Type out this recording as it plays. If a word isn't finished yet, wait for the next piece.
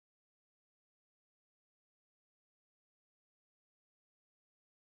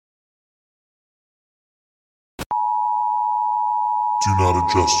Do not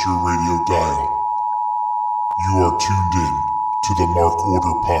adjust your radio dial. You are tuned in to the Mark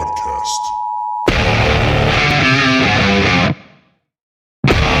Order Podcast.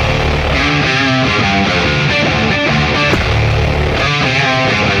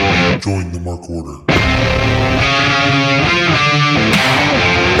 Join the Mark Order.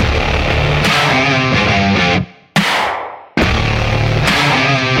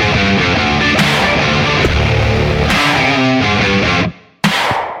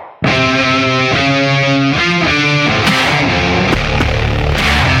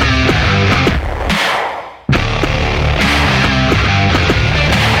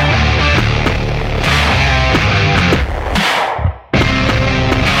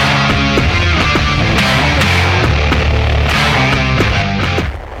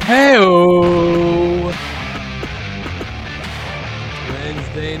 Hey-o!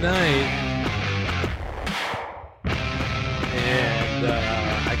 Wednesday night. And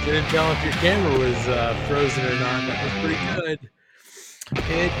I couldn't tell if your camera was frozen or not. That was pretty good.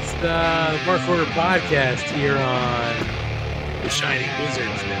 It's the Mark Order Podcast here on the Shining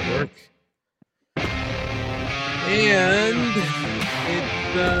Wizards Network. And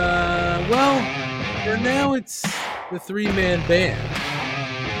it's, well, for now it's the three-man band.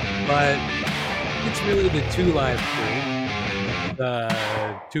 But it's really the two live crew.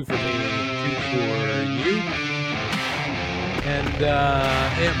 Two for me, two for you. And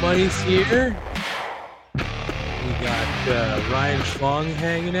Aunt Money's here. We got Ryan Schlong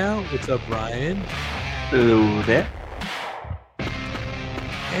hanging out. What's up, Ryan? Hello there.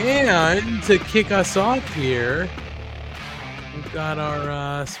 And to kick us off here, we've got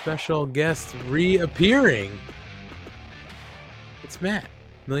our special guest reappearing. It's Matt.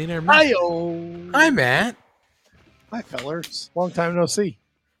 Millionaire Matt. Hi-yo. Hi, Matt. Hi, fellers. Long time no see.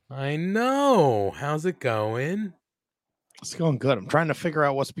 I know. How's it going? It's going good. I'm trying to figure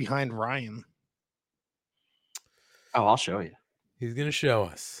out what's behind Ryan. Oh, I'll show you. He's going to show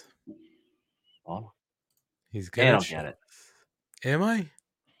us. Oh, He's I going don't to get it. Am I?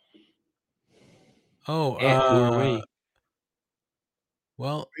 Oh, Who are we?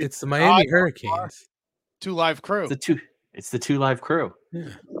 Well, it's the Miami Hurricanes. Two live crew. It's the two live crew. Yeah.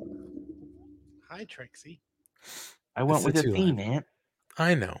 Hi, Trixie. I went It's with the a two theme, live. man.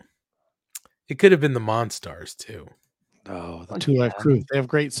 I know. It could have been the Monstars, too. Oh, the Oh, two live yeah. crew. They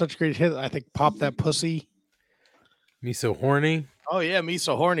have such great hits. I think Pop That Pussy. Me So Horny. Oh, yeah. Me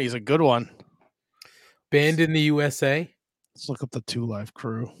So Horny is a good one. Banned in the USA. Let's look up the two live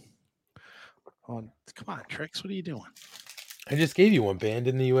crew. Oh, come on, Trix. What are you doing? I just gave you one. Banned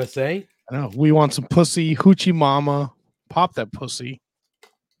in the USA. I know. We Want Some Pussy. Hoochie Mama. Pop That Pussy.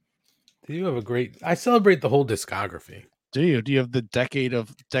 They do have a great... I celebrate the whole discography. Do you? Do you have the decade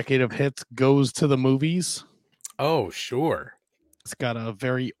of hits goes to the movies? Oh, sure. It's got a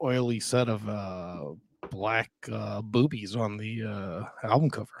very oily set of black boobies on the album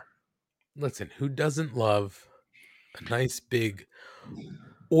cover. Listen, who doesn't love a nice big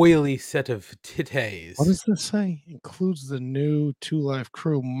oily set of titties? What does this say? Includes the new Two Live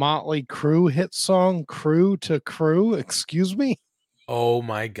Crew Motley Crue hit song Crew to Crew. Excuse me? Oh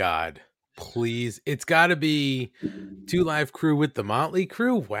my God. Please. It's got to be Two Live Crew with the Motley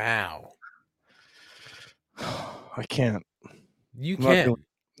Crew. Wow. I can't. You I'm not can. doing-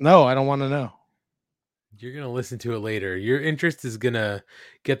 No, I don't want to know. You're going to listen to it later. Your interest is going to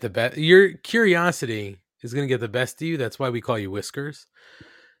get the best. Your curiosity is going to get the best of you. That's why we call you Whiskers.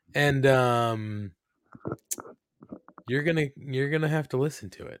 And you're going to have to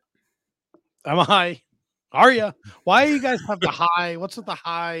listen to it. Am I? Are you? Why do you guys have the high? What's with the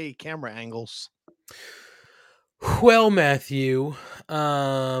high camera angles? Well, Matthew,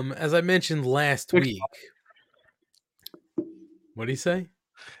 as I mentioned last week, what did he say?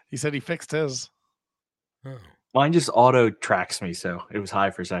 He said he fixed his. Oh. Mine just auto tracks me, so it was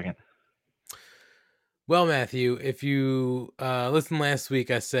high for a second. Well, Matthew, if you listened last week,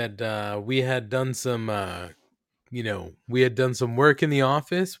 I said we had done some, we had done some work in the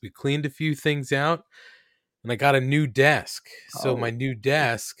office. We cleaned a few things out, and I got a new desk. So my new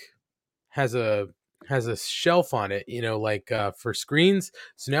desk has a shelf on it, for screens.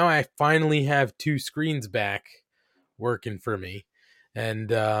 So now I finally have two screens back working for me, and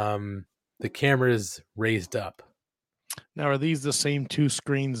the camera's raised up. Now, are these the same two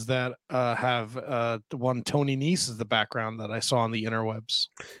screens that have the one Tony Nese as the background that I saw on the interwebs?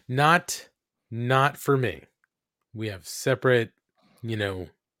 Not for me. We have separate,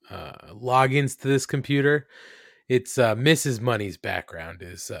 logins to this computer. It's Mrs. Money's background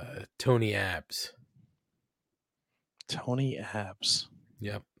is Tony Abs. Tony Abs.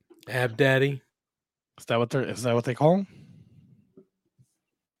 Yep. Ab Daddy. Is that what they call him?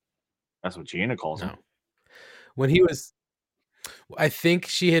 That's what Gina calls him. No. When he was, I think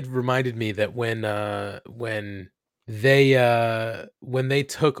she had reminded me that when they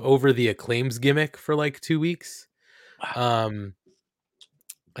took over the Acclaims gimmick for like 2 weeks, I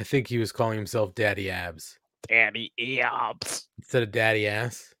think he was calling himself Daddy Abs Daddy abs. instead of Daddy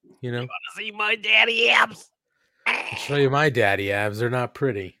Ass. You know, Want to see my daddy abs? I'll show you my daddy abs. They're not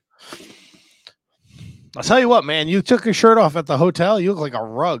pretty. I'll tell you what, man. You took your shirt off at the hotel. You look like a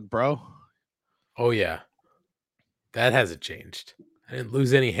rug, bro. Oh yeah, that hasn't changed. I didn't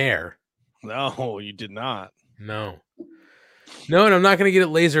lose any hair. No, you did not. No, and I'm not gonna get it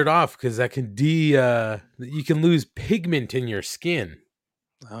lasered off because that can you can lose pigment in your skin.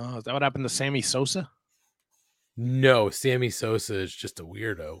 Oh, is that what happened to Sammy Sosa? No, Sammy Sosa is just a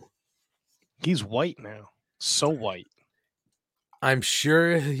weirdo. He's white now. So white. I'm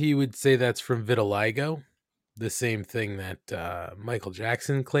sure he would say that's from vitiligo, the same thing that Michael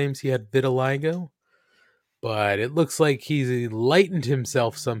Jackson claims he had vitiligo. But it looks like he's lightened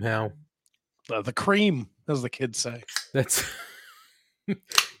himself somehow. The cream, as the kids say. That's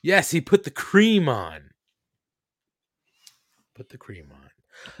yes, he put the cream on. Put the cream on.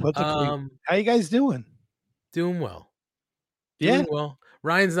 What's the cream? How you guys doing? Doing well. Yeah. Doing well.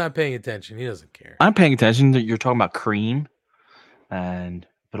 Ryan's not paying attention. He doesn't care. I'm paying attention that you're talking about cream and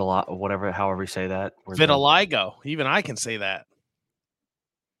whatever, however you say that. Vitiligo. Even I can say that.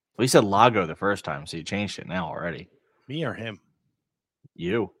 Well, you said Lago the first time, so you changed it now already. Me or him?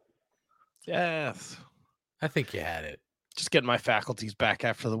 You. Yes. I think you had it. Just getting my faculties back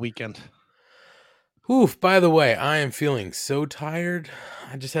after the weekend. Oof, by the way, I am feeling so tired.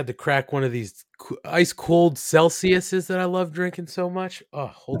 I just had to crack one of these ice cold Celsiuses that I love drinking so much. Oh,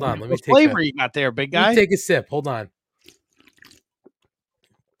 hold on. Let me What take flavor you got there, big let guy? me take a sip. Hold on.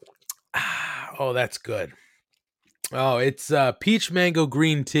 Oh, that's good. Oh, it's peach mango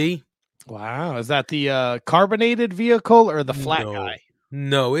green tea. Wow. Is that the carbonated vehicle or the flat No. guy?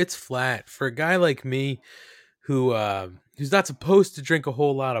 No, it's flat. For a guy like me who's not supposed to drink a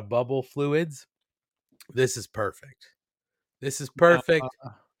whole lot of bubble fluids, this is perfect. This is perfect.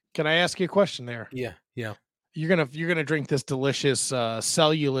 Can I ask you a question there? Yeah. You're gonna drink this delicious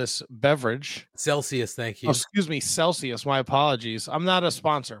cellulose beverage. Celsius, thank you. Oh, excuse me, Celsius. My apologies. I'm not a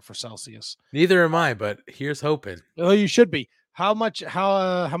sponsor for Celsius. Neither am I, but here's hoping. Oh, you should be. How much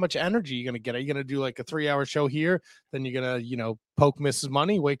energy are you gonna get? Are you gonna do like a 3-hour show here? Then you're gonna, poke Mrs.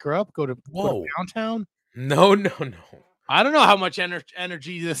 Money, wake her up, go to downtown? No. I don't know how much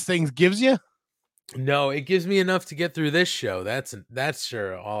energy this thing gives you. No, it gives me enough to get through this show. That's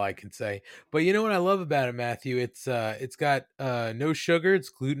sure all I can say. But you know what I love about it, Matthew? It's got no sugar, it's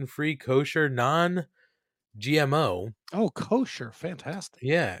gluten-free, kosher, non-GMO. Oh, kosher, fantastic.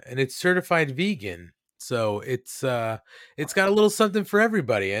 Yeah, and it's certified vegan. So it's got a little something for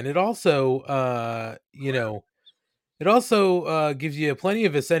everybody, and it also gives you plenty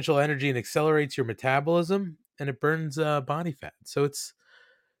of essential energy and accelerates your metabolism, and it burns body fat. So it's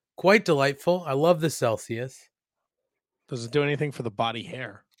quite delightful. I love the Celsius. Does it do anything for the body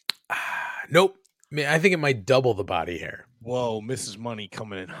hair? Nope. I mean, I think it might double the body hair. Whoa, Mrs. Money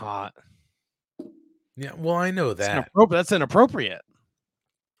coming in hot. Yeah, well, I know that. That's inappropriate.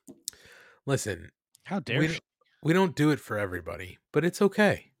 Listen, how dare she? We don't do it for everybody, but it's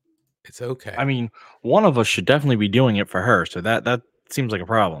okay. It's okay. I mean, one of us should definitely be doing it for her, so that seems like a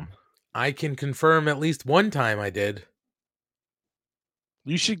problem. I can confirm at least one time I did.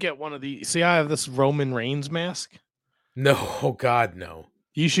 You should get one of these. See, I have this Roman Reigns mask. No, oh God, no.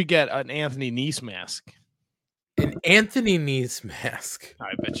 You should get an Anthony Nese mask. An Anthony Nese mask.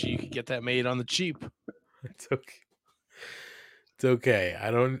 I bet you could get that made on the cheap. It's okay. It's okay.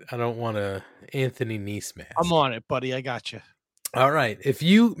 I don't want a Anthony Nese mask. I'm on it, buddy. I got you. All right. If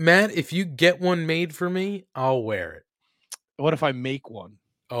you get one made for me, I'll wear it. What if I make one?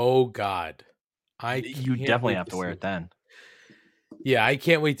 Oh God. You definitely have to wear it then. Yeah, I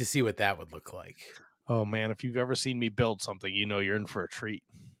can't wait to see what that would look like. Oh man, if you've ever seen me build something, you know you're in for a treat.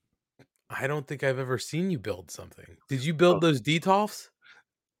 I don't think I've ever seen you build something. Did you build those Detolfs?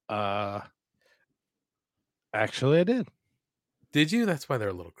 Actually I did. Did you? That's why they're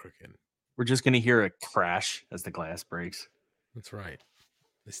a little crooked. We're just gonna hear a crash as the glass breaks. That's right.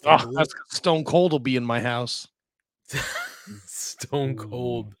 That's Stone Cold will be in my house. Stone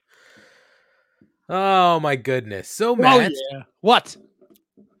Cold. Oh my goodness. So Matt, yeah. What?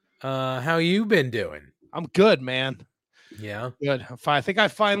 How you been doing? I'm good, man. Yeah. Good. I think I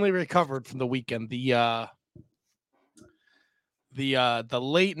finally recovered from the weekend. The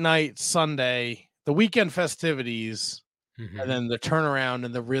late night Sunday, the weekend festivities, and then the turnaround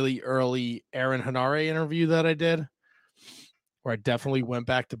and the really early Aaron Hanare interview that I did. where I definitely went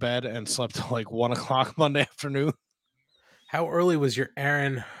back to bed and slept till like 1 o'clock Monday afternoon. How early was your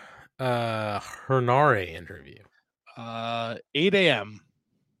Aaron Hernare interview? 8 a.m.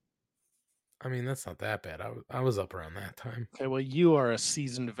 I mean, that's not that bad. I was up around that time. Okay, well, you are a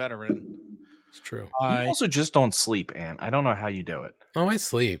seasoned veteran. It's true. You also just don't sleep, Ann. I don't know how you do it. Oh, I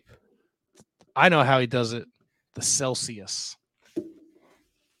sleep. I know how he does it. The Celsius.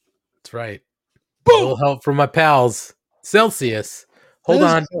 That's right. Boom! A little help from my pals. Celsius. Hold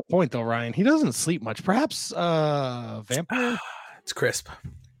That on. is a fair point though, Ryan. He doesn't sleep much. Perhaps vampire. It's crisp.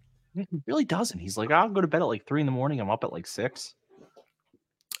 He really doesn't. He's like, I'll go to bed at like 3 in the morning. I'm up at like 6.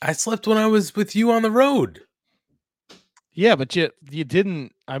 I slept when I was with you on the road. Yeah, but you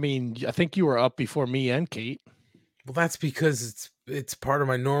didn't. I mean, I think you were up before me and Kate. Well, that's because it's part of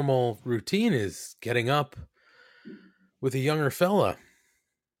my normal routine is getting up with a younger fella.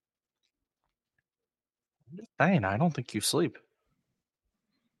 Dang, I don't think you sleep.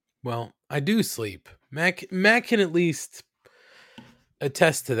 Well, I do sleep. Matt can at least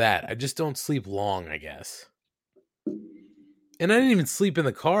attest to that. I just don't sleep long, I guess. And I didn't even sleep in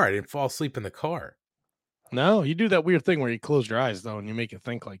the car. I didn't fall asleep in the car. No, you do that weird thing where you close your eyes though, and you make it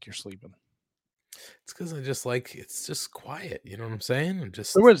think like you're sleeping. It's because I just like it's just quiet. You know what I'm saying?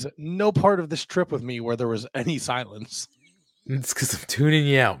 There was no part of this trip with me where there was any silence. It's because I'm tuning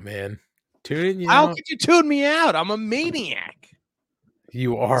you out, man. Tuning you How out. could you tune me out? I'm a maniac.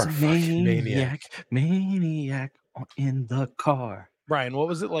 You are a fucking maniac. Maniac in the car. Brian, what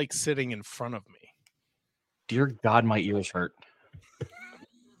was it like sitting in front of me? Dear God, my ears hurt.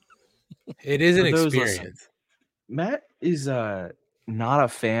 It is an For those experience. listening, Matt is not a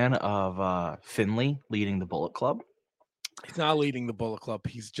fan of Finley leading the Bullet Club. He's not leading the Bullet Club.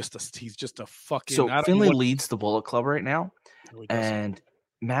 He's just a fucking. So I don't Finley know what- leads the Bullet Club right now, No, he doesn't. and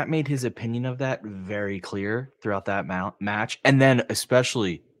Matt made his opinion of that very clear throughout that match, and then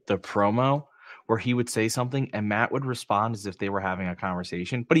especially the promo where he would say something and Matt would respond as if they were having a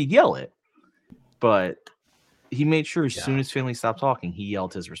conversation, but he'd yell it. But he made sure as soon as Finley stopped talking, he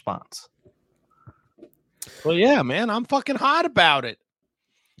yelled his response. Well, yeah, man, I'm fucking hot about it.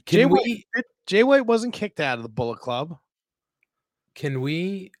 Jay White wasn't kicked out of the Bullet Club. Can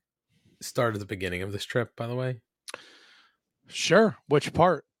we start at the beginning of this trip, by the way? Sure. Which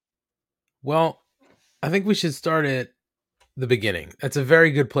part? Well, I think we should start at the beginning. That's a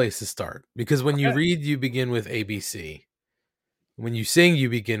very good place to start because when you read, you begin with ABC. When you sing, you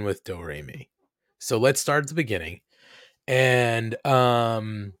begin with Do Re Mi. So let's start at the beginning. And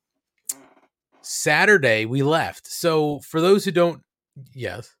Saturday we left. So for those who don't,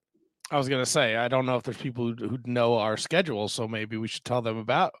 yes. I was going to say, I don't know if there's people who know our schedule, so maybe we should tell them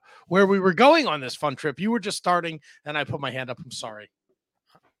about where we were going on this fun trip. You were just starting, and I put my hand up. I'm sorry.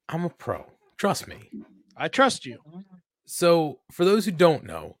 I'm a pro. Trust me. I trust you. So for those who don't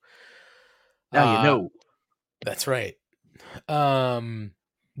know. Now you know. That's right.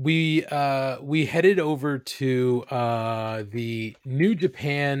 We headed over to the New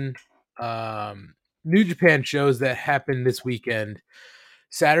Japan shows that happened this weekend.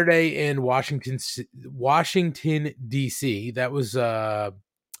 Saturday in Washington DC. That was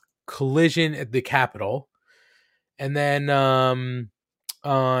Collision at the Capitol. And then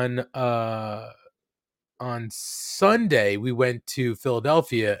on Sunday we went to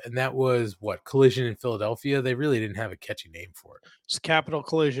Philadelphia, and that was Collision in Philadelphia. They really didn't have a catchy name for it. It's Capital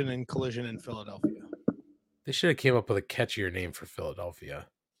Collision and Collision in Philadelphia. They should have came up with a catchier name for Philadelphia.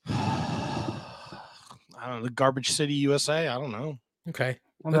 I don't know, the Garbage City, USA. I don't know. Okay.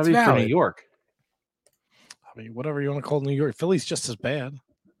 Well, that'd be for New York. I mean, whatever you want to call New York. Philly's just as bad.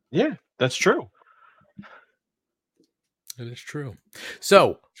 Yeah, that's true. It is true.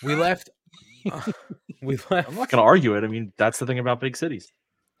 So we left. We left. I'm not going to argue it. I mean, that's the thing about big cities.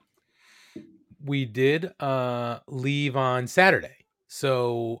 We did leave on Saturday.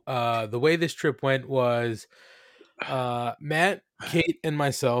 So the way this trip went was Matt, Kate, and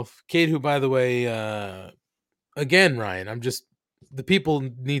myself. Kate, who, by the way, again, Ryan, the people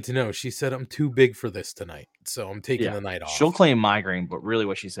need to know. She said I'm too big for this tonight, so I'm taking the night off. She'll claim migraine, but really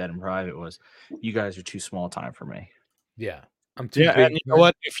what she said in private was, you guys are too small time for me. Yeah. I'm too big. And you know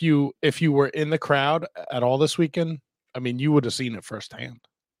what? If you were in the crowd at all this weekend, I mean, you would have seen it firsthand.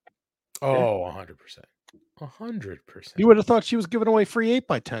 Oh, 100%. 100%. You would have thought she was giving away free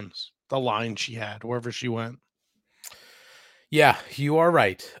 8x10s. The line she had wherever she went. Yeah, you are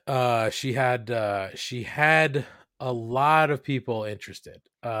right. She had a lot of people interested.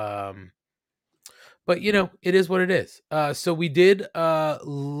 But it is what it is. So we did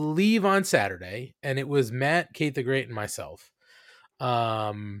leave on Saturday, and it was Matt, Kate the Great, and myself.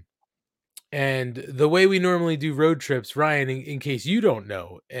 And the way we normally do road trips, Ryan, in case you don't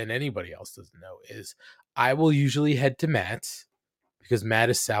know and anybody else doesn't know, is I will usually head to Matt's because Matt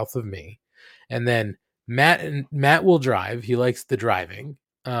is south of me. And then Matt will drive. He likes the driving.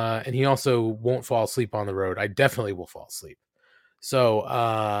 And he also won't fall asleep on the road. I definitely will fall asleep.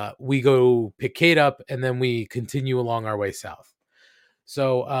 So we go pick Kate up and then we continue along our way south.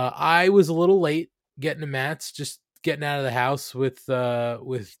 So I was a little late getting to Matt's, just getting out of the house with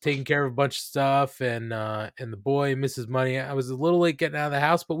taking care of a bunch of stuff and the boy and Mrs. Money. I was a little late getting out of the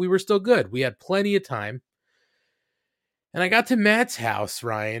house, but we were still good. We had plenty of time. And I got to Matt's house,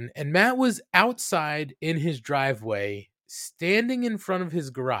 Ryan, and Matt was outside in his driveway, standing in front of his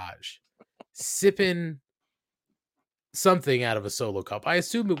garage, sipping something out of a Solo cup. I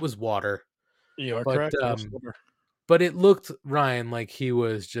assume it was water. You are But, correct. But it looked, Ryan, like he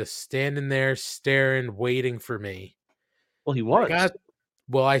was just standing there, staring, waiting for me. Well, he was.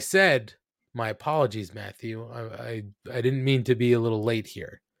 I said, my apologies, Matthew. I didn't mean to be a little late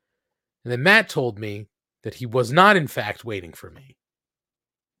here. And then Matt told me that he was not, in fact, waiting for me.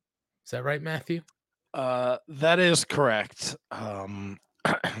 Is that right, Matthew? That is correct. I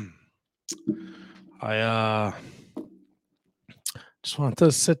just wanted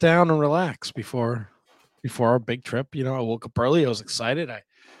to sit down and relax before our big trip. You know, I woke up early. I was excited. I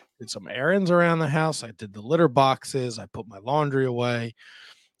did some errands around the house. I did the litter boxes. I put my laundry away.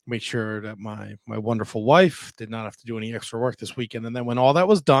 Made sure that my wonderful wife did not have to do any extra work this weekend. And then when all that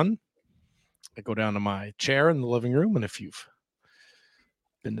was done, I go down to my chair in the living room. And if you've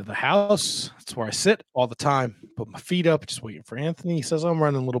been to the house, that's where I sit all the time. Put my feet up, just waiting for Anthony. He says, I'm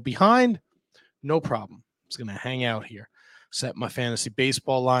running a little behind. No problem. I'm just going to hang out here. Set my fantasy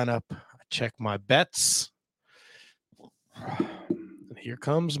baseball lineup. I check my bets. And here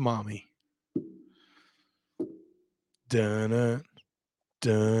comes mommy. Dun-na,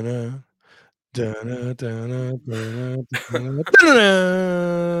 dun-na, dun-na, dun-na, dun-na, dun-na,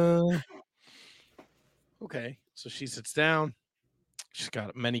 dun-na. Okay, so she sits down. She's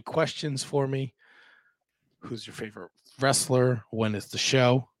got many questions for me. Who's your favorite wrestler? When is the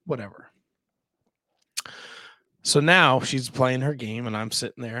show? Whatever. So now she's playing her game, and I'm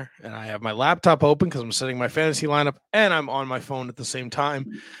sitting there, and I have my laptop open because I'm setting my fantasy lineup, and I'm on my phone at the same time,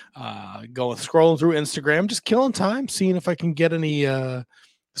 scrolling through Instagram, just killing time, seeing if I can get any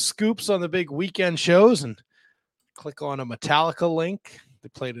scoops on the big weekend shows, and click on a Metallica link. They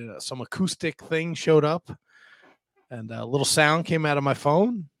played some acoustic thing showed up, and a little sound came out of my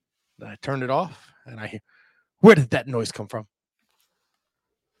phone. Then I turned it off, and where did that noise come from?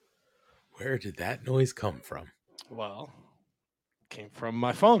 Where did that noise come from? Well, it came from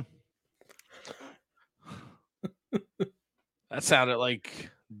my phone. That sounded like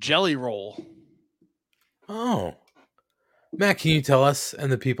Jelly Roll. Oh. Matt, can you tell us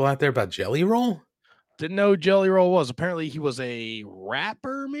and the people out there about Jelly Roll? Didn't know who Jelly Roll was. Apparently he was a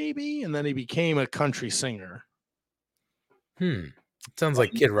rapper, maybe, and then he became a country singer. It sounds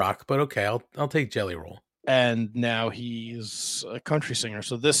like Kid Rock, but okay, I'll take Jelly Roll. And now he's a country singer.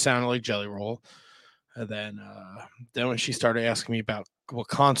 So this sounded like Jelly Roll. And then when she started asking me about what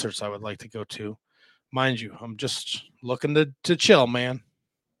concerts I would like to go to, mind you, I'm just looking to chill, man.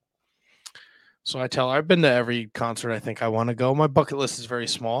 So I tell her I've been to every concert I think I want to go. My bucket list is very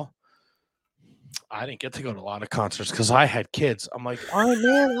small. I didn't get to go to a lot of concerts because I had kids. I'm like, all right,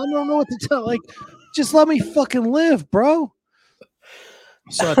 man, I don't know what to tell. Like, just let me fucking live, bro.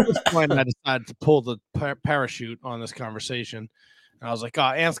 So at this point, I decided to pull the parachute on this conversation. And I was like,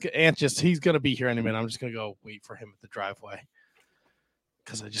 Ant he's going to be here any minute. I'm just going to go wait for him at the driveway.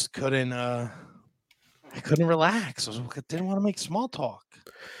 Because I just couldn't relax. I didn't want to make small talk.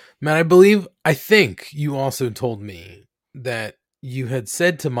 Man, I think you also told me that you had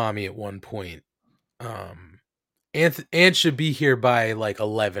said to mommy at one point, Ant should be here by like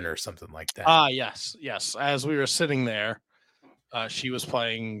 11 or something like that. Yes. As we were sitting there, she was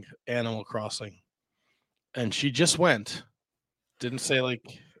playing Animal Crossing. And she just went. Didn't say like,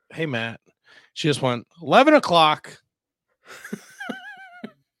 hey, Matt. She just went 11 o'clock.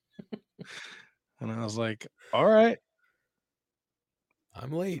 And I was like, all right.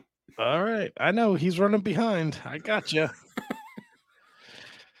 I'm late. All right. I know he's running behind. I got you.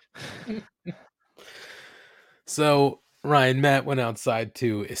 So Ryan, Matt went outside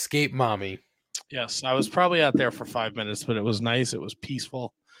to escape mommy. Yes, I was probably out there for 5 minutes, but it was nice. It was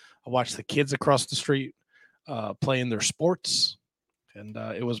peaceful. I watched the kids across the street playing their sports, and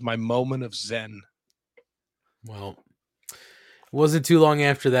it was my moment of zen. Well, it wasn't too long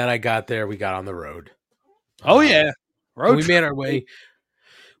after that I got there. We got on the road. Oh yeah, road. We made our way.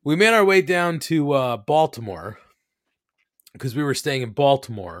 We made our way down to Baltimore because we were staying in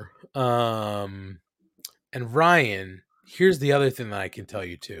Baltimore And Ryan, here's the other thing that I can tell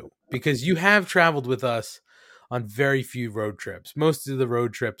you too, because you have traveled with us on very few road trips. Most of the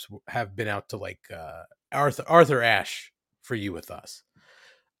road trips have been out to like Arthur Ashe for you with us.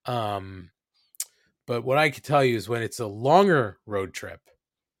 But what I can tell you is when it's a longer road trip,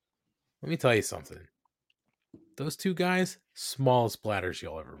 let me tell you something. Those two guys, smallest bladders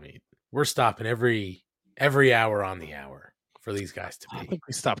you'll ever meet. We're stopping every hour on the hour for these guys to I be. think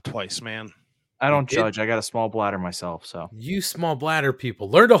we stopped twice, man. I We don't did? judge. I got a small bladder myself, so You small bladder people,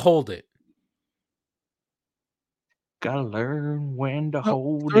 learn to hold it. gotta learn when to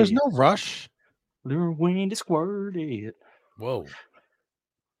hold There's it. no rush. Learn when to squirt it. Whoa.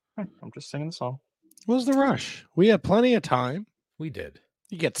 I'm just singing the song. What was the rush? We had plenty of time. We did.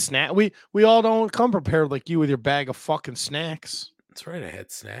 You get snack. We all don't come prepared like you with your bag of fucking snacks. That's right. I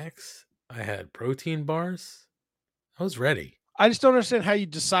had snacks. I had protein bars. I was ready. I just don't understand how you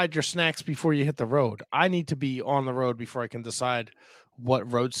decide your snacks before you hit the road. I need to be on the road before I can decide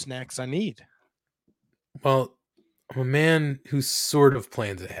what road snacks I need. Well, I'm a man who sort of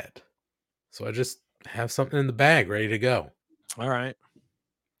plans ahead. So I just have something in the bag ready to go. All right.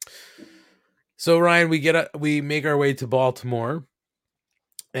 So Ryan, we make our way to Baltimore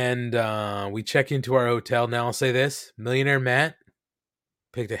and we check into our hotel. Now I'll say this, Millionaire Matt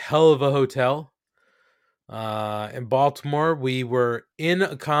picked a hell of a hotel. In Baltimore, we were in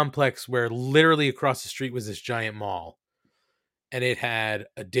a complex where literally across the street was this giant mall. And it had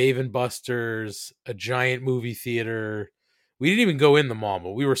a Dave & Buster's, a giant movie theater. We didn't even go in the mall,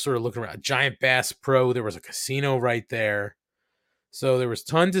 but we were sort of looking around. A giant Bass Pro. There was a casino right there. So there was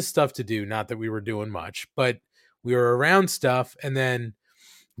tons of stuff to do. Not that we were doing much, but we were around stuff. And then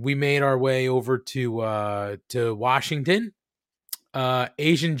we made our way over to Washington.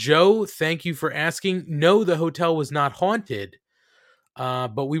 Asian Joe, thank you for asking. No, the hotel was not haunted,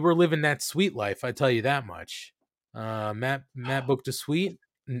 but we were living that sweet life. I tell you that much. Matt booked a suite,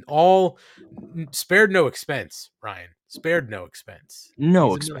 and all spared no expense. Ryan spared no expense.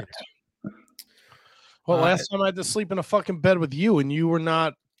 No He's a expense. Well, last time I had to sleep in a fucking bed with you, and you were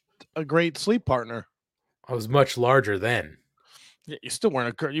not a great sleep partner. I was much larger then. Yeah, you still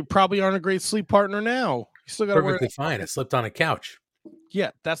weren't you probably aren't a great sleep partner now. You still got to Perfectly fine. I slept on a couch. Yeah,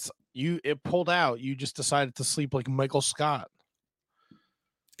 that's you. It pulled out. You just decided to sleep like Michael Scott.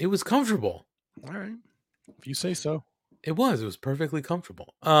 It was comfortable. All right, if you say so. It was perfectly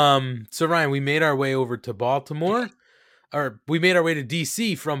comfortable. So Ryan, we made our way over to Baltimore, or we made our way to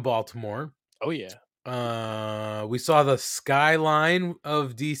DC from Baltimore. Oh yeah. We saw the skyline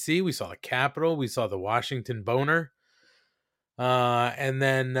of DC. We saw the Capitol. We saw the Washington Boner. And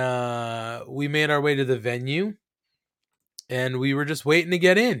then we made our way to the venue, and we were just waiting to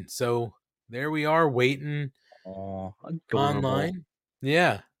get in. So there we are, waiting online.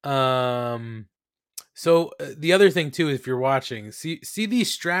 Yeah. So the other thing too, if you're watching, see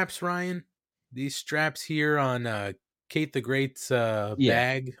these straps, Ryan. These straps here on Kate the Great's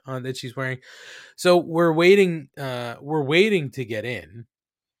bag on that she's wearing. So we're waiting to get in,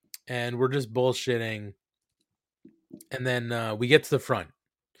 and we're just bullshitting. And then we get to the front,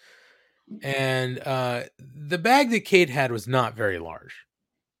 and the bag that Kate had was not very large.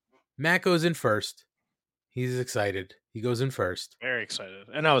 Matt goes in first. He's excited. He goes in first. Very excited,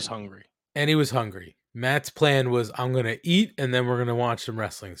 and I was hungry. And he was hungry. Matt's plan was, I'm going to eat, and then we're going to watch some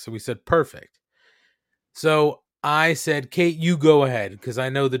wrestling. So we said, perfect. So I said, Kate, you go ahead, because I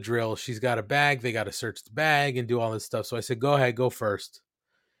know the drill. She's got a bag. They got to search the bag and do all this stuff. So I said, go ahead, go first,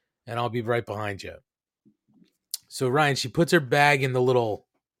 and I'll be right behind you. So Ryan, she puts her bag in the little,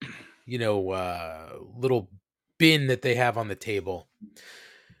 little bin that they have on the table.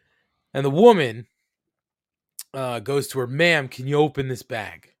 And the woman goes to her, ma'am, can you open this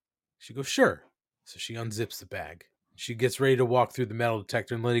bag? She goes, sure. So she unzips the bag. She gets ready to walk through the metal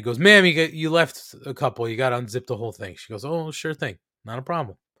detector, and Liddy goes, ma'am, you left a couple. You got to unzip the whole thing. She goes, oh, sure thing. Not a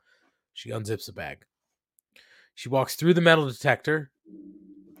problem. She unzips the bag. She walks through the metal detector.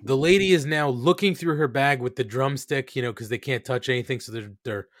 The lady is now looking through her bag with the drumstick, because they can't touch anything. So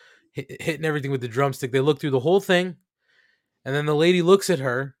they're hitting everything with the drumstick. They look through the whole thing. And then the lady looks at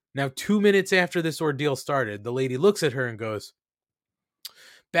her. Now, 2 minutes after this ordeal started, the lady looks at her and goes,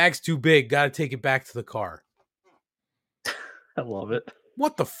 bag's too big. Got to take it back to the car. I love it.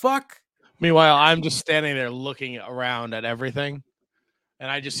 What the fuck? Meanwhile, I'm just standing there looking around at everything,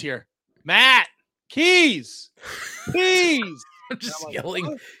 and I just hear, Matt, keys. I'm just yelling,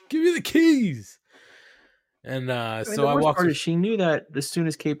 what? Give me the keys. And so I walked. She knew that as soon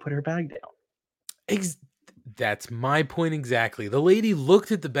as Kate put her bag down. That's my point exactly. The lady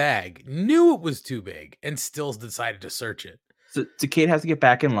looked at the bag, knew it was too big, and still decided to search it. So, did Kate have to get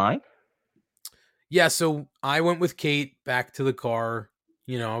back in line? Yeah, so I went with Kate back to the car.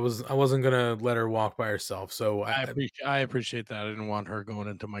 I wasn't gonna let her walk by herself. So I appreciate that. I didn't want her going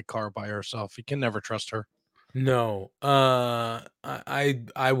into my car by herself. You can never trust her. no, I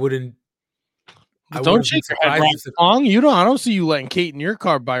wouldn't. I Don't wouldn't be shake your head, surprised Ron if the, Long. I don't see you letting Kate in your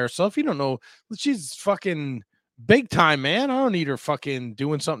car by herself. You don't know. She's fucking big time, man. I don't need her fucking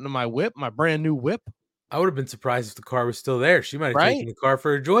doing something to my whip, my brand new whip. I would have been surprised if the car was still there. She might have Right? taken the car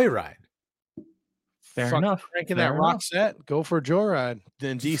for a joyride. Fair Fucking enough. Cranking Fair that enough. Roxette, go for a joyride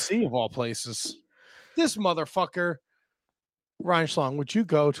in DC of all places. This motherfucker, Ryan Schlong, would you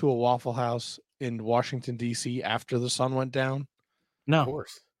go to a Waffle House in Washington D.C. after the sun went down? Of No,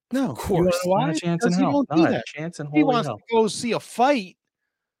 course. No, Of course. You know not why? a chance in Because you hell. don't do Not a that. chance in He holy wants hell. to go see a fight,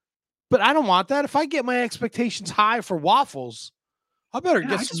 but I don't want that. If I get my expectations high for waffles, I better Yeah,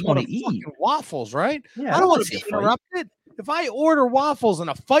 get I some just wanna eat. motherfucking waffles, right? Yeah, I don't want wanna to see be a fight. interrupted. If I order waffles and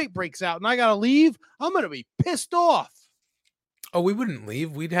a fight breaks out and I gotta leave, I'm gonna be pissed off. Oh, we wouldn't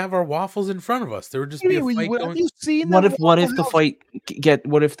leave. We'd have our waffles in front of us. There would just You be a mean, fight have going. you seen What them if what if Waffle the House? fight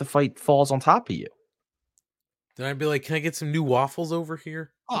what if the fight falls on top of you? Then I'd be like, "Can I get some new waffles over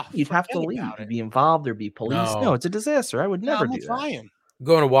here?" Oh, You'd have to forget leave. about You'd it. be involved. There'd be police. No, No. it's a disaster. I would Yeah, never I'm do that. trying. I'm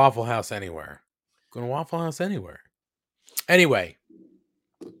going to Waffle House anywhere. Going to Waffle House anywhere. Anyway,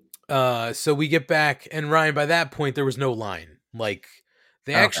 so we get back, and Ryan, by that point, there was no line. Like,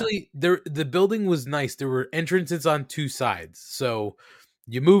 they Okay. actually, the building was nice. There were entrances on two sides, so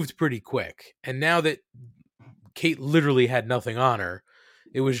you moved pretty quick. And now that Kate literally had nothing on her,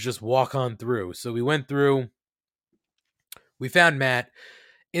 it was just walk on through. So we went through. We found Matt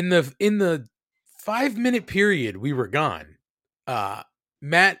in the 5-minute period we were gone.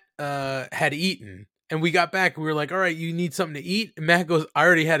 Matt had eaten, and we got back and we were like, all right, you need something to eat? And Matt goes, I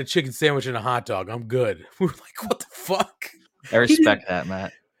already had a chicken sandwich and a hot dog. I'm good. We were like, what the fuck? I respect that,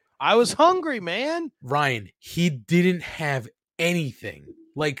 Matt. I was hungry, man. Ryan, he didn't have anything.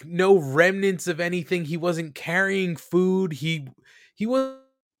 Like, no remnants of anything. He wasn't carrying food. He wasn't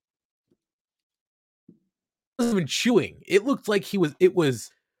even chewing. It looked like it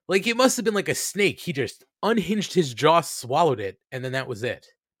was like it must have been like a snake. He just unhinged his jaw, swallowed it, and then that was it.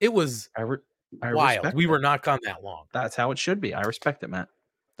 It was I wild. respect We it. were not gone that long. That's how it should be. I respect it, Matt.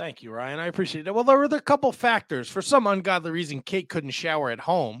 Thank you, Ryan. I appreciate it. Well, there were a couple factors. For some ungodly reason, Kate couldn't shower at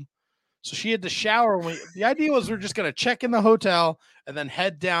home. So she had to shower. The idea was we are just going to check in the hotel and then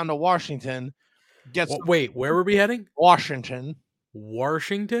head down to Washington. Wait, where were we heading? Washington.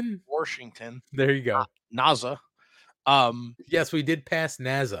 Washington? There you go. NASA. Yes, we did pass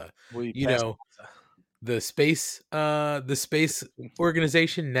NASA. The space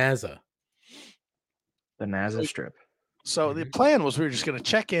organization NASA. The NASA strip. So the plan was we were just going to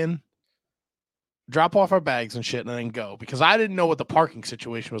check in, drop off our bags and shit, and then go. Because I didn't know what the parking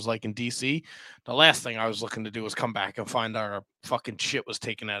situation was like in DC. The last thing I was looking to do was come back and find our fucking shit was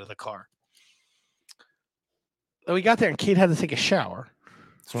taken out of the car. Then we got there and Kate had to take a shower.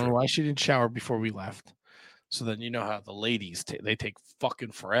 So I don't know why she didn't shower before we left. So then you know how the ladies they take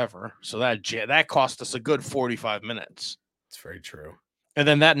fucking forever. So that cost us a good 45 minutes. It's very true. And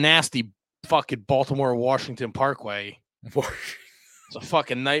then that nasty fucking Baltimore Washington Parkway. It's a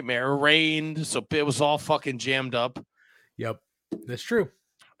fucking nightmare. It rained, so it was all fucking jammed up. Yep, that's true.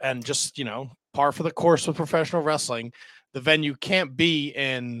 And just, par for the course with professional wrestling, the venue can't be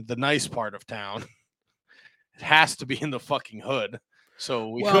in the nice part of town. It has to be in the fucking hood.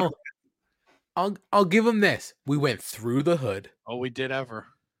 So I'll give them this. We went through the hood. Oh, we did ever.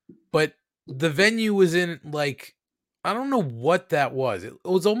 But the venue was in, like, I don't know what that was. It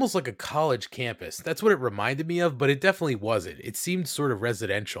was almost like a college campus. That's what it reminded me of, but it definitely wasn't. It seemed sort of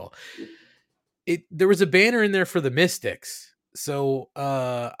residential. There was a banner in there for the Mystics. So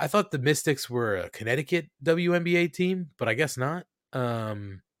I thought the Mystics were a Connecticut WNBA team, but I guess not.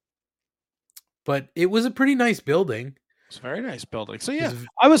 But it was a pretty nice building. It's a very nice building. So yeah,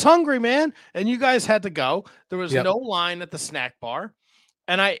 I was hungry, man, and you guys had to go. There was no line at the snack bar.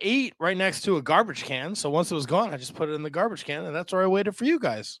 And I ate right next to a garbage can. So once it was gone, I just put it in the garbage can, and that's where I waited for you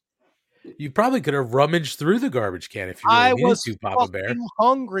guys. You probably could have rummaged through the garbage can if you really needed to, Papa Bear.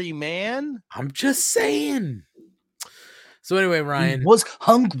 Hungry, man. I'm just saying. So anyway, Ryan, he was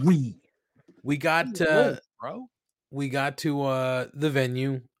hungry. We got to the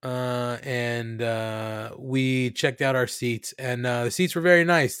venue, and we checked out our seats, and the seats were very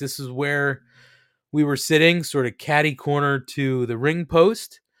nice. This is where we were sitting, sort of catty corner to the ring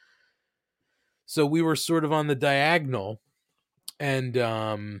post. So we were sort of on the diagonal, and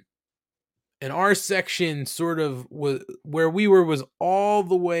And our section sort of was where we were was all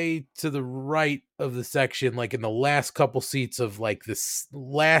the way to the right of the section, like in the last couple seats of like this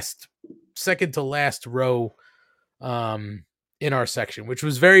last second to last row in our section, which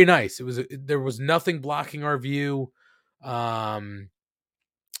was very nice. There was nothing blocking our view. And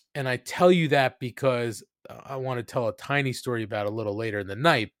I tell you that because I want to tell a tiny story about it a little later in the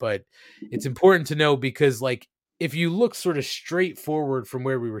night, but it's important to know because like if you look sort of straight forward from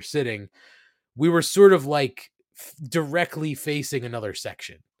where we were sitting, we were sort of like directly facing another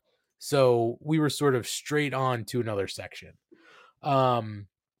section. So we were sort of straight on to another section.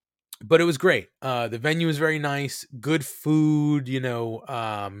 But it was great. The venue was very nice, good food,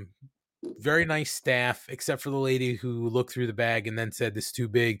 very nice staff, except for the lady who looked through the bag and then said, "This is too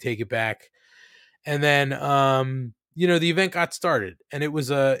big, take it back." And then, the event got started and it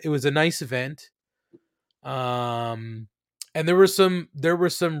was a nice event. And there were some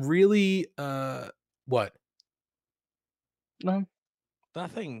really, what? No,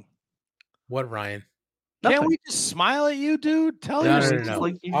 Nothing. What, Ryan? Can't nothing. we just smile at you, dude? Tell No, you. no.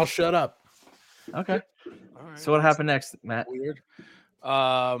 Like you- I'll shut up. Okay. All right. So what happened next, Matt? Weird.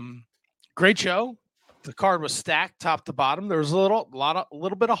 Great show. The card was stacked top to bottom. There was a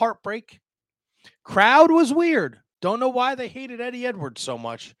little bit of heartbreak. Crowd was weird. Don't know why they hated Eddie Edwards so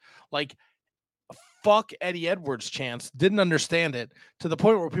much. Like, fuck Eddie Edwards chants. Didn't understand it to the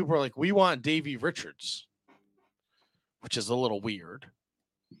point where people were like, "We want Davey Richards," which is a little weird.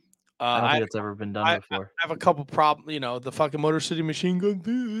 I don't think it's ever been done before. I have a couple problems. The fucking Motor City Machine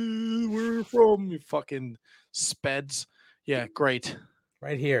Gun. Where you from? You fucking speds. Yeah, great.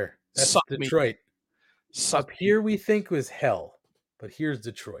 Right here. That's Suck me. Detroit. Suck Up here we think was hell, but here's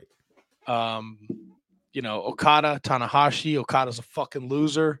Detroit. Okada, Tanahashi. Okada's a fucking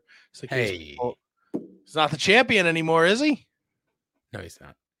loser. It's like Hey. he's not the champion anymore, is he? No, he's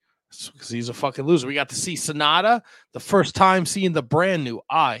not. Because he's a fucking loser. We got to see Sonata, the first time seeing the brand new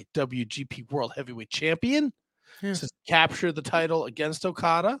IWGP World Heavyweight Champion. Yeah. To capture the title against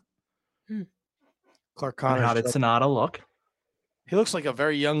Okada. Clark Connors. How did Sonata look? He looks like a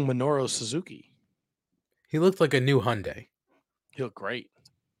very young Minoru Suzuki. He looked like a new Hyundai. He looked great.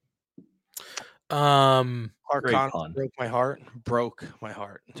 Clark Great Connors pun. broke my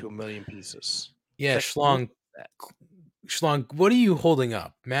heart into a million pieces. Yeah, Schlong, what are you holding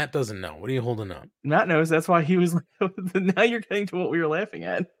up? Matt doesn't know. What are you holding up? Matt knows. That's why he was. Now you're getting to what we were laughing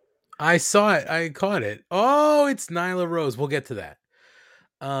at. I saw it. I caught it. Oh, it's Nyla Rose. We'll get to that.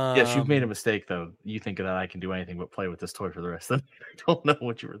 Yes, you've made a mistake, though. You think that I can do anything but play with this toy for the rest of the I don't know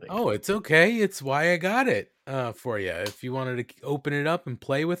what you were thinking. Oh, it's okay. It's why I got it for you. If you wanted to open it up and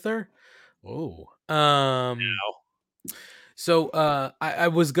play with her. Oh. So I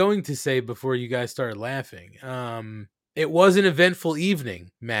was going to say before you guys started laughing, it was an eventful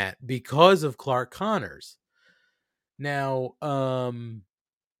evening, Matt, because of Clark Connors. Now,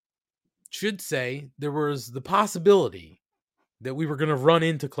 should say there was the possibility that we were going to run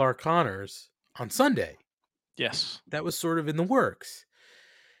into Clark Connors on Sunday. Yes. That was sort of in the works.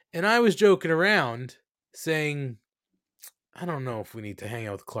 And I was joking around saying, I don't know if we need to hang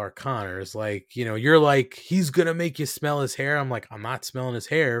out with Clark Connors. Like, you're like, he's going to make you smell his hair. I'm like, I'm not smelling his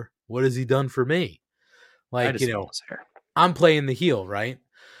hair. What has he done for me? Like, smell his hair. I'm playing the heel, right?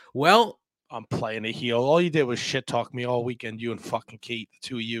 Well, I'm playing a heel. All you did was shit talk me all weekend, you and fucking Kate, the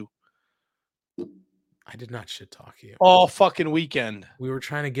two of you. I did not shit talk you. All fucking weekend. We were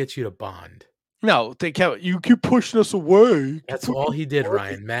trying to get you to bond. No, you keep pushing us away. That's all he did,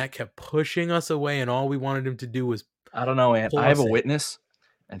 Ryan. Matt kept pushing us away, and all we wanted him to do was... I don't know, Aunt. I have a witness,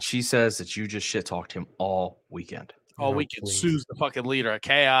 and she says that you just shit talked him all weekend. All weekend. Sue's the fucking leader of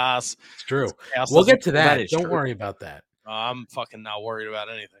Chaos. It's true. Chaos we'll get to that. That is Don't true. worry about that. I'm fucking not worried about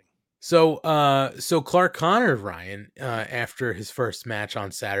anything. So Clark Connors, Ryan, after his first match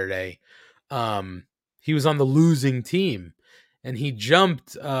on Saturday, he was on the losing team, and he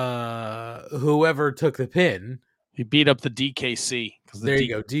jumped whoever took the pin. He beat up the DKC. There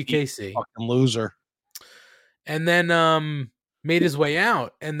you go, DKC. Fucking loser. And then made his way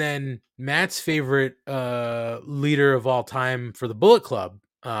out. And then Matt's favorite leader of all time for the Bullet Club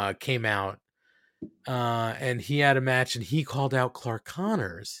came out. And he had a match, and he called out Clark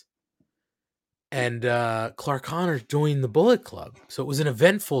Connors. And Clark Connors joined the Bullet Club. So it was an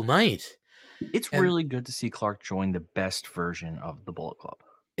eventful night. It's really good to see Clark join the best version of the Bullet Club.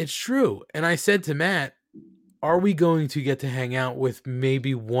 It's true. And I said to Matt, are we going to get to hang out with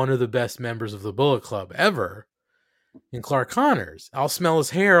maybe one of the best members of the Bullet Club ever in Clark Connors? I'll smell his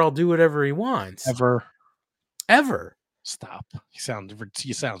hair. I'll do whatever he wants. Ever. Stop.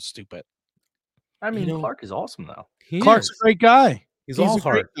 You sound stupid. I mean, Clark is awesome, though. Clark's a great guy. He's He's all a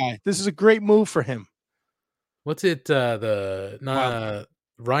great heart. guy. This is a great move for him. What's it? Rhino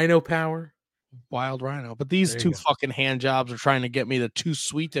power. Wild Rhino. But these There you two go. fucking hand jobs are trying to get me to too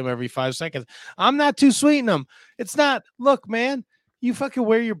sweet them every 5 seconds. I'm not too sweeting them. It's not. Look, man, you fucking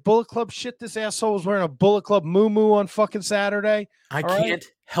wear your Bullet Club shit. This asshole was wearing a Bullet Club moo on fucking Saturday. I All right. can't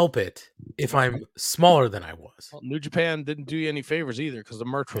help it if I'm smaller than I was. Well, New Japan didn't do you any favors either because the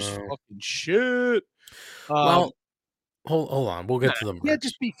merch was No. fucking shit. Well, hold on. We'll get to the merch. Yeah,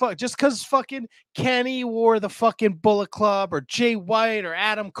 just be fuck. Just because fucking Kenny wore the fucking Bullet Club or Jay White or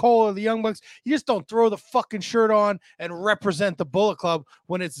Adam Cole or the Young Bucks, you just don't throw the fucking shirt on and represent the Bullet Club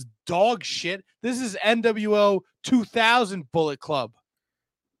when it's dog shit. This is NWO 2000 Bullet Club.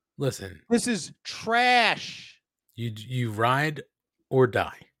 Listen, This is trash. you ride or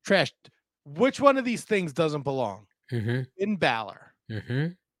die. Trash. Which one of these things doesn't belong? Mm-hmm. Finn Balor, Mm-hmm.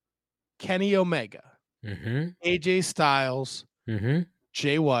 Kenny Omega, Mm-hmm. AJ Styles, Mm-hmm.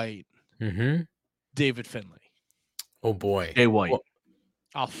 Jay White, Mm-hmm. David Finlay. Oh boy. Jay White. Well,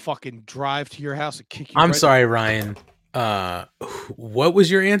 I'll fucking drive to your house and kick you. I'm right sorry, Ryan. What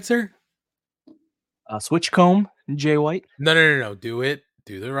was your answer? Switchcomb, Jay White. No. Do it.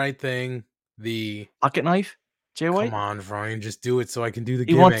 Do the right thing. Pocket knife, Jay White. Come on, Ryan. Just do it so I can do the He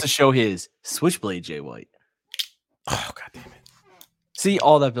gimmick. wants to show his switchblade, Jay White. Oh, god damn it. See,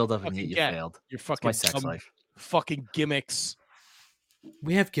 all that build up and Fucking yet you get. failed. Your It's fucking my sex dumb life. fucking gimmicks.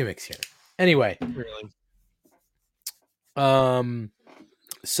 We have gimmicks here. Anyway, Really.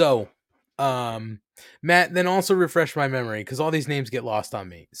 Matt, then also refresh my memory because all these names get lost on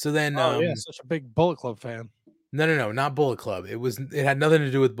me. So then Such a big Bullet Club fan. no, not Bullet Club. It had nothing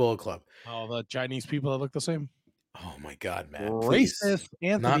to do with Bullet Club. Oh, the Chinese people that look the same. Oh my god, Matt. Please. Racist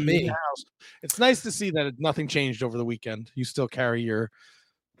Anthony Not in me. the house. It's nice to see that nothing changed over the weekend. You still carry your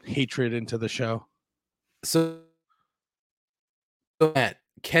hatred into the show. So Matt,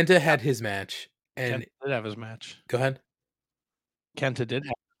 Kenta had his match and Kenta did have his match. go ahead. Kenta did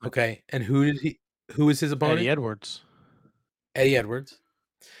have Okay. And who was his opponent? Eddie Edwards. Eddie Edwards.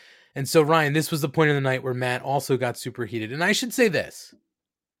 And so, Ryan, this was the point of the night where Matt also got super heated. And I should say this.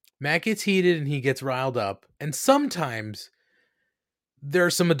 Matt gets heated and he gets riled up. And sometimes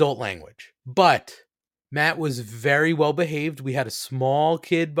there's some adult language. But Matt was very well behaved. We had a small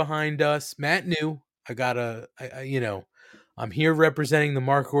kid behind us. Matt knew. I'm here representing the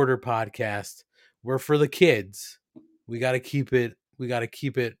Mark Order podcast. We're for the kids. We got to keep it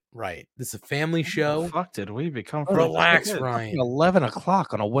right. This is a family show. Fuck did we become? Relax, It's Ryan. 11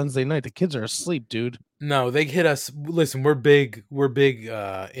 o'clock on a Wednesday night. The kids are asleep, dude. No, they hit us. Listen, we're big in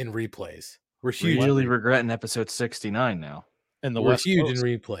replays. We're We're huge. really regretting episode 69 now. In the We're West huge Coast.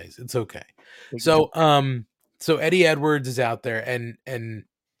 in replays. It's okay. Big So Eddie Edwards is out there, and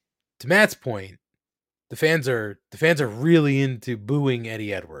to Matt's point, the fans are really into booing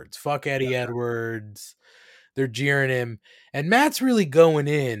Eddie Edwards. Fuck Eddie Edwards. They're jeering him, and Matt's really going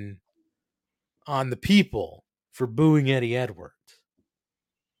in on the people for booing Eddie Edwards.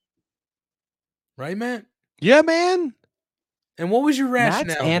 Right, Matt? Yeah, man. And what was your rationale?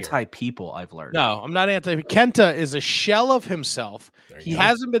 That's here? anti-people, I've learned. No, I'm not anti. Kenta is a shell of himself. There you He go.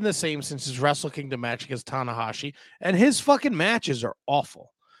 hasn't been the same since his Wrestle Kingdom match against Tanahashi, and his fucking matches are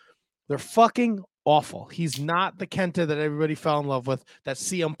awful. They're fucking awful. He's not the Kenta that everybody fell in love with, that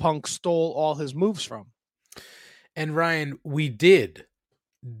CM Punk stole all his moves from. And Ryan, we did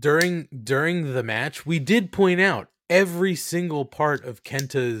during the match, we did point out every single part of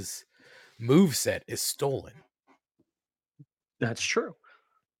Kenta's moveset is stolen. That's true.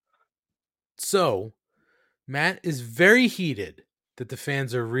 So Matt is very heated that the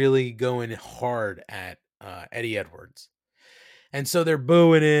fans are really going hard at Eddie Edwards. And so they're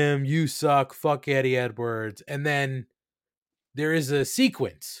booing him, you suck, fuck Eddie Edwards. And then there is a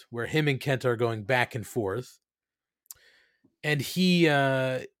sequence where him and Kenta are going back and forth. And he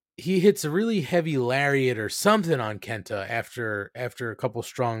hits a really heavy lariat or something on Kenta after a couple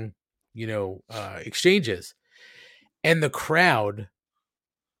strong, exchanges. And the crowd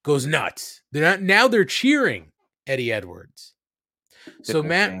goes nuts. They're cheering Eddie Edwards. So Fickle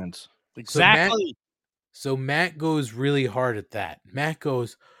Matt fans. Exactly. So Matt goes really hard at that. Matt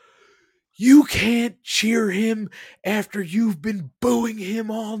goes, "You can't cheer him after you've been booing him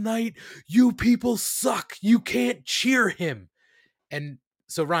all night. You people suck. You can't cheer him." And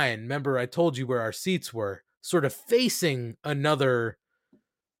so Ryan, remember I told you where our seats were, sort of facing another,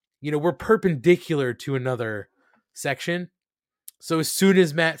 we're perpendicular to another section. So as soon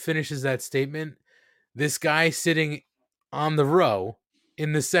as Matt finishes that statement, this guy sitting on the row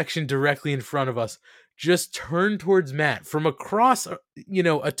in the section directly in front of us just turned towards Matt from across,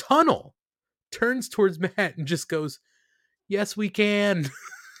 a tunnel, turns towards Matt and just goes, yes, we can.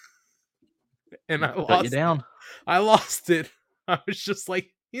 And I Shut you lost down. it. I lost it. I was just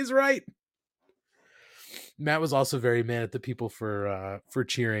like, he's right. Matt was also very mad at the people for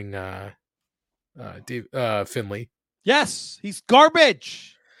cheering Finley. Yes, he's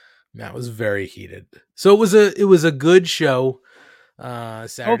garbage. Matt was very heated. So it was a good show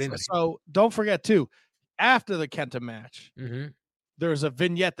Saturday night. So don't forget too, after the Kenta match, Mm-hmm. there's a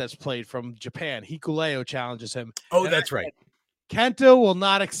vignette that's played from Japan. Hikuleo challenges him. Oh, And that's right. Kenta will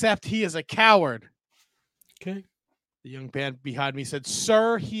not accept. He is a coward. Okay. The young man behind me said,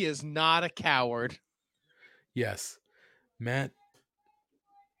 "Sir, he is not a coward." Yes. Matt.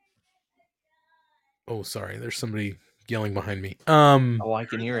 Oh, sorry. There's somebody yelling behind me. Oh, I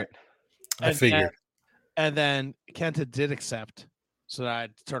can hear it. I figured. And then Kenta did accept. So I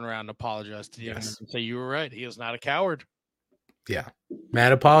had to turn around and apologize to the young man Yes. and say, "You were right. He is not a coward." Yeah.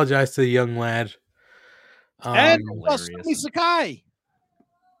 Matt apologized to the young lad. And hilarious. Sumi Sakai.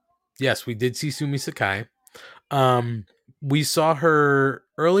 Yes, we did see Sumi Sakai. We saw her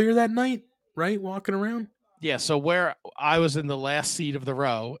earlier that night, right? Walking around. Yeah, so where I was in the last seat of the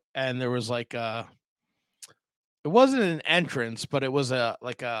row, and there was like it wasn't an entrance, but it was I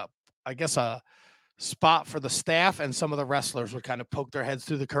guess a spot for the staff, and some of the wrestlers would kind of poke their heads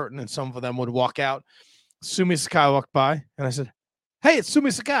through the curtain, and some of them would walk out. Sumi Sakai walked by, and I said, "Hey, it's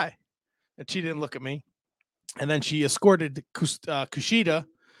Sumi Sakai," and she didn't look at me. And then she escorted Kushida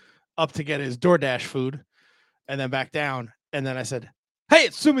up to get his DoorDash food, and then back down. And then I said, "Hey,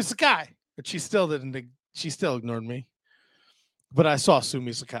 it's Sumi Sakai," but she still didn't. She still ignored me. But I saw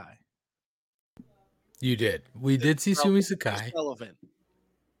Sumi Sakai. You did. We did see Sumi Sakai. Relevant.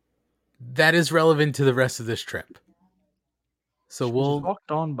 That is relevant to the rest of this trip. So She we'll.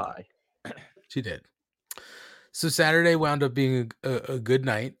 walked on by. She did. So Saturday wound up being a good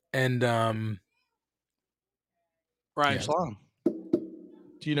night, and Ryan Yeah. Schlom.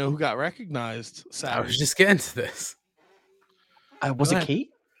 Do you know who got recognized I Saturday? was just getting to this. Was Go it ahead. Kate?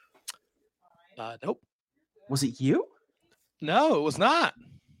 Nope. Was it you? No, it was not.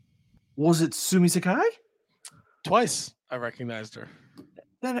 Was it Sumi Sakai? Twice I recognized her.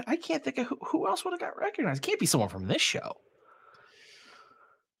 Then I can't think of who else would have got recognized. It can't be someone from this show.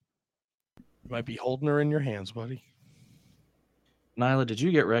 You might be holding her in your hands, buddy. Nyla, did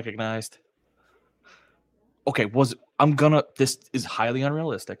you get recognized? Okay, this is highly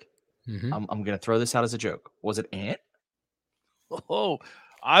unrealistic. Mhm. I'm gonna throw this out as a joke. Was it Ant? Oh,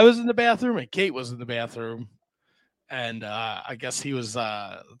 I was in the bathroom and Kate was in the bathroom. And I guess he was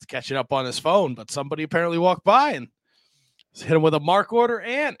catching up on his phone, but somebody apparently walked by and hit him with a mark order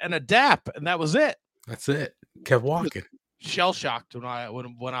and a dap, and that was it. That's it. Kept walking. Shell shocked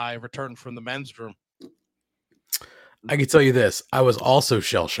when I returned from the men's room. I can tell you this. I was also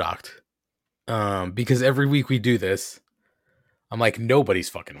shell shocked. Because every week we do this, I'm like, nobody's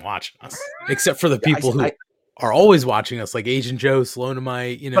fucking watching us. Except for the people who are always watching us, like Agent Joe, Sloan to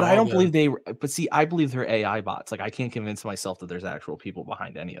my, But I don't believe they. But see, I believe they're AI bots. Like I can't convince myself that there's actual people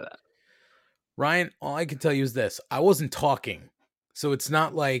behind any of that. Ryan, all I can tell you is this: I wasn't talking, so it's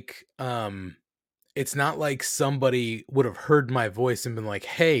not like somebody would have heard my voice and been like,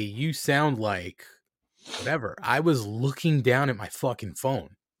 "Hey, you sound like whatever." I was looking down at my fucking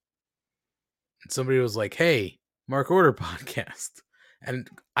phone, and somebody was like, "Hey, Mark Order podcast," and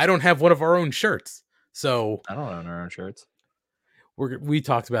I don't have one of our own shirts. So I don't own our own shirts. We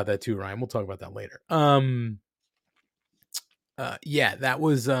talked about that too, Ryan. We'll talk about that later. Yeah, that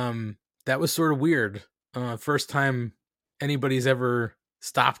was sort of weird. First time anybody's ever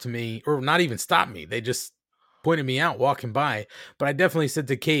stopped me, or not even stopped me. They just pointed me out walking by. But I definitely said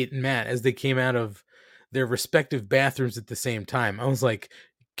to Kate and Matt as they came out of their respective bathrooms at the same time, I was like,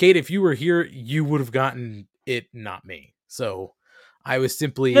 Kate, if you were here, you would have gotten it, not me. So I was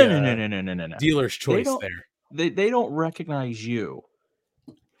simply No. dealer's choice there. They don't recognize you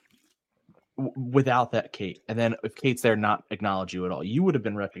without that Kate. And then if Kate's there, not acknowledge you at all, you would have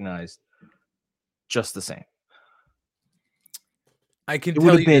been recognized just the same. I can It tell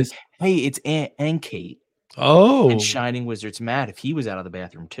would have you been, this. hey, it's Ant and Kate. Oh, And Shining Wizard's Matt if he was out of the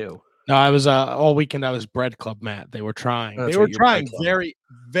bathroom too. no, I was all weekend. I was Bread Club Matt. They were trying. Oh, that's They were right, you're trying Bread Club. very,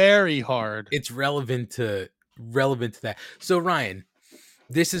 very hard. It's relevant to that. So Ryan,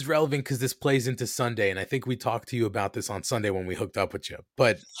 this is relevant because this plays into Sunday, and I think we talked to you about this on Sunday when we hooked up with you.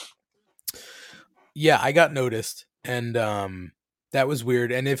 But yeah, I got noticed, and that was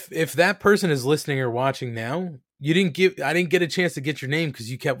weird. And if that person is listening or watching now, I didn't get a chance to get your name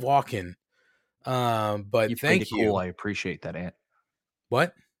because you kept walking. But You played thank it you. cool. I appreciate that, Ant.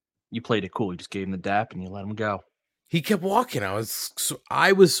 What? You played it cool. You just gave him the dap and you let him go. He kept walking. I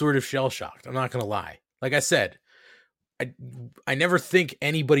was sort of shell shocked. I'm not gonna lie. Like I said, I never think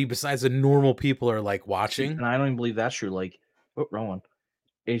anybody besides the normal people are like watching. And I don't even believe that's true. Like, wrong one.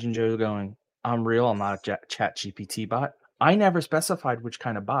 Asian Joe going, I'm real. I'm not a chat GPT bot. I never specified which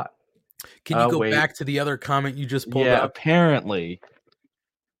kind of bot. Can you go wait. back to the other comment you just pulled Yeah, up? apparently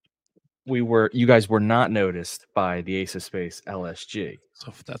you guys were not noticed by the Ace of Space LSG.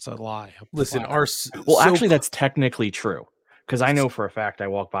 So that's a lie. Listen, Actually, that's technically true because I know for a fact I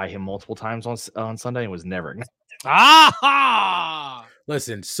walked by him multiple times on Sunday and was never.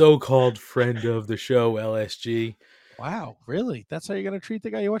 Listen, so-called friend of the show LSG. Wow, really? That's how you're gonna treat the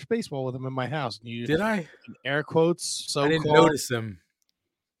guy you watch baseball with him in my house? Did I? Air quotes. So I didn't notice him.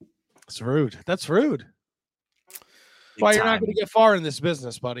 It's rude. That's rude. Why you're not going to get far in this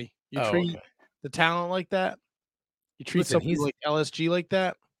business, buddy? You treat the talent like that. You treat somebody like LSG like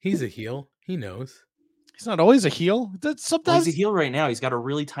that. He's a heel. He knows. He's not always a heel. Sometimes he's a heel right now. He's got a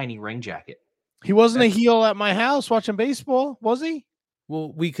really tiny ring jacket. He wasn't a heel at my house watching baseball, was he?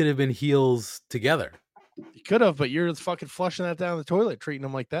 Well, we could have been heels together. You could have, but you're fucking flushing that down the toilet, treating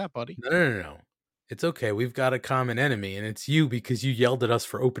him like that, buddy. No. It's okay. We've got a common enemy, and it's you because you yelled at us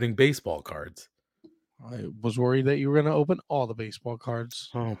for opening baseball cards. I was worried that you were going to open all the baseball cards.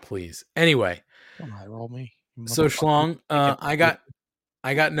 Oh, please. Anyway. Don't high roll me. So, Schlong, I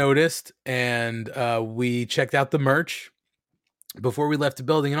got noticed, and we checked out the merch before we left the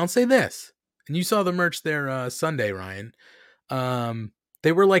building. And I'll say this, and you saw the merch there Sunday, Ryan.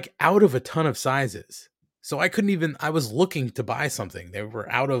 They were like out of a ton of sizes. So I was looking to buy something. They were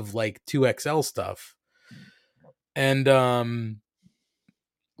out of like 2XL stuff. And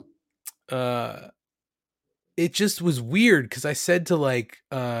it just was weird because I said to like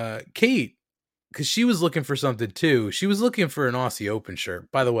Kate, because she was looking for something too. She was looking for an Aussie Open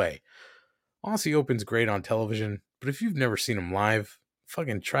shirt. By the way, Aussie Open's great on television, but if you've never seen them live,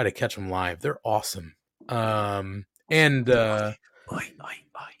 fucking try to catch them live. They're awesome. That's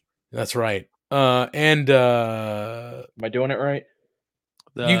right. Am I doing it right?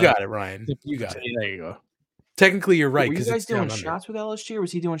 You got it, Ryan. You got it. There you go. Technically, you're right. Were you guys doing shots with LSG, or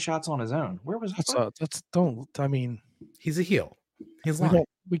was he doing shots on his own? Where was he? He's a heel.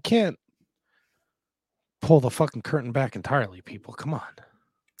 We can't pull the fucking curtain back entirely, people. Come on.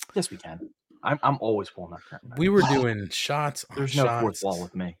 Yes, we can. I'm always pulling that curtain back. We were doing shots. There's no fourth wall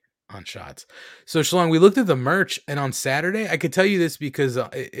with me. On shots. So Shalong, we looked at the merch, and on Saturday, I could tell you this because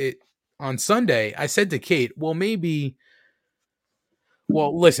on Sunday, I said to Kate,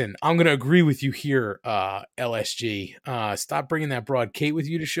 listen, I'm going to agree with you here, LSG. Stop bringing that broad Kate with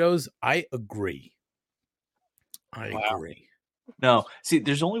you to shows. I agree. Agree. No, see,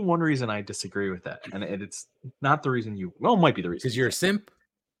 there's only one reason I disagree with that, and it's not the reason it might be the reason. Because you're a simp?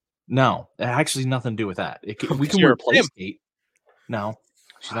 No, it actually has nothing to do with that. We can replace Kate. No.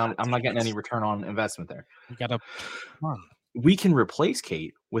 I'm not getting any return on investment there. We can replace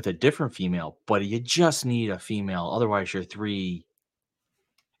Kate with a different female, but you just need a female. Otherwise, you're three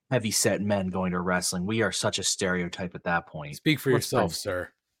heavy-set men going to wrestling. We are such a stereotype at that point. Speak for yourself, sir.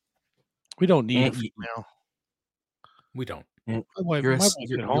 We don't need a female. We don't. You're looking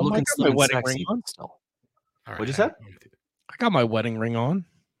slim and sexy still. Right, what'd you say? I got my wedding ring on.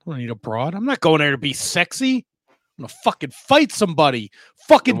 I don't need a broad. I'm not going there to be sexy. I'm gonna fucking fight somebody.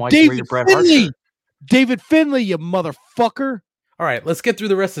 Fucking David Finley. David Finley, you motherfucker. All right, let's get through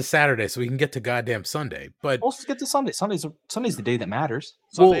the rest of Saturday so we can get to goddamn Sunday. But let's get to Sunday. Sunday's the day that matters.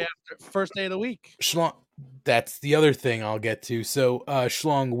 Sunday after first day of the week. Schlong, that's the other thing I'll get to. So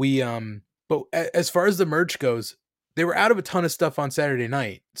Schlong, but as far as the merch goes, they were out of a ton of stuff on Saturday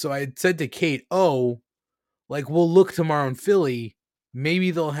night. So I had said to Kate, we'll look tomorrow in Philly.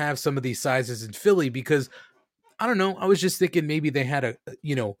 Maybe they'll have some of these sizes in Philly because I don't know. I was just thinking maybe they had a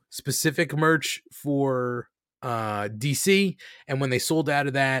specific merch for DC, and when they sold out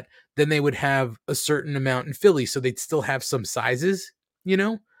of that, then they would have a certain amount in Philly, so they'd still have some sizes.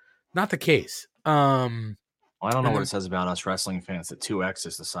 Not the case. I don't know what it says about us wrestling fans that 2X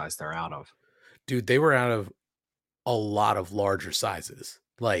is the size they're out of. Dude, they were out of a lot of larger sizes,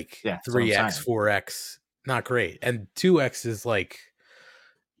 like 3X, 4X, not great, and 2X is like,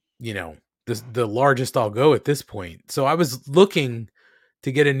 the largest I'll go at this point. So I was looking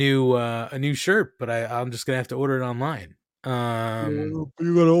to get a new shirt, but I'm just gonna have to order it online. You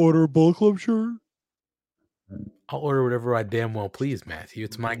gotta order a Bullet Club shirt? I'll order whatever I damn well please, Matthew.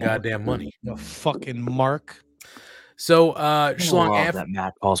 It's my goddamn money. The fucking Mark. So Schlong, that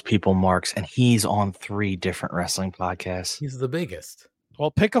Matt calls people Marks, and he's on 3 different wrestling podcasts. He's the biggest.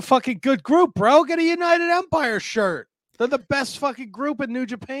 Well, pick a fucking good group, bro. Get a United Empire shirt. They're the best fucking group in New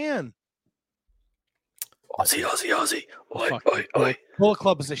Japan. Aussie. Oi. Bullet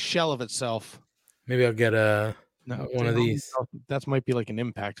Club is a shell of itself. Maybe I'll get a No, one of these. That might be like an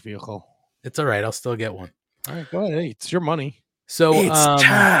impact vehicle. It's all right. I'll still get one. All right, go ahead. Hey, it's your money. So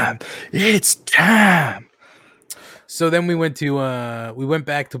time. It's time. So then we went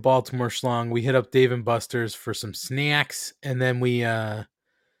back to Baltimore, Schlong. We hit up Dave and Buster's for some snacks, and then we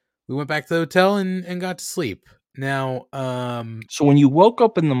went back to the hotel and got to sleep. Now, So when you woke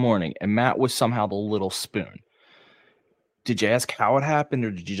up in the morning and Matt was somehow the little spoon, did you ask how it happened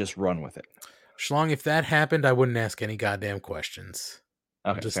or did you just run with it? Schlong, if that happened, I wouldn't ask any goddamn questions.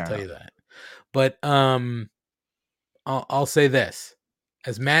 Okay, I'll just fair tell enough. you that. But I'll say this.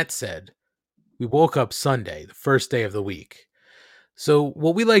 As Matt said, we woke up Sunday, the first day of the week. So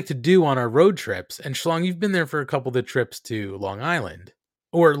what we like to do on our road trips, and Schlong, you've been there for a couple of the trips to Long Island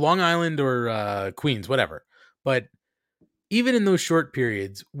or Queens, whatever. But even in those short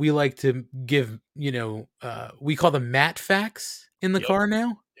periods, we like to give, we call them Matt facts in the car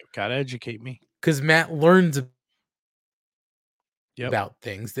now. You gotta educate me. Because Matt learns about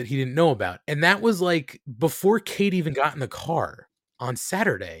things that he didn't know about. And that was like before Kate even got in the car on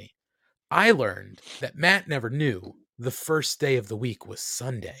Saturday. I learned that Matt never knew the first day of the week was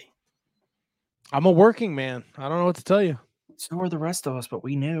Sunday. I'm a working man. I don't know what to tell you. So were the rest of us, but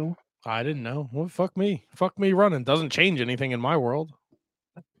we knew. I didn't know. Well, fuck me. Fuck me running. Doesn't change anything in my world.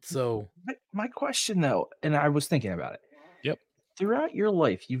 So my question though, and I was thinking about it. Yep. Throughout your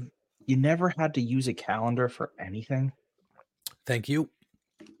life, you never had to use a calendar for anything? Thank you.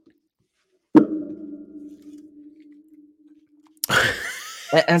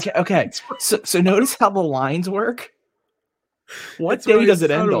 Okay. So notice how the lines work. What day does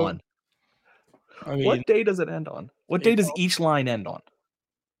it end on? I mean, what day does it end on? What day does each line end on?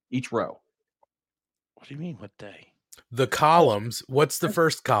 Each row. What do you mean? What day? The columns. What's the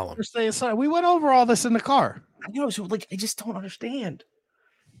first column? First day aside. We went over all this in the car. I know. So I just don't understand.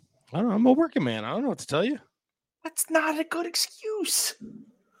 I don't know. I'm a working man. I don't know what to tell you. That's not a good excuse.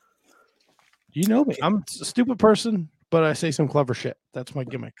 You know me. I'm a stupid person, but I say some clever shit. That's my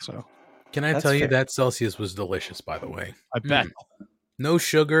gimmick. So can I tell you that Celsius was delicious, by the way? I bet. No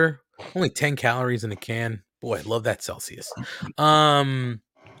sugar, only 10 calories in a can. Boy, I love that Celsius.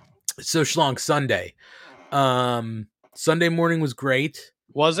 So Schlong, Sunday. Sunday morning was great.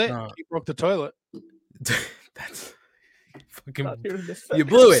 Was it? You broke the toilet. That's fucking. You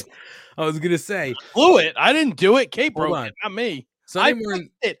blew it. I was gonna say blew it. I didn't do it. Kate broke it, not me. Sunday morning.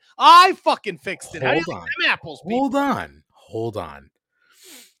 Fixed it. I fucking fixed it. Hold How do you on. think them apples? People? Hold on.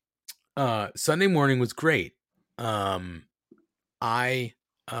 Sunday morning was great. I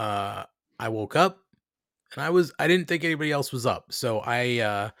woke up and I didn't think anybody else was up. So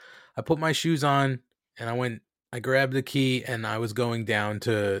I put my shoes on and I grabbed the key and I was going down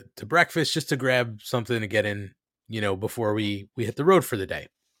to breakfast just to grab something to get in, before we hit the road for the day.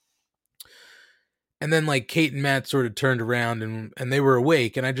 And then like Kate and Matt sort of turned around and they were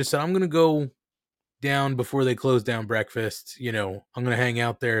awake. And I just said, I'm going to go down before they close down breakfast. I'm going to hang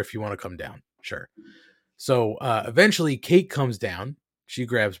out there if you want to come down. Sure. So eventually Kate comes down. She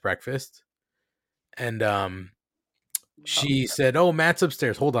grabs breakfast. And she said, "Oh, Matt's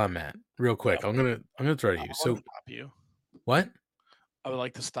upstairs. Hold on, Matt, real quick. I'm gonna throw to you." So stop you. What? I would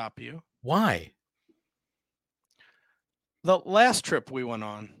like to stop you. Why? The last trip we went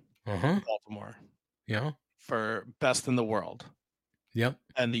on, Baltimore. Yeah. For best in the world. Yep.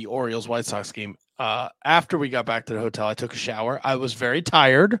 And the Orioles White Sox game. After we got back to the hotel, I took a shower. I was very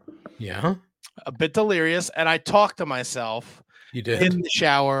tired. Yeah. A bit delirious, and I talked to myself. You did in the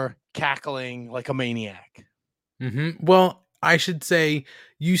shower, cackling like a maniac. Mm-hmm. Well, I should say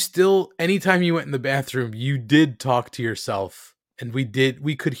anytime you went in the bathroom, you did talk to yourself, and we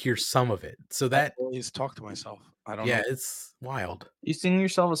could hear some of it. So that I always talk to myself. I don't know. Yeah, it's wild. You sing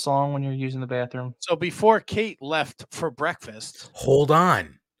yourself a song when you're using the bathroom? So before Kate left for breakfast. Hold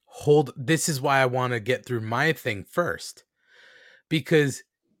on. This is why I want to get through my thing first. Because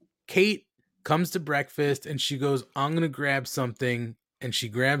Kate comes to breakfast and she goes, I'm going to grab something. And she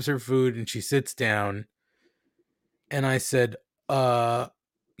grabs her food and she sits down. And I said,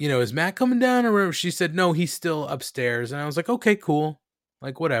 is Matt coming down or whatever? She said, no, he's still upstairs. And I was like, okay, cool.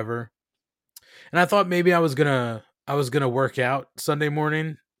 Like, whatever. And I thought maybe I was gonna work out Sunday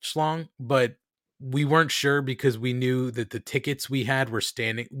morning, Schlong, but we weren't sure because we knew that the tickets we had were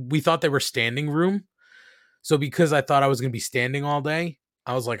standing. We thought they were standing room. So because I thought I was going to be standing all day,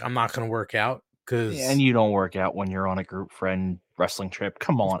 I was like, I'm not going to work out. And you don't work out when you're on a group friend wrestling trip.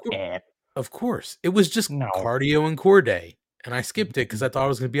 Come on, Ed. Of course. It was just cardio and core day. And I skipped it because I thought I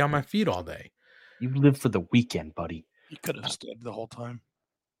was going to be on my feet all day. You live for the weekend, buddy. You could have stood the whole time.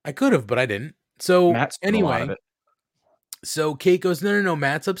 I could have, but I didn't. So anyway, so Kate goes, no,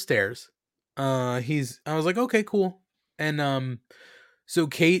 Matt's upstairs. I was like, okay, cool. And so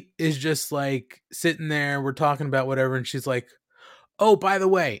Kate is just like sitting there, we're talking about whatever, and she's like, oh, by the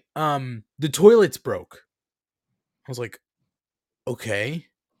way, the toilet's broke. I was like, okay.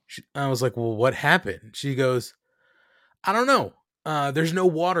 I was like, well, what happened? She goes, I don't know. There's no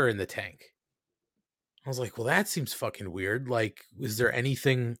water in the tank. I was like, well, that seems fucking weird. Like, is there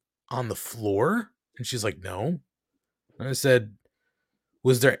anything on the floor? And she's like, no. And I said,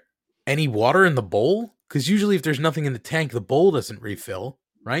 was there any water in the bowl? Because usually if there's nothing in the tank, the bowl doesn't refill,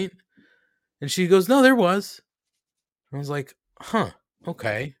 right? And she goes, no, there was. I was like, huh,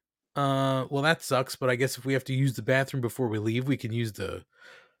 okay. Well, that sucks, but I guess if we have to use the bathroom before we leave, we can use the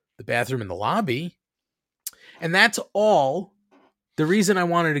bathroom in the lobby. And that's all. The reason I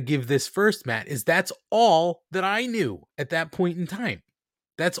wanted to give this first, Matt, is that's all that I knew at that point in time.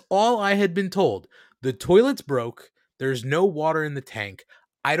 That's all I had been told. The toilet's broke. There's no water in the tank.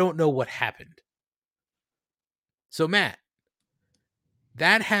 I don't know what happened. So, Matt,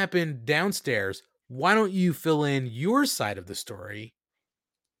 that happened downstairs. Why don't you fill in your side of the story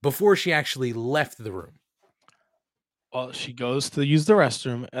before she actually left the room? Well, she goes to use the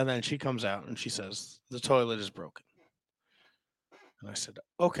restroom, and then she comes out and she says, the toilet is broken. And I said,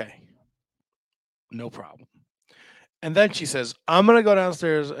 okay, no problem. And then she says, I'm going to go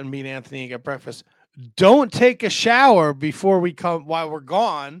downstairs and meet Anthony and get breakfast. Don't take a shower before we come while we're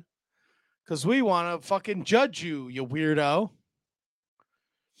gone, because we want to fucking judge you, you weirdo.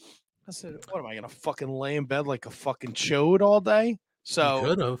 I said, what am I going to fucking lay in bed like a fucking chode all day? So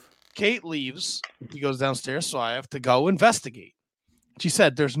Could have. Kate leaves. He goes downstairs, so I have to go investigate. She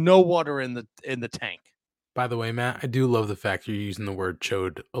said there's no water in the tank. By the way, Matt, I do love the fact you're using the word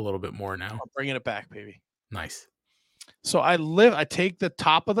chode a little bit more now. I'm bringing it back, baby. Nice. So I take the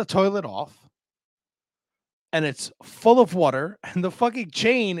top of the toilet off, and it's full of water, and the fucking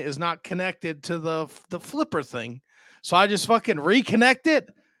chain is not connected to the flipper thing. So I just fucking reconnect it,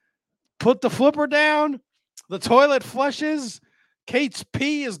 put the flipper down, the toilet flushes, Kate's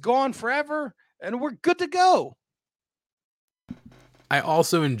pee is gone forever, and we're good to go. I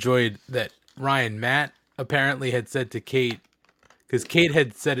also enjoyed that Matt apparently had said to Kate, because Kate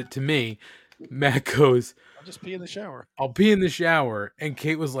had said it to me, Matt goes, I'll just pee in the shower. I'll pee in the shower. And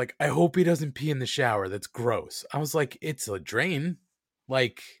Kate was like, I hope he doesn't pee in the shower. That's gross. I was like, it's a drain.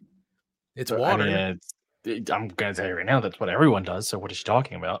 Like, it's water. I mean, I'm going to tell you right now, that's what everyone does. So what is she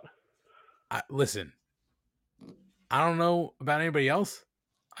talking about? Listen, I don't know about anybody else.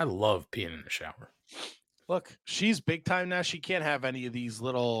 I love peeing in the shower. Look, she's big time now. She can't have any of these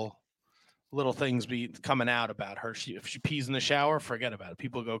little things be coming out about her. If she pees in the shower, forget about it.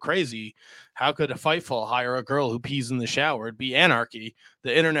 People go crazy. How could a Fightful hire a girl who pees in the shower? It'd be anarchy.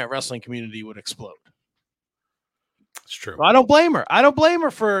 The internet wrestling community would explode. It's true. So I don't blame her. I don't blame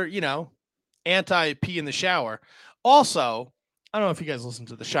her for, anti-pee in the shower. Also, I don't know if you guys listen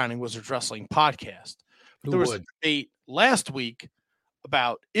to the Shining Wizards Wrestling podcast, but there was a debate last week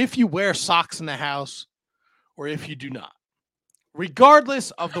about if you wear socks in the house or if you do not,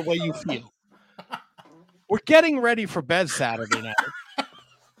 regardless of the way you feel. We're getting ready for bed Saturday night.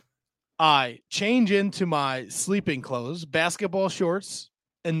 I change into my sleeping clothes, basketball shorts,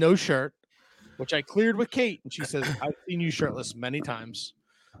 and no shirt, which I cleared with Kate. And she says, I've seen you shirtless many times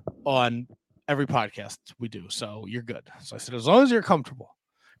on every podcast we do. So you're good. So I said, as long as you're comfortable,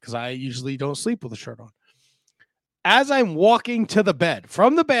 because I usually don't sleep with a shirt on. As I'm walking to the bed,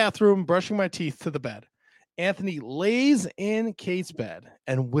 from the bathroom, brushing my teeth to the bed, Anthony lays in Kate's bed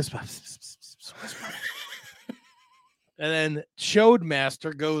and whispers. And then Chode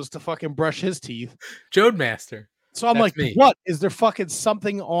Master goes to fucking brush his teeth. Chode Master. So I'm like, what? Is there fucking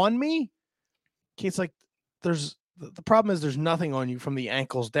something on me? Kate's like, the problem is there's nothing on you from the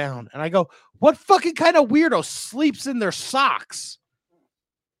ankles down. And I go, what fucking kind of weirdo sleeps in their socks?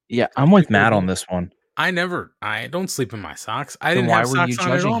 Yeah, I'm with Matt on this one. I don't sleep in my socks. I didn't have socks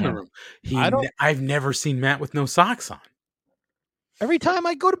on at all in the room. I've never seen Matt with no socks on. Every time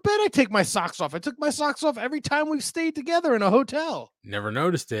I go to bed, I take my socks off. I took my socks off every time we've stayed together in a hotel. Never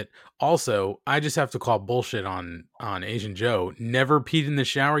noticed it. Also, I just have to call bullshit on Asian Joe. Never peed in the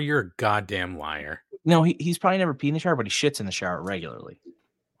shower. You're a goddamn liar. No, he's probably never peed in the shower, but he shits in the shower regularly.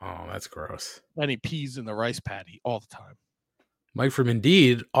 Oh, that's gross. And he pees in the rice patty all the time. Mike from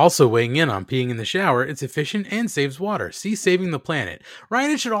Indeed also weighing in on peeing in the shower. It's efficient and saves water. See, saving the planet.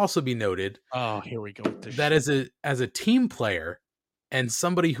 Ryan, it should also be noted. Oh, here we go. That as a team player and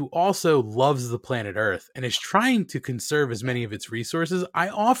somebody who also loves the planet Earth and is trying to conserve as many of its resources, I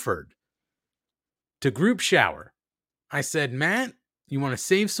offered to group shower. I said, Matt, you want to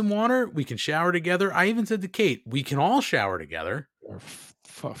save some water? We can shower together. I even said to Kate, we can all shower together.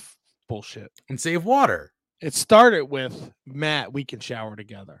 bullshit. And save water. It started with Matt, we can shower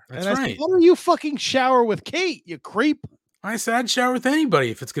together. That's and I right. said, why don't you fucking shower with Kate, you creep? I said I'd shower with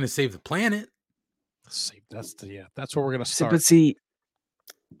anybody if it's going to save the planet. That's where we're gonna start. But see,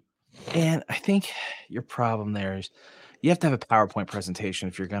 and I think your problem there is you have to have a PowerPoint presentation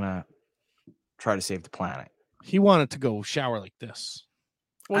if you're gonna try to save the planet. He wanted to go shower like this.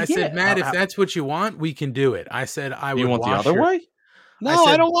 I said, Matt, if that's what you want, we can do it. I said I would You want the wash other way? No,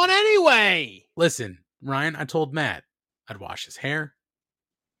 I don't want any way. Listen, Ryan, I told Matt I'd wash his hair,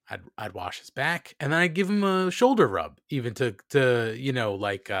 I'd wash his back, and then I'd give him a shoulder rub, even to you know,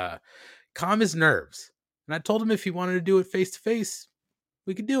 like calm his nerves. And I told him if he wanted to do it face to face,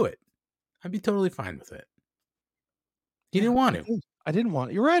 we could do it. I'd be totally fine with it. He didn't want to. I didn't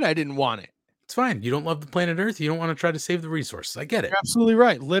want it. You're right. I didn't want it. It's fine. You don't love the planet Earth. You don't want to try to save the resources. I get it. You're absolutely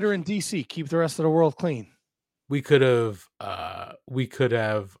right. Litter in DC. Keep the rest of the world clean. We could have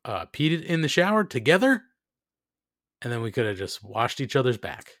peed in the shower together, and then we could have just washed each other's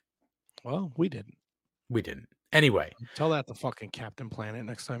back. Well, we didn't. We didn't. Anyway, tell that to fucking Captain Planet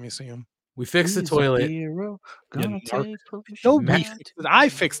next time you see him. We fixed the toilet. I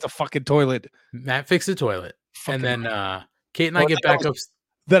fixed the fucking toilet. Matt fixed the toilet, and then Kate and I get back up.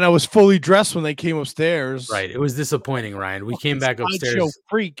 Then I was fully dressed when they came upstairs. Right. It was disappointing, Ryan. We came back upstairs.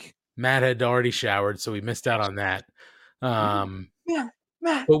 Freak. Matt had already showered, so we missed out on that. Matt,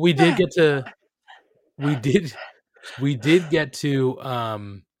 but we did get to. We did get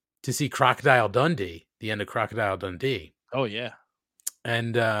to see Crocodile Dundee, the end of Crocodile Dundee. Oh yeah.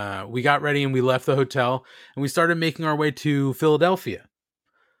 And we got ready and we left the hotel and we started making our way to Philadelphia.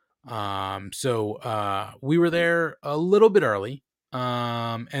 So we were there a little bit early.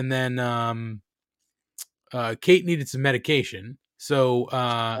 And then Kate needed some medication. So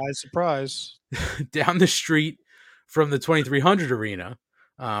surprise. Down the street from the 2300 arena,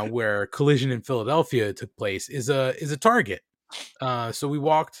 where Collision in Philadelphia took place, is a Target. So we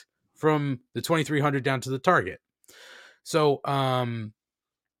walked from the 2300 down to the Target. So on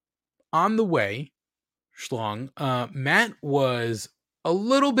the way, Schlong, Matt was a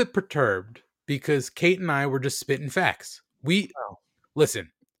little bit perturbed because Kate and I were just spitting facts.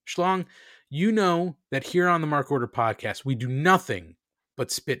 Listen, Schlong, you know that here on the Mark Order podcast, we do nothing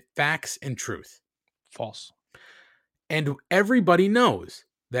but spit facts and truth. False. And everybody knows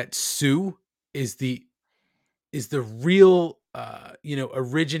that Sue is the real,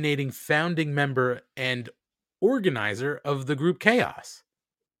 originating founding member and organizer of the group Chaos.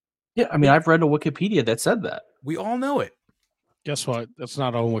 Yeah, I mean, I've read a Wikipedia that said that. We all know it. Guess what? That's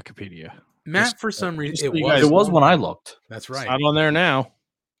not on Wikipedia. Matt, for some reason, it was when I looked. That's right. It's not on there now.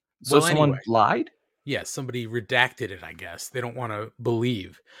 So someone lied? Yes, somebody redacted it, I guess. They don't want to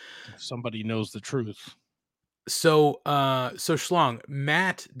believe. Somebody knows the truth. So Schlong,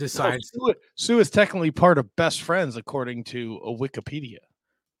 Matt decides... No, Sue is technically part of Best Friends, according to a Wikipedia.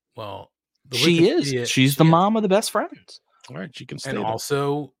 Well, she is. She's the mom of the Best Friends. All right, she can stay and there.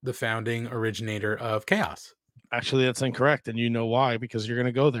 Also the founding originator of Chaos. Actually, that's incorrect, and you know why, because you're going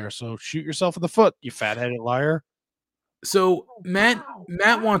to go there. So shoot yourself in the foot, you fat-headed liar. So Matt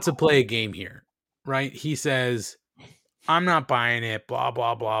wants to play a game here, right? He says, I'm not buying it, blah,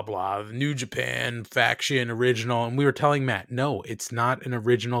 blah, blah, blah. The New Japan faction original. And we were telling Matt, no, it's not an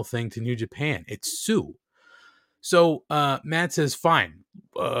original thing to New Japan. It's Sue. So Matt says, fine,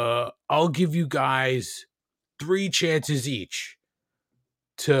 I'll give you guys 3 chances each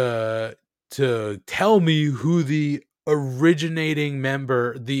to tell me who the originating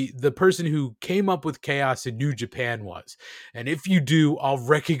member, the person who came up with Chaos in New Japan was. And if you do, I'll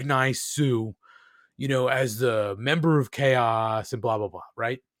recognize Sue, as the member of Chaos and blah, blah, blah,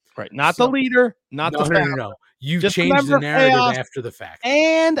 right? Right. Not the leader, not the founder. No. You've changed the narrative Chaos, after the fact.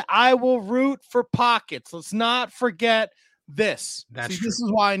 And I will root for Pockets. Let's not forget this. That's true. This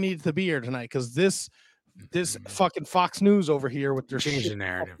is why I needed to be here tonight, because this fucking Fox News over here with their change the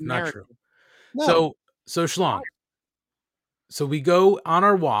narrative. Not true. No. So Schlong. So we go on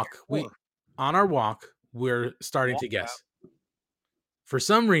our walk. We're starting to guess. For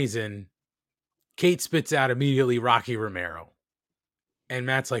some reason, Kate spits out immediately Rocky Romero. And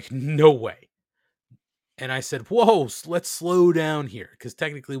Matt's like, no way. And I said, whoa, let's slow down here. Because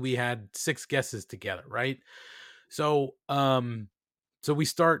technically we had 6 guesses together, right? So we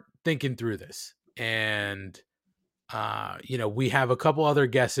start thinking through this. And we have a couple other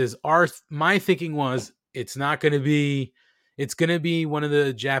guesses. My thinking was it's going to be one of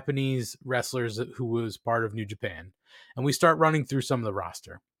the Japanese wrestlers who was part of New Japan. And we start running through some of the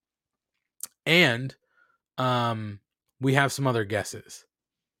roster. And we have some other guesses.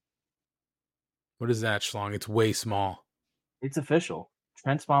 What is that, Schlong? It's way small. It's official.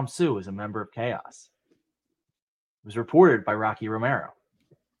 Trent's mom, Sue, is a member of Chaos. It was reported by Rocky Romero.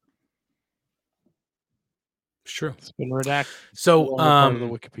 It's true. It's been redacted. So, No longer part of the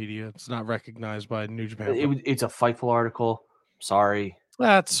Wikipedia. It's not recognized by New Japan. It's a Fightful article. Sorry.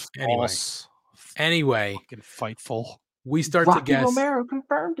 That's Anyway. false. Anyway, Fucking Fightful. we start Rocky to guess. Romero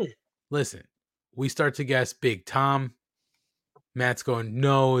confirmed it. Listen, we start to guess Big Tom. Matt's going,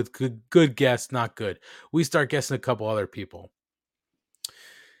 no, it's good guess, not good. We start guessing a couple other people.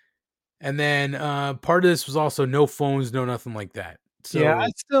 And then part of this was also no phones, no nothing like that. So, yeah, I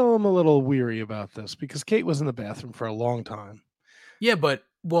still am a little weary about this because Kate was in the bathroom for a long time. Yeah, but,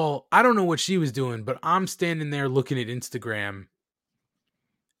 well, I don't know what she was doing, but I'm standing there looking at Instagram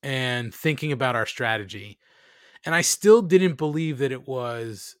and thinking about our strategy. And I still didn't believe that it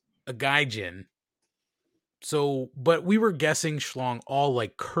was a gaijin. So, but we were guessing Schlong all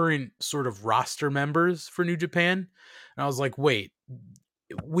like current sort of roster members for New Japan. And I was like, wait,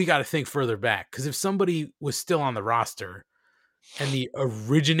 we got to think further back. Because if somebody was still on the roster and the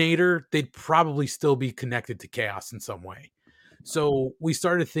originator, they'd probably still be connected to Chaos in some way. So we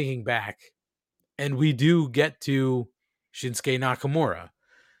started thinking back, and we do get to Shinsuke Nakamura.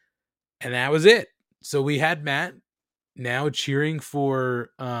 And that was it. So we had Matt now cheering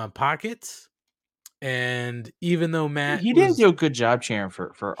for Pockets. And even though Matt He didn't do a good job cheering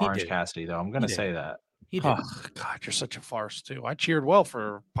for He Orange did. Cassidy, though. I'm going to He say that. he did. Oh, God, you're such a farce, too. I cheered well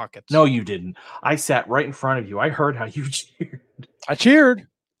for Pockets. No, you didn't. I sat right in front of you. I heard how you cheered. I cheered.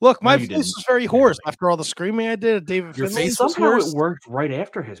 Look, my No, you face didn't. was very hoarse after all the screaming I did at David Your Finlay. face was Somehow hoarse? it worked right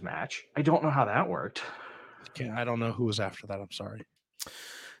after his match. I don't know how that worked. Okay, I don't know who was after that. I'm sorry.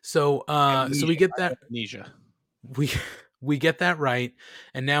 So so we get that Amnesia. we get that right,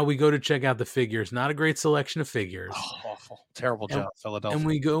 and now we go to check out the figures. Not a great selection of figures. Oh, awful. Terrible And- job, Philadelphia. And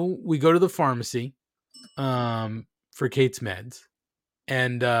we go to the pharmacy for Kate's meds.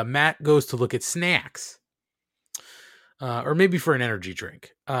 And Matt goes to look at snacks. Or maybe for an energy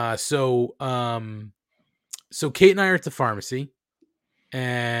drink. So Kate and I are at the pharmacy,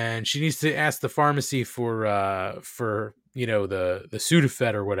 and she needs to ask the pharmacy for the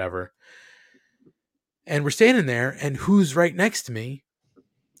Sudafed or whatever. And we're standing there, and who's right next to me?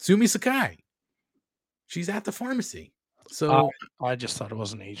 Sumi Sakai. She's at the pharmacy. So I just thought it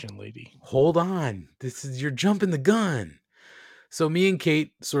was an Asian lady. hold on. You're jumping the gun. So me and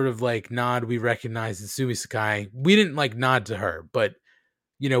Kate sort of like nod. We recognize it's Sumi Sakai. We didn't like nod to her, but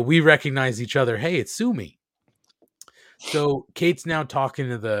we recognize each other. Hey, it's Sumi. So Kate's now talking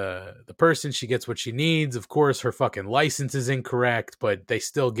to the person. She gets what she needs. Of course, her fucking license is incorrect, but they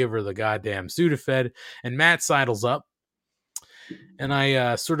still give her the goddamn Sudafed. And Matt sidles up, and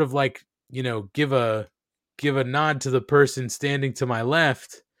I sort of like give a nod to the person standing to my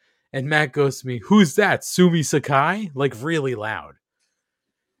left. And Matt goes to me, "Who's that? Sumi Sakai?" Like really loud.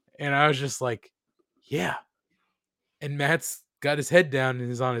 And I was just like, "Yeah." And Matt's got his head down and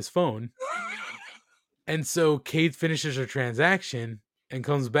is on his phone. And so Kate finishes her transaction and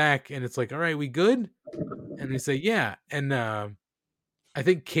comes back, and it's like, "All right, we good?" And we say, "Yeah." And I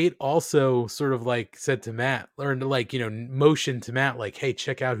think Kate also sort of like said to Matt, or like, motioned to Matt, like, "Hey,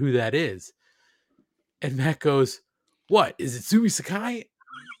 check out who that is." And Matt goes, "What? Is it Sumi Sakai?"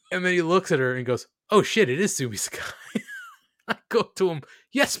 And then he looks at her and goes, "Oh shit, it is Sumi Sakai." I go to him,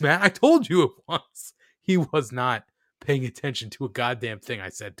 "Yes, Matt, I told you it was." He was not paying attention to a goddamn thing I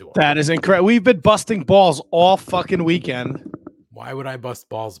said to him. That is incorrect. We've been busting balls all fucking weekend. Why would I bust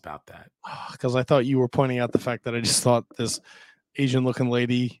balls about that? Because I thought you were pointing out the fact that I just thought this Asian looking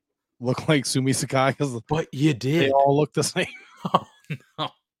lady looked like Sumi Sakai because But you did. they all look the same. Oh, no.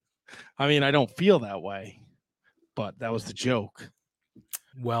 I mean, I don't feel that way, but that was the joke.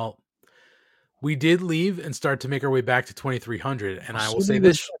 Well, we did leave and start to make our way back to 2300. And I will say Sumi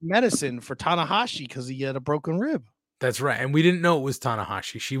was this. medicine for Tanahashi because he had a broken rib. That's right. And we didn't know it was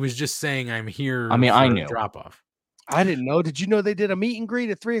Tanahashi. She was just saying, "I'm here." I mean, I for a knew. drop off. I didn't know. Did you know they did a meet and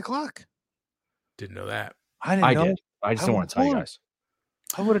greet at 3:00? Didn't know that. I didn't I know. did. I just don't want to tell you guys.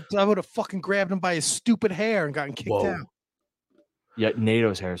 I would have fucking grabbed him by his stupid hair and gotten kicked Whoa. out. Yeah,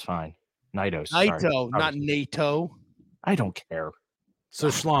 NATO's hair is fine. Naito's. sorry. Naito, not NATO. I don't care. So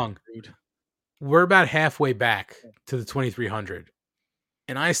Schlong, Dude. we're about halfway back to the 2300.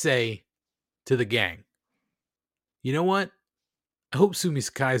 And I say to the gang, "You know what? I hope Sumi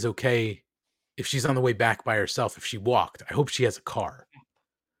Sakai is okay if she's on the way back by herself. If she walked, I hope she has a car."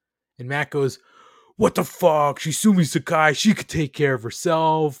 And Matt goes, "What the fuck? She's Sumi Sakai. She could take care of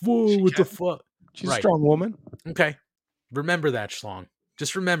herself. Whoa, She what the can. fuck?" She's Right. a strong woman. Okay. Remember that, Schlong.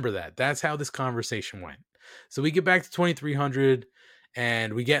 Just remember that. That's how this conversation went. So we get back to 2300,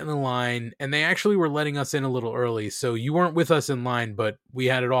 And we get in the line, and they actually were letting us in a little early. So you weren't with us in line, but we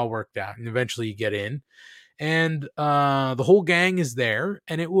had it all worked out. And eventually you get in. And the whole gang is there,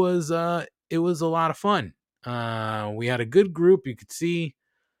 and it was a lot of fun. We had a good group. You could see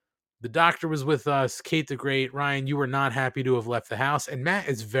the doctor was with us, Kate the Great. Ryan, you were not happy to have left the house, and Matt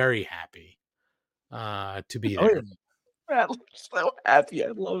is very happy to be Oh, there. yeah. Matt looks so happy.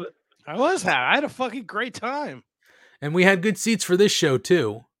 I love it. I was happy. I had a fucking great time. And we had good seats for this show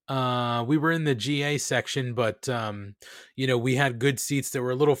too. We were in the GA section, but we had good seats that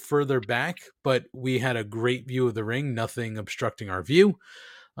were a little further back, but we had a great view of the ring, nothing obstructing our view.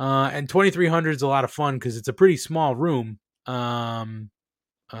 And 2300 is a lot of fun because it's a pretty small room.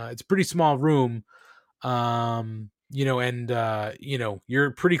 It's a pretty small room. You're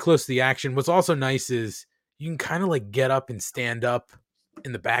pretty close to the action. What's also nice is you can kind of like get up and stand up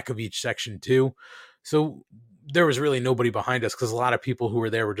in the back of each section too. So there was really nobody behind us because a lot of people who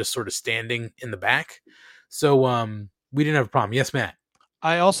were there were just sort of standing in the back. So we didn't have a problem. Yes, Matt.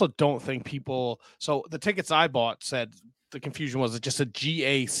 I also don't think people. So the tickets I bought said the confusion was just a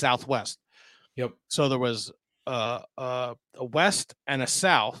GA Southwest. Yep. So there was a west and a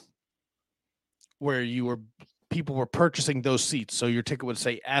south where people were purchasing those seats. So your ticket would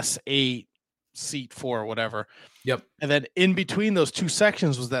say S8 seat 4 or whatever. Yep. And then in between those two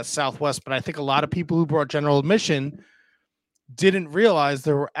sections was that Southwest. But I think a lot of people who brought general admission didn't realize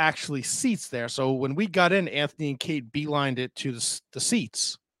there were actually seats there. So when we got in, Anthony and Kate beelined it to the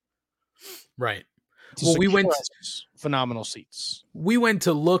seats. Right. Well, we went phenomenal seats. We went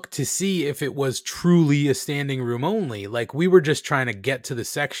to look to see if it was truly a standing room only. Like we were just trying to get to the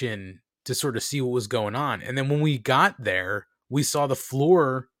section to sort of see what was going on. And then when we got there, we saw the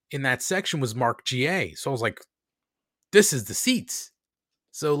floor in that section was marked GA. So I was like, this is the seats.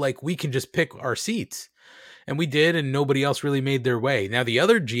 So like we can just pick our seats. And we did, and nobody else really made their way. Now the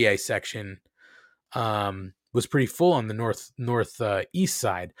other GA section was pretty full on the northeast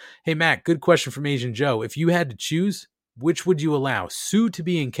side. Hey Matt, good question from Asian Joe. If you had to choose, which would you allow? Sue to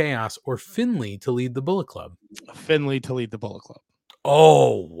be in Chaos or Finley to lead the Bullet Club? Finley to lead the Bullet Club.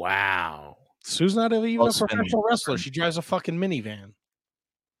 Oh wow. Sue's not even a professional wrestler. She drives a fucking minivan.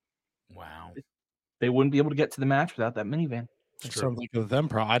 Wow. They wouldn't be able to get to the match without that minivan. Sounds like a them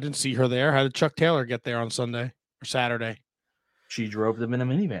pro. I didn't see her there. How did Chuck Taylor get there on Sunday or Saturday? She drove them in a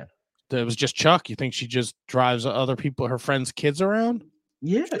minivan. It was just Chuck. You think she just drives other people, her friends' kids around?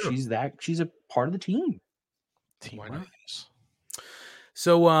 Yeah, sure. She's a part of the team. Why not?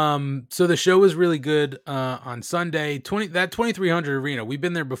 So the show was really good on Sunday. 2300 arena. We've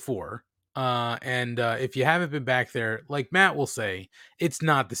been there before. And if you haven't been back there, like Matt will say, it's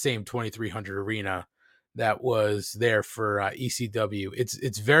not the same 2300 arena that was there for ECW.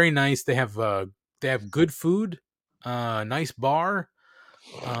 It's very nice. They have good food, nice bar,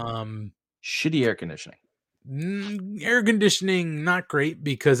 shitty air conditioning. Air conditioning not great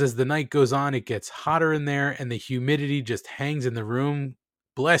because as the night goes on, it gets hotter in there and the humidity just hangs in the room.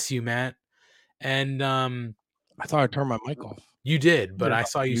 Bless you, Matt. And I thought I turned my mic off. You did, but I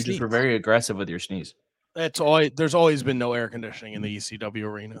saw you sneeze. You just were very aggressive with your sneeze. There's always been no air conditioning in the ECW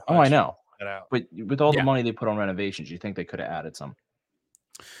arena. Oh, I know. But with all the money they put on renovations, you think they could have added some.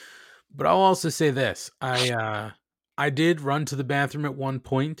 But I'll also say this. I did run to the bathroom at one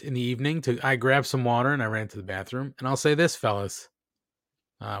point in the evening. I grabbed some water and I ran to the bathroom. And I'll say this, fellas.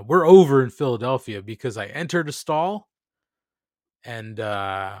 We're over in Philadelphia because I entered a stall and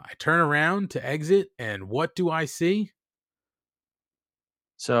I turn around to exit. And what do I see?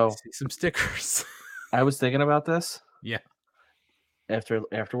 So I see some stickers. I was thinking about this. Yeah.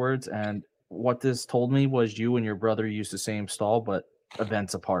 Afterwards, and what this told me was you and your brother used the same stall, but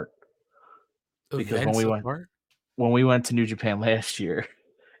events apart. Because when we went to New Japan last year,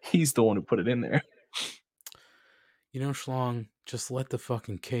 he's the one who put it in there. You know, Schlong, just let the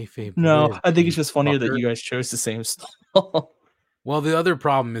fucking kayfabe. No, I think it's just funnier that you guys chose the same stall. Well, the other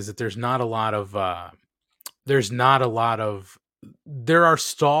problem is that there are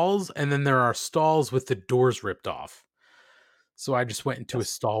stalls, and then there are stalls with the doors ripped off. So I just went into a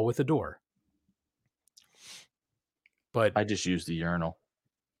stall with a door. But I just used the urinal.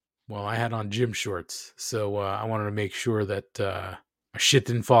 Well, I had on gym shorts, so I wanted to make sure that my shit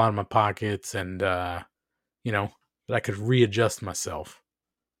didn't fall out of my pockets, and that I could readjust myself.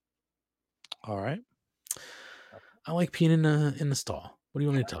 All right. I like peeing in the stall. What do you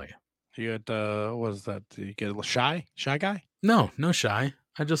want me to tell you? You had what was that? Did you get a shy guy? No shy.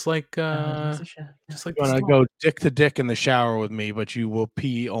 I just like you want to go dick to dick in the shower with me, but you will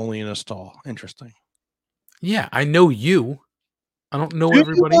pee only in a stall. Interesting. Yeah, I know you. I don't know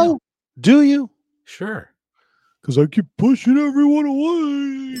everybody else. Do you? Sure. Because I keep pushing everyone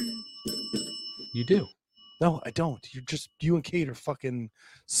away. You do. No, I don't. You and Kate are fucking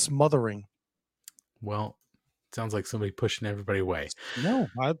smothering. Well, sounds like somebody pushing everybody away. No,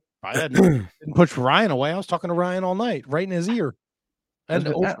 I didn't push Ryan away. I was talking to Ryan all night, right in his ear.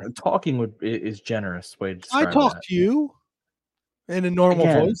 And talking is generous way to I describe talked that. to you in a normal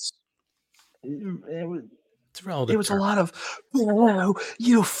voice. It's relative. It was a lot of, oh,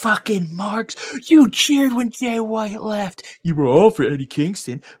 you fucking marks. You cheered when Jay White left. You were all for Eddie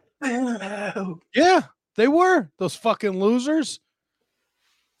Kingston. Oh. Yeah, they were. Those fucking losers.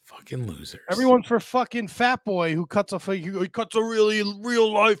 Fucking losers. Everyone's for fucking Fat Boy who cuts a really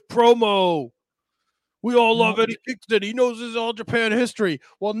real life promo. We all love Eddie Kingston. He knows his All Japan history.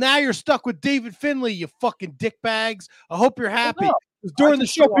 Well, now you're stuck with David Finlay, you fucking dickbags. I hope you're happy. During the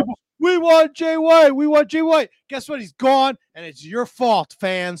show, people, we want Jay White. We want Jay White. Guess what? He's gone, and it's your fault,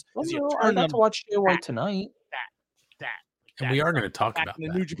 fans. I got to watch Jay White tonight. And we are going to talk about the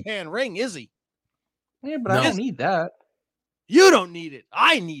New Japan ring, is he? Yeah, but I don't need that. You don't need it.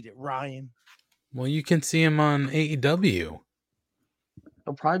 I need it, Ryan. Well, you can see him on AEW.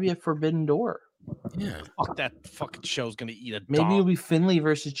 It'll probably be a Forbidden Door. Yeah. Fuck, that fucking show's going to eat a Maybe dog. it'll be Finlay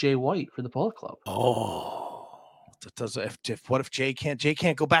versus Jay White for the Bullet Club. Oh. What if Jay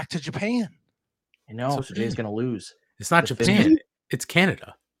can't go back to Japan? I know, so Jay's going to lose. It's not Japan. It's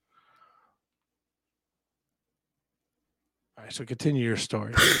Canada. All right, so continue your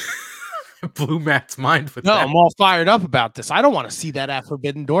story. Blew Matt's mind with that. I'm all fired up about this. I don't want to see that at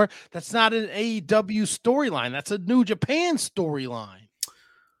Forbidden Door. That's not an AEW storyline. That's a New Japan storyline.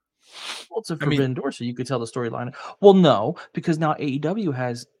 Well, it's a Forbidden Door, so you could tell the storyline. Well, no, because now AEW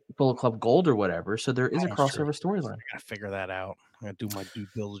has Bullet Club Gold or whatever, so there is a crossover storyline. I gotta figure that out. I gotta do my due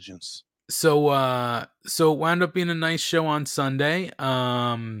diligence. So it wound up being a nice show on Sunday.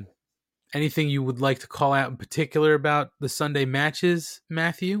 Anything you would like to call out in particular about the Sunday matches,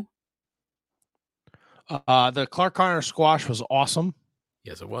 Matthew? The Clark Connor squash was awesome.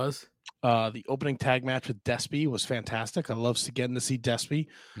 Yes, it was. The opening tag match with Despy was fantastic. I love getting to see Despy.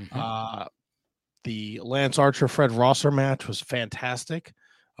 Mm-hmm. The Lance Archer Fred Rosser match was fantastic,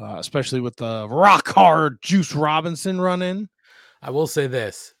 especially with the rock hard Juice Robinson run in. I will say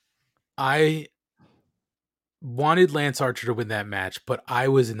this. I wanted Lance Archer to win that match, but I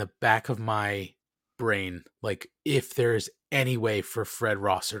was in the back of my brain, like, if there's any way for Fred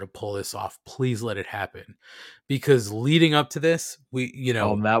Rosser to pull this off, please let it happen. Because leading up to this,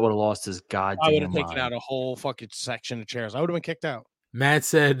 Matt would have lost his goddamn mind. I would have taken out a whole fucking section of chairs. I would have been kicked out. Matt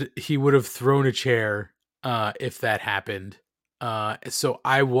said he would have thrown a chair if that happened. So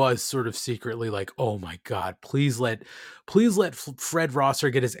I was sort of secretly like, oh my God, please let Fred Rosser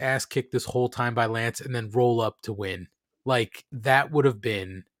get his ass kicked this whole time by Lance and then roll up to win. Like, that would have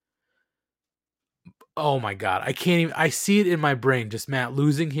been, oh my God, I can't even, I see it in my brain, just Matt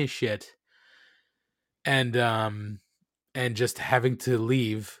losing his shit and just having to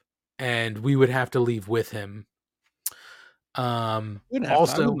leave, and we would have to leave with him. I wouldn't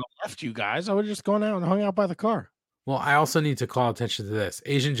have left you guys. I would have just gone out and hung out by the car. Well, I also need to call attention to this.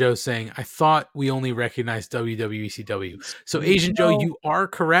 Asian Joe saying, I thought we only recognized WWECW. So Asian Joe, you are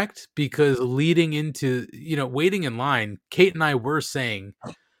correct, because leading into, waiting in line, Kate and I were saying,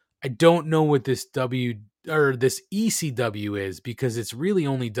 I don't know what this this ECW is, because it's really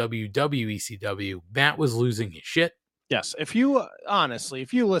only WWECW. Matt was losing his shit. Yes, if you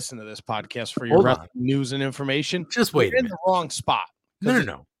listen to this podcast for your wrestling news and information, just wait. You're in the wrong spot.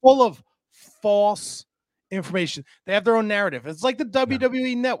 No. Full of false information. They have their own narrative. It's like the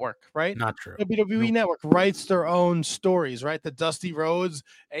WWE Network, right? Not true. WWE Network writes their own stories, right? The Dusty Rhodes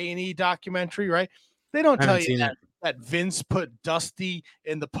A&E documentary, right? They don't tell you that Vince put Dusty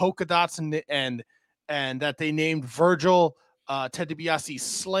in the polka dots and that they named Virgil Ted DiBiase's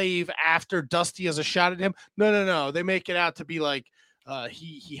slave after Dusty as a shot at him. No. They make it out to be like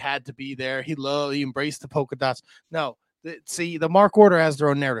he had to be there. He embraced the polka dots. No. The Mark Order has their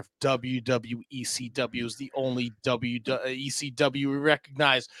own narrative. WWECW is the only WECW we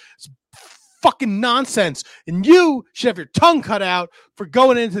recognize. It's fucking nonsense. And you should have your tongue cut out for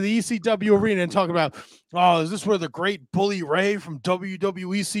going into the ECW arena and talking about, is this where the great Bully Ray from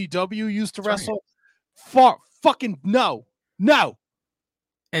WWECW used to wrestle? Fucking no.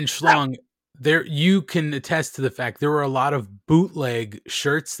 And Schlong, there you can attest to the fact there were a lot of bootleg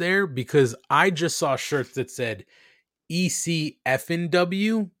shirts there, because I just saw shirts that said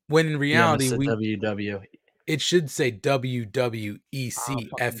ECFNW, when in reality WW. It should say WWECFNW.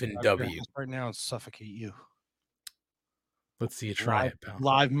 Right now, and suffocate you. Let's see you try it, pal.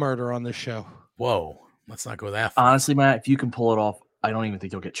 Live murder on the show. Whoa, let's not go that far. Honestly, Matt, if you can pull it off, I don't even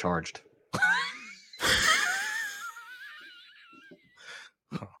think you'll get charged.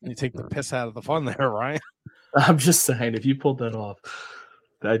 You take the piss out of the fun there, Ryan. I'm just saying, if you pulled that off,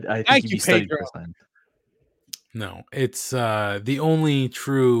 I think Thank you'd you, be studied Pedro. for this time. No, it's the only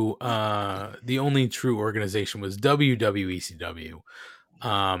true organization was WWECW.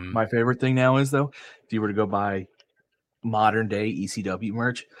 My favorite thing now is, though, if you were to go buy modern day ECW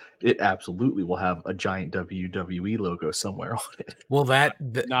merch, it absolutely will have a giant WWE logo somewhere on it. Well, Not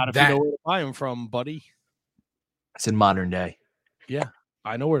if you know where to buy them from, buddy. It's in modern day. Yeah,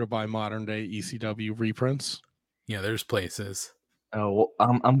 I know where to buy modern day ECW reprints. yeah, there's places. Oh,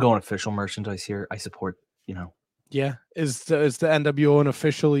 well, I'm going official merchandise here. I support, Yeah, is the NWO an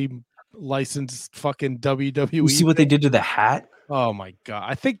officially licensed fucking WWE? You see what they did to the hat? Oh my god!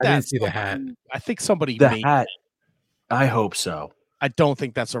 I think I didn't that's see the hat. I think somebody The made. hat. I hope so. I don't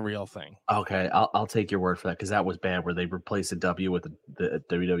think that's a real thing. Okay, I'll take your word for that, because that was bad, where they replaced the W with the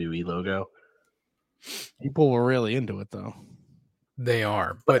WWE logo. People were really into it, though. They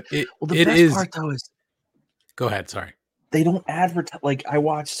are, but the it best is. part, though, is Go ahead. Sorry. they don't advertise. Like, I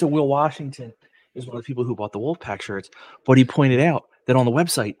watched, so Will Washington is one of the people who bought the Wolfpack shirts, but he pointed out that on the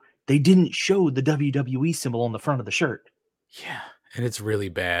website they didn't show the WWE symbol on the front of the shirt. Yeah, and it's really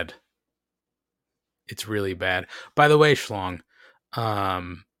bad. It's really bad. By the way, Schlong,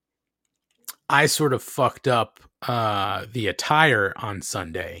 I sort of fucked up the attire on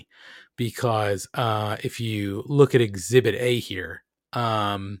Sunday, because if you look at Exhibit A here,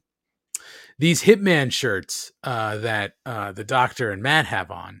 these Hitman shirts that the Doctor and Matt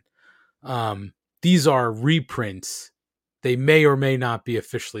have on, these are reprints. They may or may not be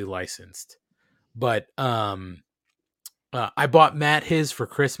officially licensed, but I bought Matt his for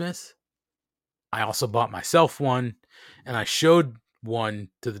Christmas. I also bought myself one, and I showed one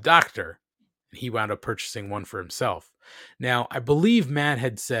to the Doctor, and he wound up purchasing one for himself. Now, I believe Matt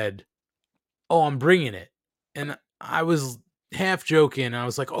had said, "Oh, I'm bringing it," and I was half joking. I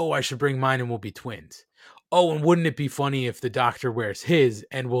was like, "Oh, I should bring mine, and we'll be twins." Oh, and wouldn't it be funny if the Doctor wears his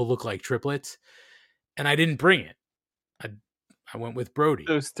and we'll look like triplets? And I didn't bring it. I went with Brody.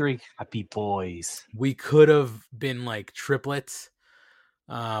 Those three happy boys. We could have been like triplets,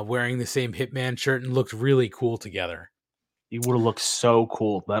 wearing the same Hitman shirt, and looked really cool together. You would have looked so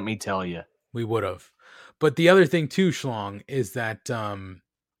cool, let me tell you. We would have. But the other thing too, Schlong, is that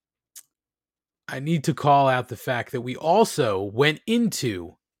I need to call out the fact that we also went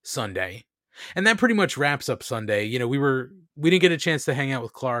into Sunday, and that pretty much wraps up Sunday. You know, we didn't get a chance to hang out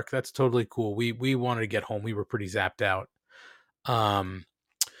with Clark. That's totally cool. We wanted to get home. We were pretty zapped out.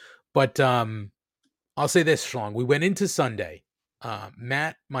 But I'll say this, Schlong. We went into Sunday.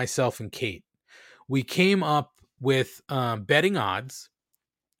 Matt, myself, and Kate. We came up with betting odds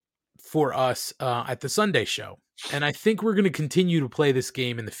for us at the Sunday show. And I think we're going to continue to play this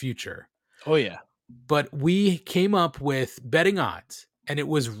game in the future. Oh, yeah. But we came up with betting odds, and it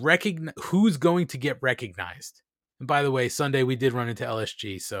was who's going to get recognized. And by the way, Sunday we did run into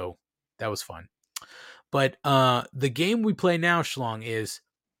LSG, so that was fun. But the game we play now, Schlong, is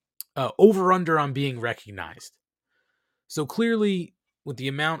over-under on being recognized. So clearly, with the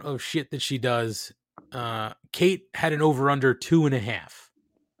amount of shit that she does, Kate had an over-under 2.5.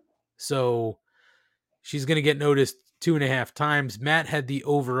 So she's going to get noticed 2.5 times. Matt had the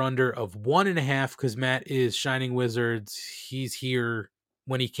over-under of 1.5, because Matt is Shining Wizards. He's here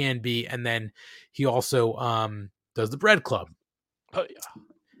when he can be. And then he also does the Bread Club. Oh, yeah.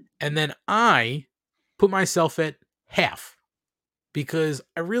 And then I put myself at half, because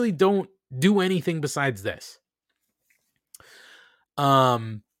I really don't do anything besides this.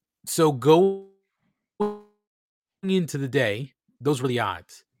 So going into the day, those were the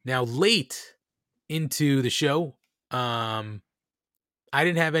odds. Now, late into the show, I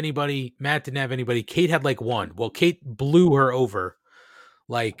didn't have anybody. Matt didn't have anybody. Kate had like one. Well, Kate blew her over.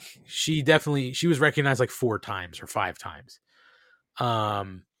 Like, she was recognized like 4 times or 5 times.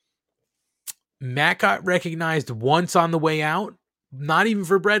 Matt got recognized once on the way out, not even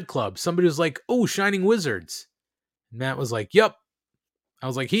for Bread Club. Somebody was like, "Oh, Shining Wizards." Matt was like, "Yep." I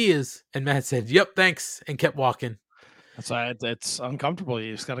was like, "He is." And Matt said, "Yep, thanks," and kept walking. That's why it's uncomfortable.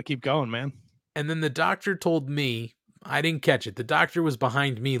 You just got to keep going, man. And then the Doctor told me, I didn't catch it. The Doctor was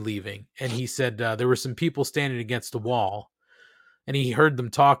behind me leaving, and he said there were some people standing against the wall, and he heard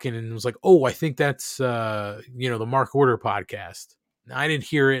them talking and was like, "Oh, I think that's the Mark Order podcast." I didn't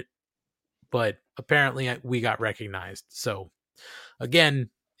hear it, but apparently we got recognized. So again,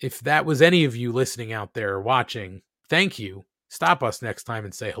 if that was any of you listening out there watching, thank you. Stop us next time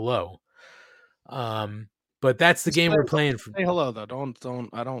and say hello. But that's the game we're playing. Say hello though. Don't.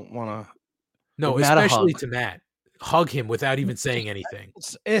 I don't want to. No, Matt a especially hug. to Matt. Hug him without even saying anything.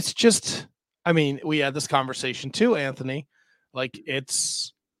 It's just. I mean, we had this conversation too, Anthony. Like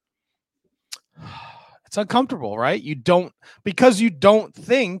it's uncomfortable, right? Because you don't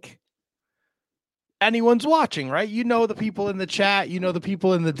think anyone's watching, right? You know the people in the chat, you know the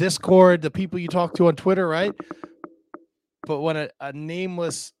people in the Discord, the people you talk to on Twitter, right? But when a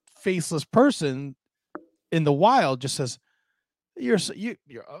nameless, faceless person in the wild just says, you're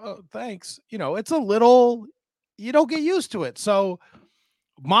thanks, it's a little, you don't get used to it. So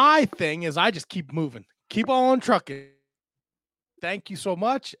my thing is I just keep moving, keep on trucking. Thank you so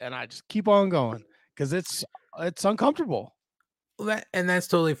much. And I just keep on going because it's uncomfortable. Well, that's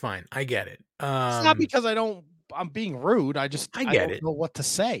totally fine. I get it. It's not because I'm being rude. I don't know what to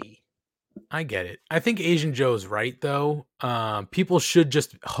say. I get it. I think Asian Joe's right though. People should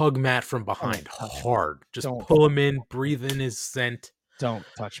just hug Matt from behind hard. Just pull him in, breathe in his scent. Don't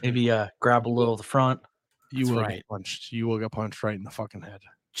touch me. Maybe grab a little of the front. You will get punched. You will get punched right in the fucking head.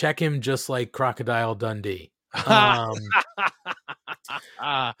 Check him just like Crocodile Dundee. But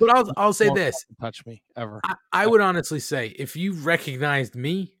I'll say this: touch me ever. I would honestly say if you recognized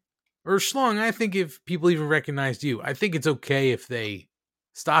me or Schlong, I think if people even recognized you, I think it's okay if they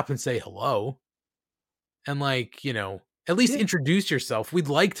stop and say hello, and like at least introduce yourself. We'd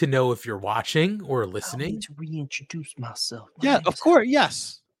like to know if you're watching or listening. I need to reintroduce myself. Yeah, of course,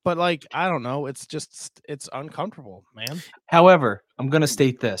 yes. But like, I don't know. It's uncomfortable, man. However, I'm going to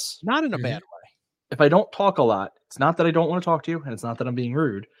state this. Not in a bad way. If I don't talk a lot, it's not that I don't want to talk to you, and it's not that I'm being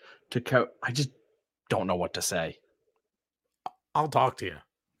rude. I just don't know what to say. I'll talk to you.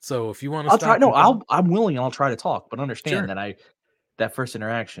 So if you want to, I'll try. No, I'm willing. I'll try to talk, but understand that first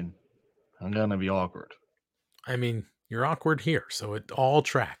interaction, I'm gonna be awkward. I mean, you're awkward here, so it all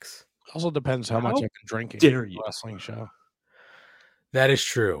tracks. Also depends how much I've been drinking. Dare you? Wrestling show. That is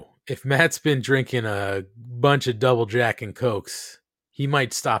true. If Matt's been drinking a bunch of Double Jack and Cokes, he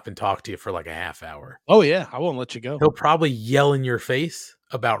might stop and talk to you for like a half hour. Oh yeah, I won't let you go. He'll probably yell in your face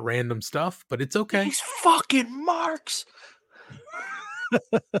about random stuff, but it's okay. These fucking marks.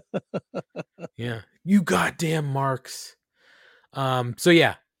 Yeah, you goddamn marks. So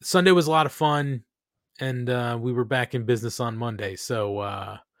yeah, Sunday was a lot of fun, and we were back in business on Monday.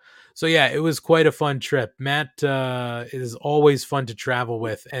 So yeah, it was quite a fun trip. Matt is always fun to travel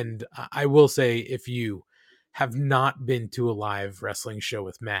with, and I will say, if you have not been to a live wrestling show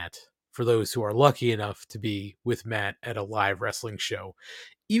with Matt, for those who are lucky enough to be with Matt at a live wrestling show,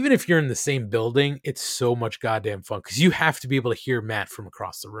 even if you're in the same building, it's so much goddamn fun because you have to be able to hear Matt from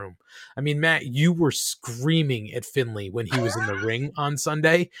across the room. I mean, Matt, you were screaming at Finley when he was in the ring on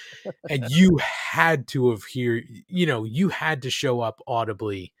Sunday, and you had to have you had to show up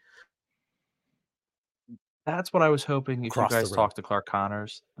audibly. That's what I was hoping. If you guys talk to Clark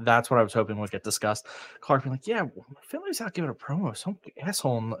Connors, that's what I was hoping would get discussed. Clark being like, "Yeah, Finley's out giving a promo. Some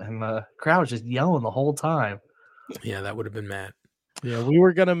asshole in the crowd was just yelling the whole time." Yeah, that would have been Matt. Yeah, we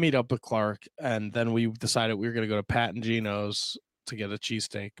were gonna meet up with Clark, and then we decided we were gonna go to Pat and Gino's to get a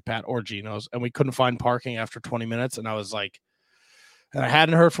cheesesteak, Pat or Gino's, and we couldn't find parking after 20 minutes. And I was like, and I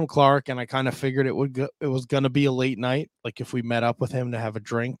hadn't heard from Clark, and I kind of figured it was gonna be a late night, like if we met up with him to have a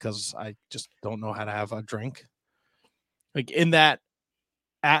drink, because I just don't know how to have a drink. Like in that,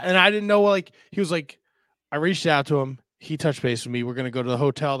 and I didn't know. Like he was like, I reached out to him. He touched base with me. We're gonna go to the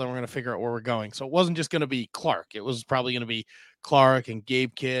hotel, then we're gonna figure out where we're going. So it wasn't just gonna be Clark. It was probably gonna be Clark and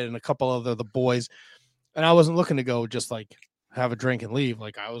Gabe Kidd and a couple other the boys. And I wasn't looking to go just like have a drink and leave.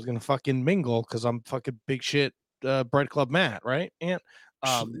 Like I was gonna fucking mingle because I'm fucking big shit Bread Club Matt, right? And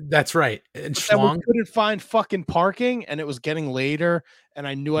that's right. And then we couldn't find fucking parking, and it was getting later. And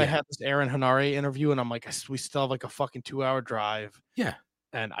I knew I had this Aaron Hanare interview, and I'm like, we still have like a fucking 2-hour drive. Yeah.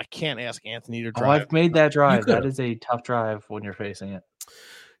 And I can't ask Anthony to drive. Oh, I've made that drive. That is a tough drive when you're facing it.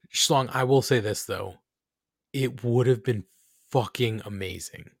 Schlong, I will say this though. It would have been fucking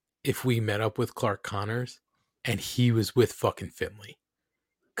amazing if we met up with Clark Connors and he was with fucking Finley.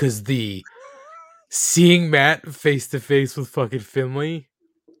 Cause seeing Matt face to face with fucking Finley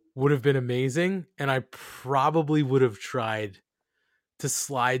would have been amazing. And I probably would have tried to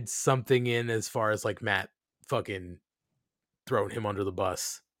slide something in as far as like Matt fucking throwing him under the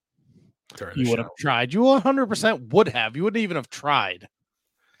bus. You would have tried. You 100% would have. You wouldn't even have tried.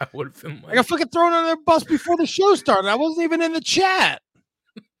 I would have been like, I got fucking thrown under the bus before the show started. I wasn't even in the chat.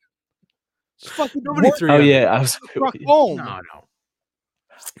 Fucking nobody threw you. Oh yeah, I was home. No.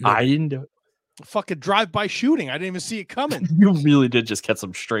 I didn't do it. Fucking drive-by shooting. I didn't even see it coming. You really did just get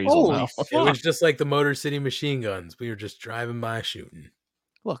some strays. Holy fuck. It was just like the Motor City Machine Guns. We were just driving by shooting.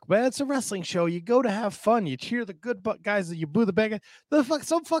 Look, man, it's a wrestling show. You go to have fun. You cheer the good guys that you boo the bad guys.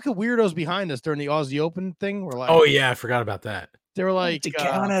 Some fucking weirdos behind us during the Aussie Open thing were like, oh yeah, I forgot about that. They were like, to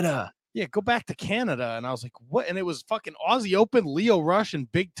Canada. Yeah, go back to Canada. And I was like, what? And it was fucking Aussie Open, Leo Rush,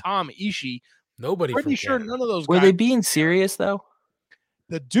 and Big Tom Ishii. Nobody Pretty from sure Canada. none of those Were guys. they being serious though?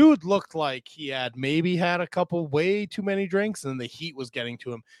 The dude looked like he had maybe had a couple way too many drinks, and the heat was getting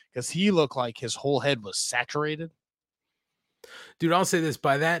to him because he looked like his whole head was saturated. Dude, I'll say this,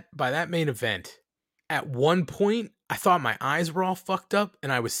 by that main event, at one point I thought my eyes were all fucked up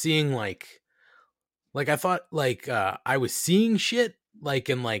and I was seeing like I thought I was seeing shit,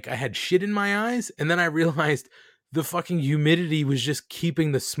 and I had shit in my eyes, and then I realized the fucking humidity was just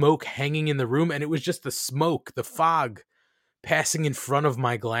keeping the smoke hanging in the room, and it was just the smoke, the fog passing in front of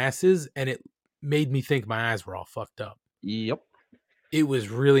my glasses, and it made me think my eyes were all fucked up. Yep. It was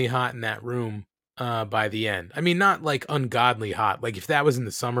really hot in that room by the end. I mean, not like ungodly hot. Like if that was in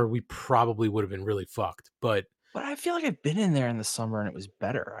the summer, we probably would have been really fucked. But I feel like I've been in there in the summer and it was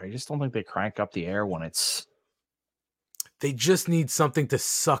better. I just don't think they crank up the air when it's. they just need something to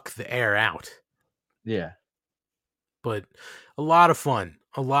suck the air out. Yeah. But a lot of fun,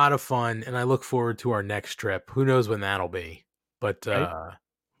 and I look forward to our next trip. Who knows when that'll be? But Right.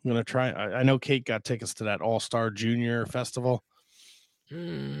 I'm gonna try. I know Kate got tickets to that All-Star Junior Festival.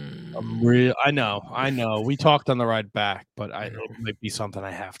 I know. We talked on the ride back, but it might be something I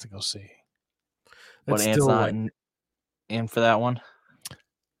have to go see. But That's Ant's still not in for that one.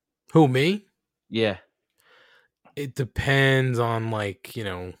 who, me? Yeah. It depends on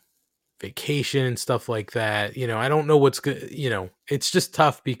vacation and stuff like that. I don't know what's good. It's just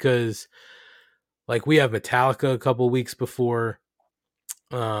tough because we have Metallica a couple weeks before,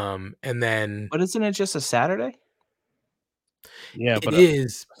 and then But isn't it just a Saturday? Yeah, it but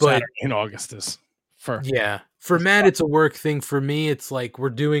is. But Saturday in August is for for Matt, it's a work thing. For me, it's like we're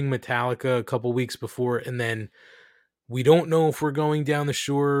doing Metallica a couple weeks before, and then we don't know if we're going down the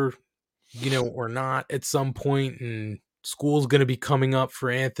shore, or not at some point, and school's going to be coming up for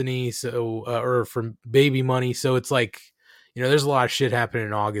Anthony, so or for baby money. So it's like, there's a lot of shit happening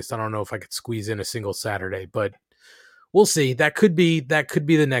in August. I don't know if I could squeeze in a single Saturday, but we'll see. That could be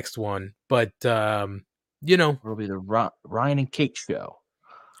the next one, but It'll be the Ryan and Kate show.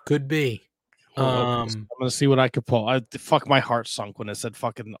 could be. I'm gonna see what I could pull. My heart sunk when it said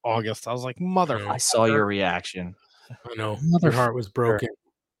fucking August. I was like, mother. I saw your reaction. I know your heart was broken.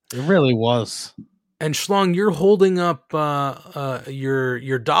 It really was. And Schlong, you're holding up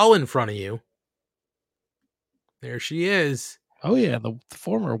your doll in front of you. There she is. Oh yeah, the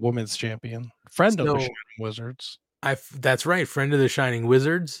former women's champion, friend of the Shining Wizards. That's right, friend of the Shining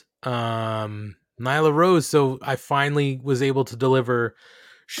Wizards. Nyla Rose. So I finally was able to deliver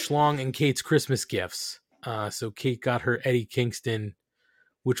Schlong and Kate's Christmas gifts. So Kate got her Eddie Kingston,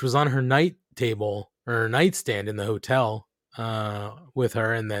 which was on her night table or her nightstand in the hotel with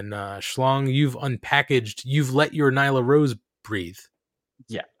her. And then Schlong, you've unpackaged, you've let your Nyla Rose breathe.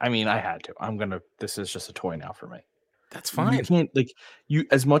 Yeah, I mean, I had to. This is just a toy now for me. That's fine. You can't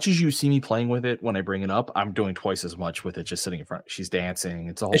as much as you see me playing with it when I bring it up, I'm doing twice as much with it just sitting in front. She's dancing.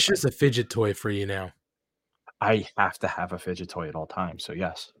 It's just a fidget toy for you now. I have to have a fidget toy at all times. So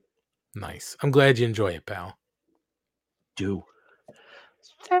yes. Nice. I'm glad you enjoy it, pal. Do.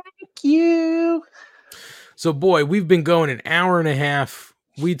 Thank you. So boy, we've been going an hour and a half.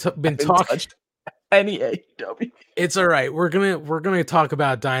 We've been talking any AEW. It's all right. We're gonna talk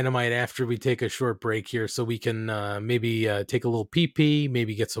about Dynamite after we take a short break here, so we can maybe take a little pee,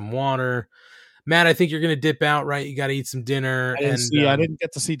 maybe get some water. Matt, I think you're gonna dip out, right? You got to eat some dinner. I didn't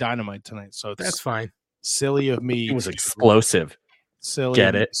get to see Dynamite tonight, so that's fine. Silly of me. It was explosive. Silly.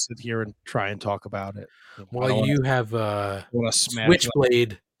 Get it? Sit here and try and talk about it. Well, you have a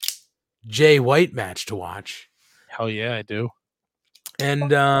Switchblade Jay White match to watch. Hell yeah, I do.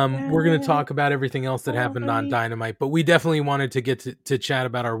 And we're going to talk about everything else that happened on Dynamite, but we definitely wanted to get to chat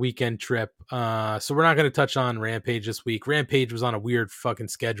about our weekend trip. So we're not going to touch on Rampage this week. Rampage was on a weird fucking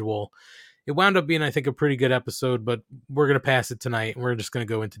schedule. It wound up being, I think, a pretty good episode, but we're going to pass it tonight, and we're just going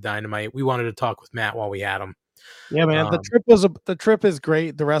to go into Dynamite. We wanted to talk with Matt while we had him. Yeah, man. The trip is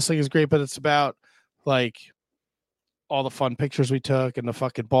great. The wrestling is great, but it's about all the fun pictures we took and the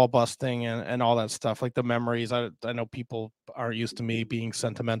fucking ball busting and all that stuff, like the memories. I know people aren't used to me being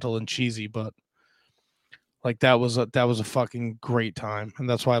sentimental and cheesy, but that was a fucking great time, and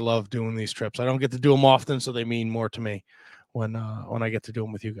that's why I love doing these trips. I don't get to do them often, so they mean more to me when I get to do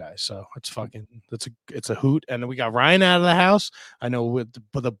them with you guys. So it's a hoot. And we got Ryan out of the house. I know,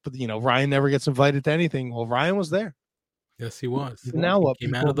 but Ryan never gets invited to anything. Well, Ryan was there. Yes, he was. Now what?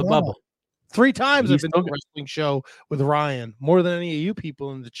 Came out of the bubble. 3 times I've been to a wrestling show with Ryan, more than any of you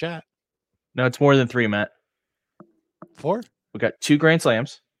people in the chat. No, it's more than 3, Matt. 4? We got 2 Grand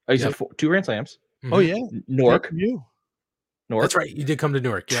Slams. Oh, you said 2 Grand Slams. Mm-hmm. Oh, yeah. Newark. You. Newark. That's right. You did come to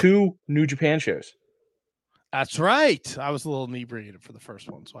Newark. Yep. 2 New Japan shows. That's right. I was a little inebriated for the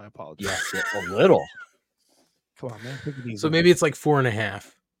first one, so I apologize. Yes, a little. Come on, man. Take it easy. So maybe it's like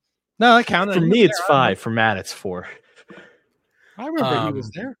 4.5. No, I counted. For He me, was it's there. 5. For Matt, it's 4. I remember he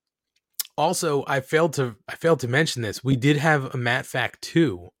was there. Also, I failed to mention this. We did have a Matt Fact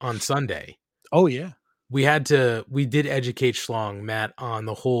 2 on Sunday. Oh yeah. We did educate Schlong, Matt, on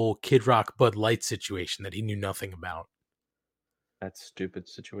the whole Kid Rock Bud Light situation that he knew nothing about. That stupid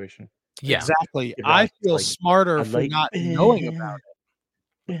situation. Yeah, Exactly. Kid I Rock, feel like, smarter for like, not knowing about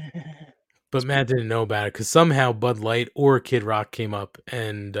it. but Matt didn't know about it because somehow Bud Light or Kid Rock came up,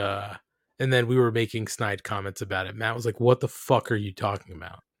 and then we were making snide comments about it. Matt was like, "What the fuck are you talking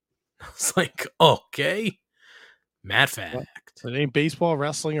about?" I was like, "Okay, Matt Fact." It ain't baseball,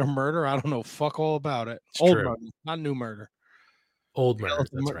 wrestling, or murder. I don't know fuck all about it. It's Old true. murder, not new murder. Old murders.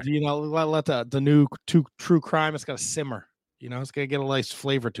 That's right. You know, let the new true crime. It's got to simmer. You know, it's got to get a nice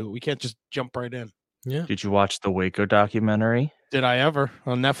flavor to it. We can't just jump right in. Yeah. Did you watch the Waco documentary? Did I ever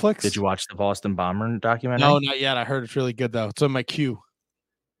on Netflix? Did you watch the Boston Bomber documentary? No, not yet. I heard it's really good though. It's on my queue.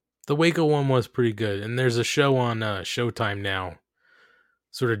 The Waco one was pretty good, and there's a show on Showtime now,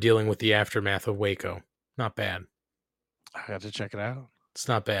 sort of dealing with the aftermath of Waco. Not bad. I got to check it out. It's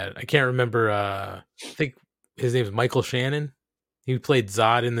not bad. I can't remember. I think his name is Michael Shannon. He played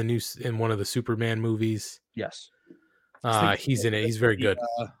Zod in one of the Superman movies. Yes. He's in it. He's very good.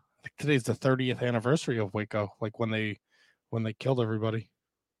 I think today's the 30th anniversary of Waco, like when they killed everybody.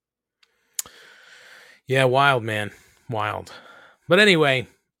 Yeah, wild, man. Wild. But anyway,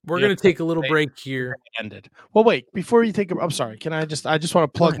 we're going to take a little break here. Ended. Well, wait, before you take I'm sorry. I just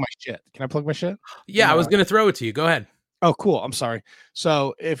want to plug my shit. Can I plug my shit? Yeah, I was going to throw it to you. Go ahead. Oh, cool. I'm sorry.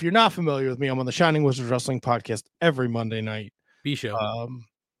 So if you're not familiar with me, I'm on the Shining Wizards Wrestling podcast every Monday night. B show.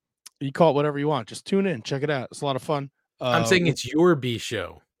 You call it whatever you want. Just tune in. Check it out. It's a lot of fun. I'm saying it's your B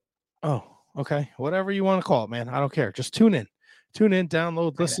show. Oh, okay. Whatever you want to call it, man. I don't care. Just tune in. Tune in,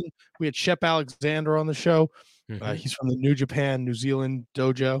 download, listen. We had Shep Alexander on the show. Mm-hmm. He's from the New Japan, New Zealand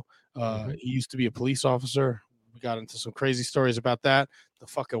dojo. He used to be a police officer. We got into some crazy stories about that. The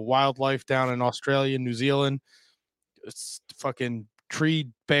fucking wildlife down in Australia, New Zealand. It's fucking tree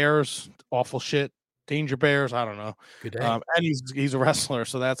bears, awful shit. Danger bears. I don't know. Good day. And he's a wrestler,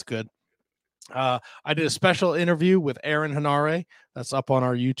 so that's good. I did a special interview with Aaron Hanare. That's up on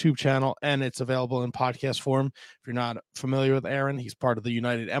our YouTube channel, and it's available in podcast form. If you're not familiar with Aaron, he's part of the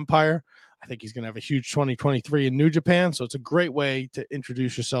United Empire. I think he's going to have a huge 2023 in New Japan, so it's a great way to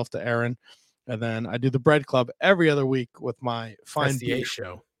introduce yourself to Aaron. And then I do the Bread Club every other week with my fine SDA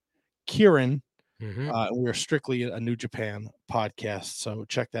show, Kieran. Mm-hmm. We are strictly a New Japan podcast, so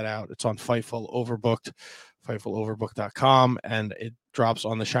check that out. It's on Fightful Overbooked, FightfulOverbooked.com, and it drops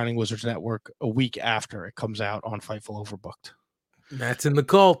on the Shining Wizards Network a week after it comes out on Fightful Overbooked. Matt's in the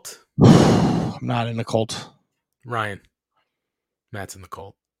cult. I'm not in the cult. Ryan. Matt's in the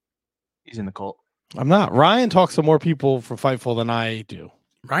cult. He's in the cult. I'm not. Ryan talks to more people for Fightful than I do.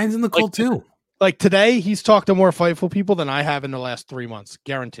 Ryan's in the cult too. Like today, he's talked to more Fightful people than I have in the last 3 months.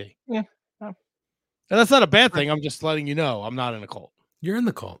 Guarantee. Yeah. And that's not a bad thing. I'm just letting you know I'm not in a cult. You're in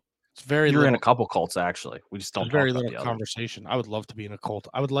the cult. It's very You're little, in a couple cults, actually. We just don't talk very about little the others. conversation. I would love to be in a cult.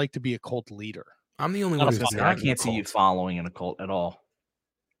 I would like to be a cult leader. I'm the only Not one a who's fucker. not I in the can't see you cult. following in a cult at all.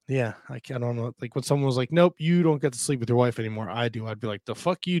 Yeah, I don't know. Like when someone was like, "Nope, you don't get to sleep with your wife anymore." I do. I'd be like, "The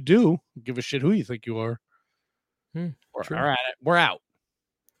fuck you do? Give a shit who you think you are." True. All right, we're out.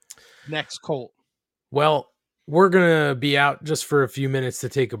 Next cult. Well, we're going to be out just for a few minutes to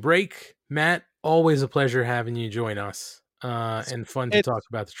take a break. Matt, always a pleasure having you join us and fun to talk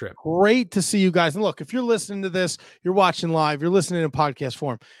about the trip. Great to see you guys. And look, if you're listening to this, you're watching live, you're listening in podcast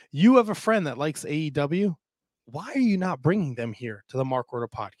form, you have a friend that likes AEW. Why are you not bringing them here to the Mark Order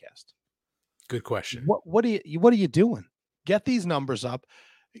podcast? Good question. What are you doing? Get these numbers up.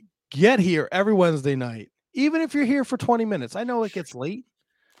 Get here every Wednesday night. Even if you're here for 20 minutes. I know it gets late.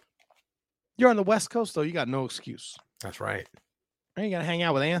 You're on the West Coast, though. You got no excuse. That's right. You got to hang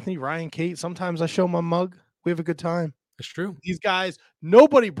out with Anthony, Ryan, Kate. Sometimes I show my mug. We have a good time. That's true. These guys,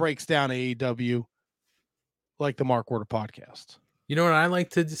 nobody breaks down AEW like the Mark Order podcast. You know what I like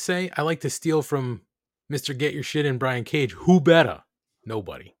to say? I like to steal from Mr. Get Your Shit and Brian Cage. Who better?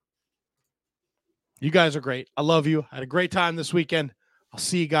 Nobody. You guys are great. I love you. I had a great time this weekend. I'll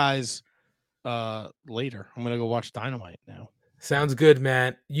see you guys later. I'm going to go watch Dynamite now. Sounds good,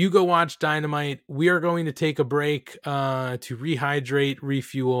 Matt. You go watch Dynamite. We are going to take a break to rehydrate,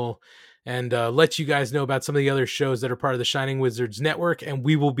 refuel, and let you guys know about some of the other shows that are part of the Shining Wizards Network. And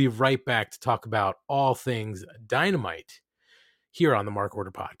we will be right back to talk about all things Dynamite here on the Mark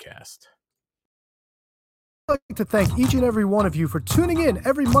Order Podcast. I'd like to thank each and every one of you for tuning in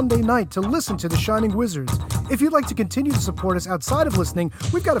every Monday night to listen to The Shining Wizards. If you'd like to continue to support us outside of listening,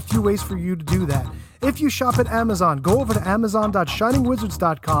 we've got a few ways for you to do that. If you shop at Amazon, go over to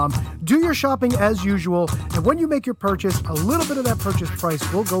amazon.shiningwizards.com, do your shopping as usual, and when you make your purchase, a little bit of that purchase price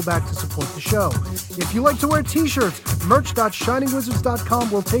will go back to support the show. If you like to wear t-shirts,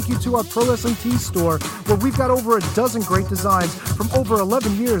 merch.shiningwizards.com will take you to our Pro Wrestling Tees store, where we've got over a dozen great designs from over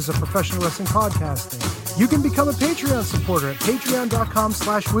 11 years of professional wrestling podcasting. You can become a Patreon supporter at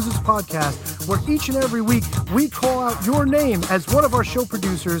patreon.com/wizardspodcast, where each and every week we call out your name as one of our show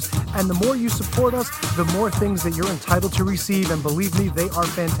producers, and the more you support us, the more things that you're entitled to receive, and believe me, they are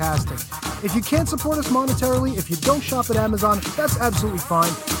fantastic. If you can't support us monetarily, if you don't shop at Amazon, that's absolutely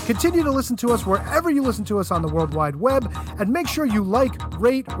fine. Continue to listen to us wherever you listen to us on the World Wide Web, and make sure you like,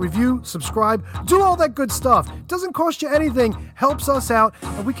 rate, review, subscribe, do all that good stuff. Doesn't cost you anything, helps us out,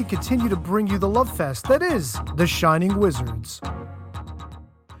 and we can continue to bring you the love fest that is The Shining Wizards.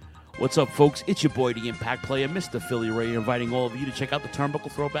 What's up, folks? It's your boy, the Impact Player, Mr. Philly Ray, inviting all of you to check out the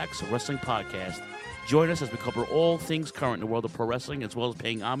Turnbuckle Throwbacks Wrestling Podcast. Join us as we cover all things current in the world of pro wrestling, as well as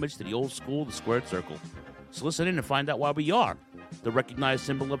paying homage to the old school, the Squared Circle. So listen in and find out why we are the recognized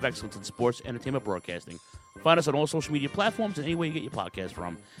symbol of excellence in sports entertainment broadcasting. Find us on all social media platforms and anywhere you get your podcast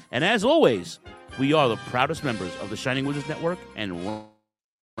from. And as always, we are the proudest members of the Shining Wizards Network and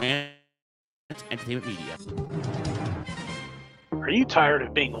Rant Entertainment Media. Are you tired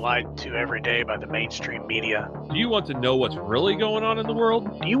of being lied to every day by the mainstream media? Do you want to know what's really going on in the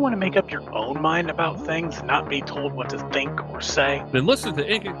world? Do you want to make up your own mind about things and not be told what to think or say? Then listen to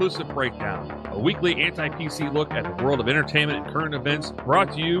Inconclusive Breakdown, a weekly anti-PC look at the world of entertainment and current events,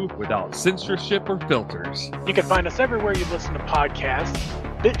 brought to you without censorship or filters. You can find us everywhere you listen to podcasts,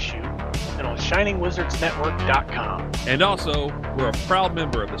 BitChute, and on ShiningWizardsNetwork.com. And also, we're a proud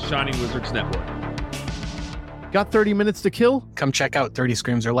member of the Shining Wizards Network. Got 30 minutes to kill? Come check out 30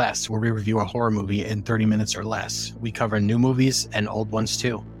 Screams or Less, where we review a horror movie in 30 minutes or less. We cover new movies and old ones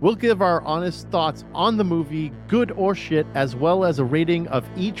too. We'll give our honest thoughts on the movie, good or shit, as well as a rating of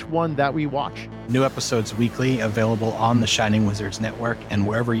each one that we watch. New episodes weekly, available on the Shining Wizards Network and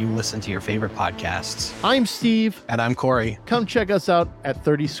wherever you listen to your favorite podcasts. I'm Steve. And I'm Corey. Come check us out at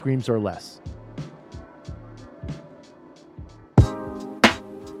 30 Screams or Less.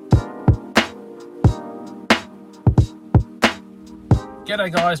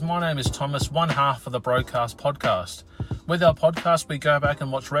 G'day guys, my name is Thomas, one half of the Broadcast Podcast. With our podcast, we go back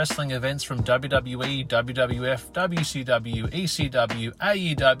and watch wrestling events from WWE, WWF, WCW, ECW,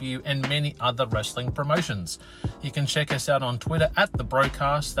 AEW, and many other wrestling promotions. You can check us out on Twitter at The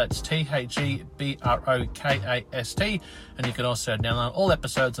Broadcast, that's THEBROKAST, and you can also download all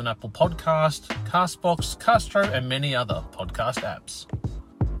episodes on Apple Podcast, Castbox, Castro, and many other podcast apps.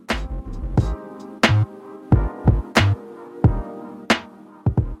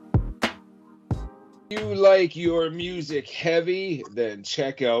 You like your music heavy? Then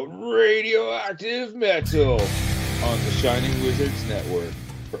check out Radioactive Metal on the Shining Wizards Network.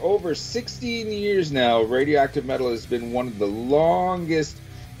 For over 16 years now, Radioactive Metal has been one of the longest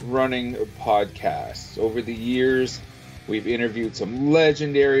running podcasts. Over the years, we've interviewed some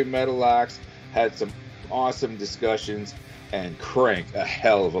legendary metal acts, had some awesome discussions, and cranked a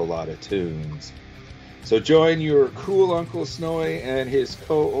hell of a lot of tunes. So join your cool Uncle Snowy and his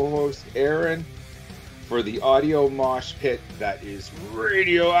co-host Aaron for the audio mosh pit that is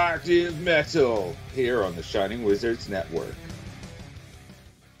Radioactive Metal here on the Shining Wizards Network.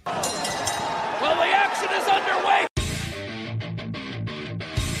 Well, the action is underway!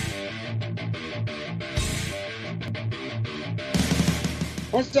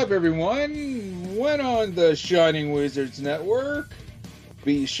 What's up, everyone? When on the Shining Wizards Network,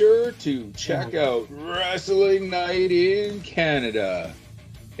 be sure to check out Wrestling Night in Canada.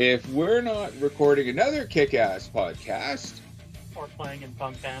 If we're not recording another kick-ass podcast, Or playing in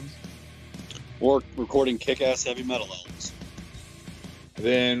punk bands. Or recording kick-ass heavy metal albums,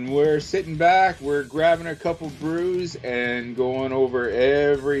 then we're sitting back, we're grabbing a couple brews, and going over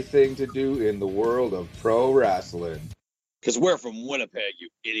everything to do in the world of pro wrestling. Because we're from Winnipeg, you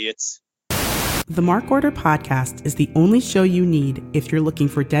idiots. The Mark Order Podcast is the only show you need if you're looking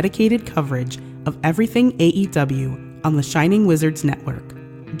for dedicated coverage of everything AEW on the Shining Wizards Network.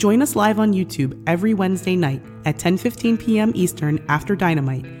 Join us live on YouTube every Wednesday night at 10:15 p.m. Eastern after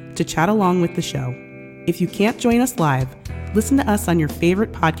Dynamite to chat along with the show. If you can't join us live, listen to us on your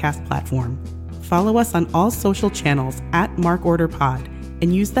favorite podcast platform. Follow us on all social channels at Mark Order Pod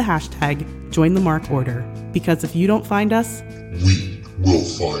and use the hashtag #JoinTheMarkOrder, because if you don't find us, we will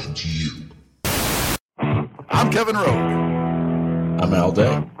find you. I'm Kevin Rowe. I'm Al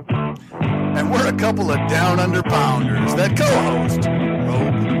Day. and we're a couple of down-under pounders that co-host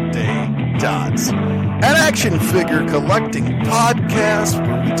Rogue Day Dots, an action figure collecting podcast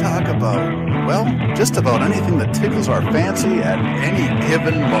where we talk about, well, just about anything that tickles our fancy at any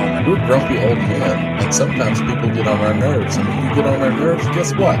given moment. We're grumpy old men, and sometimes people get on our nerves, and when you get on our nerves,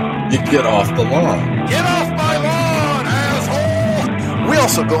 guess what? You get off the lawn. Get off my lawn, asshole! We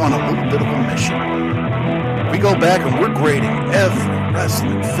also go on a little bit of a mission. We go back and we're grading every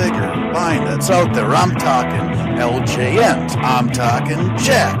wrestling figure line that's out there. I'm talking LJNs. I'm talking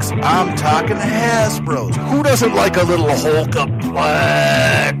Jacks. I'm talking Hasbros. Who doesn't like a little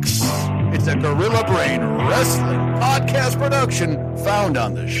Hulkaplex? It's a Gorilla Brain Wrestling podcast production found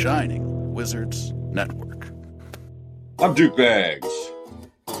on the Shining Wizards Network. I'm Duke Bags.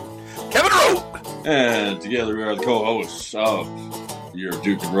 Kevin Rowe. And together we are the co-hosts of Your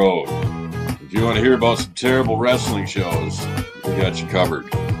Duke and Road. If you want to hear about some terrible wrestling shows, we got you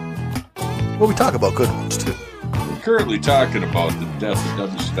covered. Well, we talk about good ones, too. We're currently talking about the death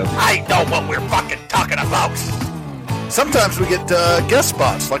of WCW. I know what we're fucking talking about. Sometimes we get guest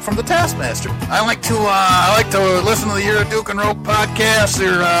spots, like from the Taskmaster. I like to listen to the Year of Duke and Rope podcast.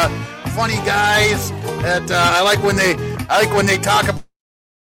 They're funny guys. That I like when they talk about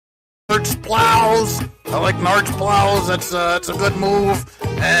Narch plows. I like Narch plows. That's a good move.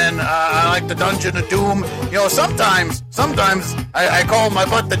 And I like the Dungeon of Doom. You know, sometimes I call my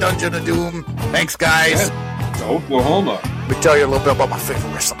butt the Dungeon of Doom. Thanks, guys. Yeah, to Oklahoma. Let me tell you a little bit about my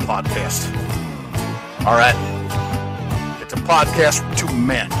favorite wrestling podcast. All right. It's a podcast with two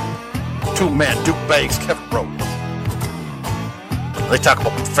men, Duke Bags, Kevin Rowe. They talk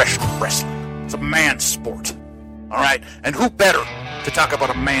about professional wrestling. It's a man's sport, all right? And who better to talk about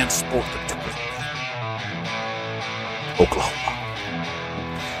a man's sport than Duke Bags? Oklahoma.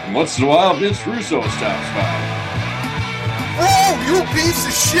 And once in a while, Vince Russo stops by. Oh, you piece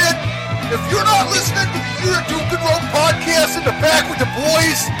of shit! If you're not listening to the Year of Duke and Rowe podcast in the back with the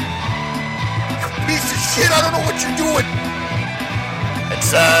boys, you piece of shit, I don't know what you're doing.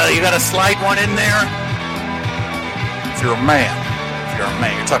 It's, you gotta slide one in there. If you're a man, you're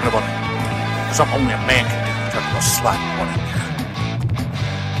talking about something only a man can do. You're talking about sliding one in there.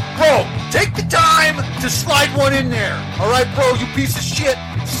 Bro, take the time to slide one in there. All right, bro, you piece of shit,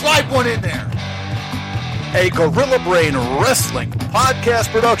 slide one in there. A Gorilla Brain Wrestling podcast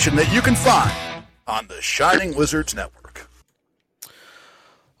production that you can find on the Shining Wizards Network.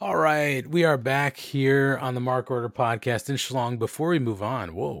 All right, we are back here on the Mark Order podcast. And Schlong, before we move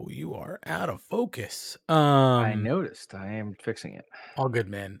on, whoa, you are out of focus. I noticed. I am fixing it. All good,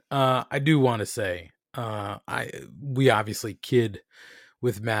 man. I do want to say, we obviously kid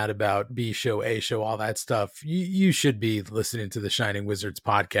with Matt about B show, A show, all that stuff. You should be listening to the Shining Wizards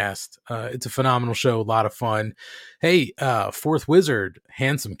podcast. It's a phenomenal show, a lot of fun. Hey, Fourth Wizard,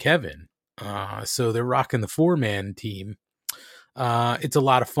 Handsome Kevin. So they're rocking the 4-man team. It's a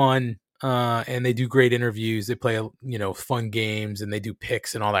lot of fun, and they do great interviews. They play, fun games, and they do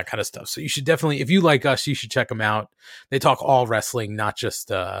picks and all that kind of stuff. So you should definitely, if you like us, you should check them out. They talk all wrestling, not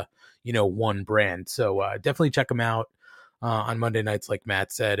just, one brand. So definitely check them out on Monday nights, like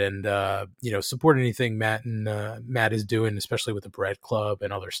Matt said, and, support anything Matt is doing, especially with the Bread Club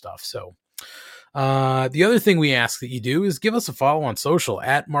and other stuff. So the other thing we ask that you do is give us a follow on social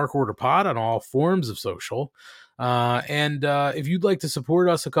at Mark Order Pod on all forms of social. And if you'd like to support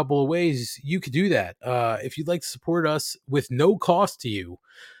us a couple of ways, you could do that. If you'd like to support us with no cost to you,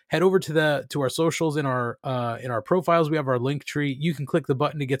 head over to our socials in our profiles. We have our link tree. You can click the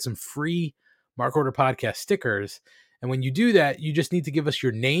button to get some free Mark Order Podcast stickers. And when you do that, you just need to give us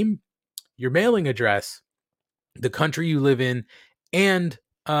your name, your mailing address, the country you live in, and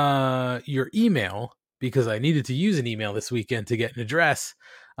your email, because I needed to use an email this weekend to get an address.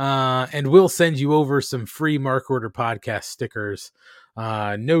 And we'll send you over some free Mark Order Podcast stickers.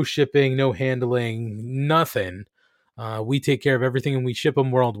 No shipping, no handling, nothing. We take care of everything and we ship them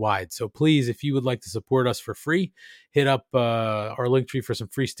worldwide. So please, if you would like to support us for free, hit up our link tree for some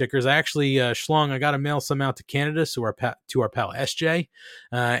free stickers. I actually, Schlong, I got to mail some out to Canada to our pal SJ.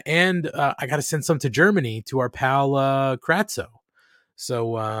 And I got to send some to Germany to our pal Kratzo.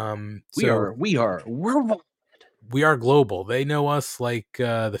 So we are worldwide. We are global. They know us like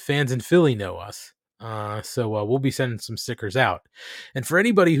the fans in Philly know us. So we'll be sending some stickers out. And for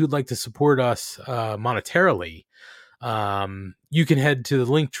anybody who'd like to support us monetarily, you can head to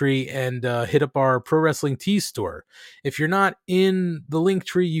the link tree and hit up our Pro Wrestling Tees store. If you're not in the link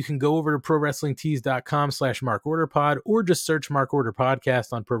tree, you can go over to prowrestlingtees.com/MarkOrderPod or just search Mark Order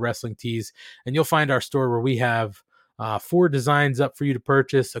Podcast on Pro Wrestling Tees, and you'll find our store where we have 4 designs up for you to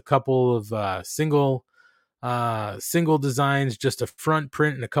purchase, a couple of single single designs, just a front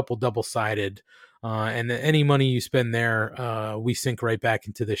print and a couple double-sided. And any money you spend there, we sink right back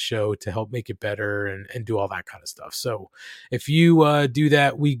into the show to help make it better and do all that kind of stuff. So if you do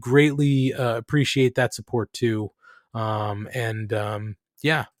that, we greatly appreciate that support too. That's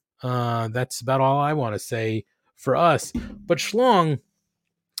about all I want to say for us. But Schlong,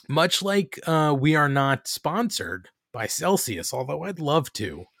 much like we are not sponsored by Celsius, although I'd love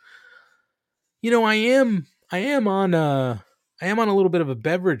to. I am on a little bit of a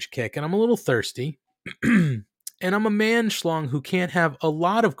beverage kick, and I'm a little thirsty. And I'm a man, Schlong, who can't have a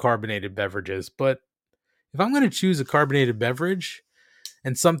lot of carbonated beverages, but if I'm going to choose a carbonated beverage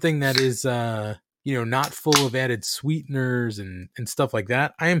and something that is not full of added sweeteners and stuff like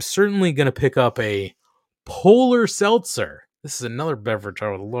that, I am certainly going to pick up a Polar Seltzer. This is another beverage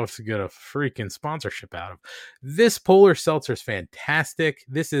I would love to get a freaking sponsorship out of. This Polar Seltzer is fantastic.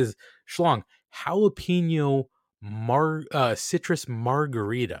 This is, Schlong, jalapeno citrus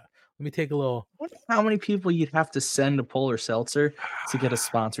margarita. Let me take a little. I wonder how many people you'd have to send to Polar Seltzer to get a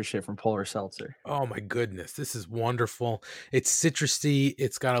sponsorship from Polar Seltzer. Oh my goodness, this is wonderful. It's citrusy.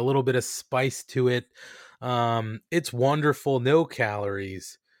 It's got a little bit of spice to it. It's wonderful. No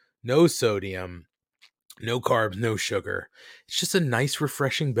calories, no sodium, no carbs, no sugar. It's just a nice,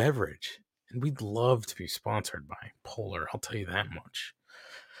 refreshing beverage. And we'd love to be sponsored by Polar. I'll tell you that much.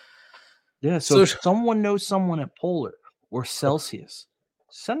 Yeah, so if someone knows someone at Polar or Celsius,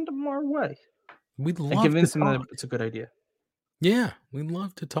 send them our way. We'd love and convince to them talk. that it's a good idea. Yeah, we'd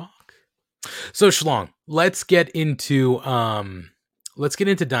love to talk. So Schlong, let's get into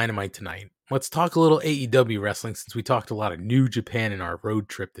Dynamite tonight. Let's talk a little AEW wrestling since we talked a lot of New Japan in our road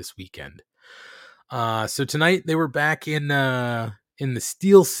trip this weekend. So tonight they were back in the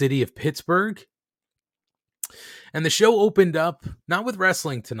Steel City of Pittsburgh. And the show opened up, not with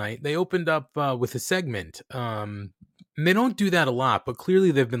wrestling tonight. They opened up with a segment. They don't do that a lot, but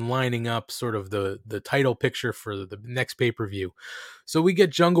clearly they've been lining up sort of the title picture for the next pay-per-view. So we get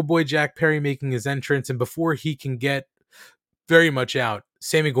Jungle Boy Jack Perry making his entrance, and before he can get very much out,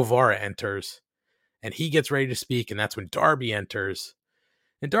 Sammy Guevara enters, and he gets ready to speak, and that's when Darby enters.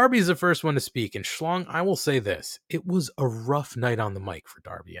 And Darby is the first one to speak, and Schlong, I will say this. It was a rough night on the mic for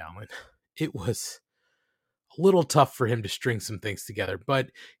Darby Allin. It was a little tough for him to string some things together, but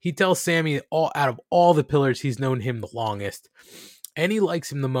he tells Sammy out of all the pillars, he's known him the longest and he likes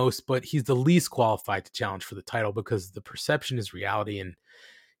him the most, but he's the least qualified to challenge for the title because the perception is reality. And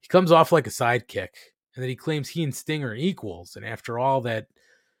he comes off like a sidekick, and then he claims he and Sting are equals. And after all,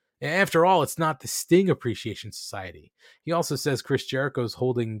 it's not the Sting Appreciation Society. He also says Chris Jericho's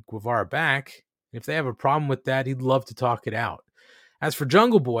holding Guevara back. And if they have a problem with that, he'd love to talk it out. As for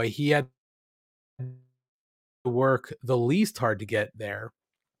Jungle Boy, he had work the least hard to get there,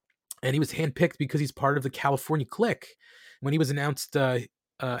 and he was handpicked because he's part of the California clique. When he was announced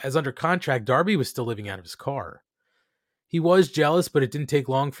as under contract, Darby was still living out of his car. He was jealous, but it didn't take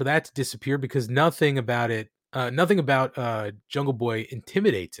long for that to disappear because nothing about Jungle Boy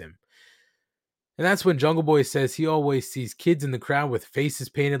intimidates him. And that's when Jungle Boy says he always sees kids in the crowd with faces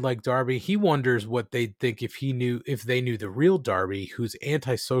painted like Darby. He wonders what they'd think if they knew the real Darby, who's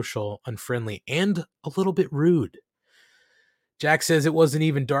antisocial, unfriendly, and a little bit rude. Jack says it wasn't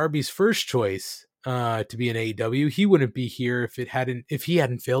even Darby's first choice to be in AEW. He wouldn't be here if he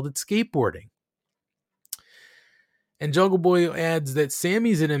hadn't failed at skateboarding. And Jungle Boy adds that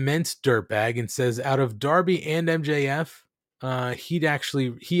Sammy's an immense dirtbag and says out of Darby and MJF, he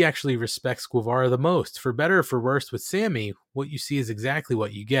actually respects Guevara the most. For better or for worse, with Sammy, what you see is exactly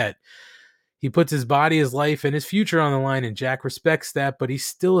what you get. He puts his body, his life, and his future on the line, and Jack respects that, but he's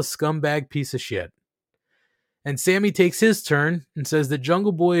still a scumbag piece of shit. And Sammy takes his turn and says that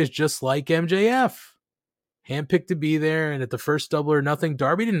Jungle Boy is just like MJF. Handpicked to be there, and at the first Double or Nothing,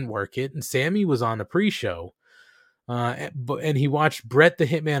 Darby didn't work it, and Sammy was on the pre-show. And he watched Bret the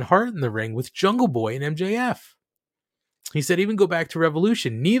Hitman Hart in the ring with Jungle Boy and MJF. He said even go back to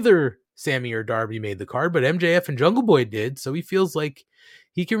Revolution. Neither Sammy or Darby made the card, but MJF and Jungle Boy did, so he feels like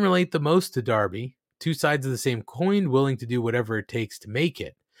he can relate the most to Darby. Two sides of the same coin, willing to do whatever it takes to make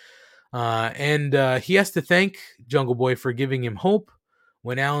it. And he has to thank Jungle Boy for giving him hope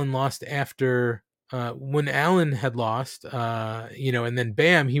when Allen lost when Allen had lost, and then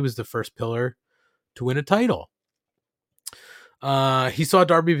bam, he was the first pillar to win a title. He saw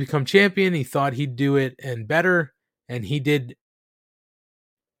Darby become champion. He thought he'd do it and better, and he did.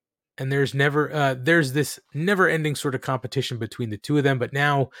 And there's this never-ending sort of competition between the two of them. But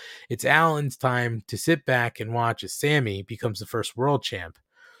now it's Allen's time to sit back and watch as Sammy becomes the first world champ.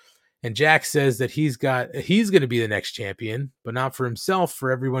 And Jack says that he's going to be the next champion, but not for himself,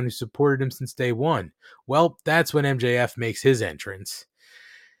 for everyone who supported him since day one. Well, that's when MJF makes his entrance.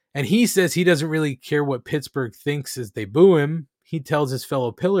 And he says he doesn't really care what Pittsburgh thinks as they boo him. He tells his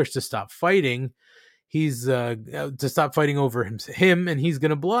fellow pillars to stop fighting. He's to stop fighting over him, and he's going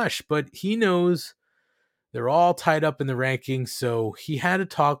to blush. But he knows they're all tied up in the rankings, so he had a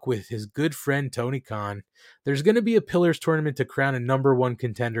talk with his good friend Tony Khan. There's going to be a Pillars tournament to crown a number one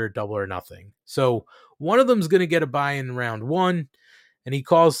contender at Double or Nothing. So one of them's going to get a bye in round one, and he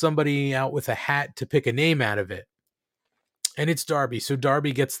calls somebody out with a hat to pick a name out of it. And it's Darby, so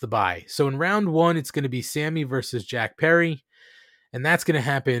Darby gets the bye. So in round one, it's going to be Sammy versus Jack Perry, and that's going to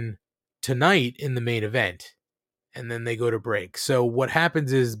happen tonight in the main event. And then they go to break. So what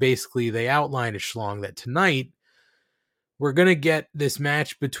happens is basically they outline a Schlong that tonight we're going to get this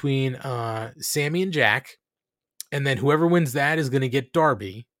match between Sammy and Jack. And then whoever wins that is going to get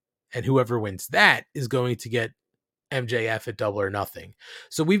Darby. And whoever wins that is going to get MJF at Double or Nothing.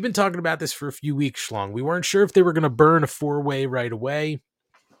 So we've been talking about this for a few weeks, Schlong. We weren't sure if they were going to burn a 4-way right away,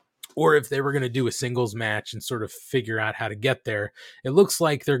 or if they were going to do a singles match and sort of figure out how to get there. It looks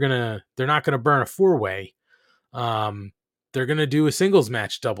like they're not going to burn a 4-way. They're going to do a singles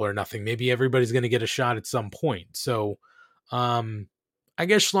match, Double or Nothing. Maybe everybody's going to get a shot at some point. So, I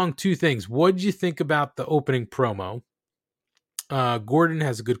guess, Schlong, two things. What did you think about the opening promo? Gordon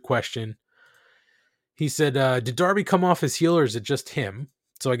has a good question. He said, did Darby come off as heel, or is it just him?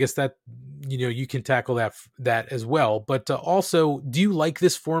 So I guess that, you can tackle that as well. But also, do you like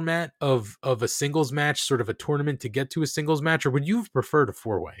this format of a singles match, sort of a tournament to get to a singles match, or would you have preferred a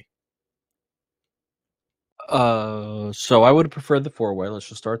 4-way? So I would have preferred the 4-way. Let's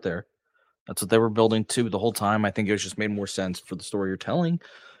just start there. That's what they were building to the whole time. I think it just made more sense for the story you're telling.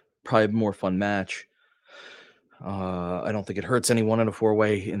 Probably a more fun match. I don't think it hurts anyone in a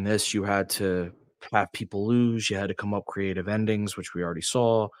 4-way. In this, you had to have people lose. You had to come up creative endings, which we already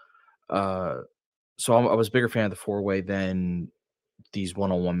saw. So I was a bigger fan of the 4-way than these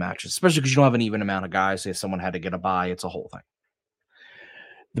one-on-one matches, especially because you don't have an even amount of guys. If someone had to get a bye, it's a whole thing.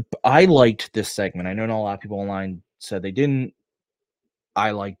 I liked this segment. I know not a lot of people online said they didn't.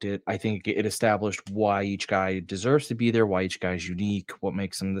 I liked it. I think it established why each guy deserves to be there, why each guy is unique, what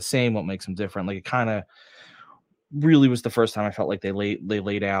makes them the same, what makes them different. Like, it kind of really was the first time I felt like they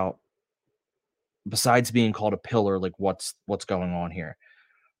laid out, besides being called a pillar, like what's going on here.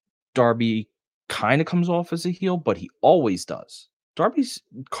 Darby kind of comes off as a heel, but he always does. Darby's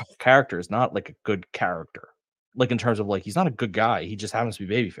character is not like a good character. Like, in terms of, like, he's not a good guy. He just happens to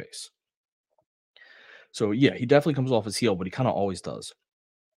be babyface. So, yeah, he definitely comes off as heel, but he kind of always does.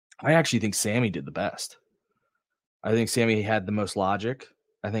 I actually think Sammy did the best. I think Sammy had the most logic.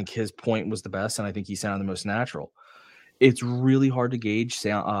 I think his point was the best, and I think he sounded the most natural. It's really hard to gauge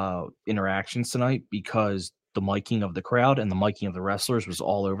interactions tonight because the miking of the crowd and the miking of the wrestlers was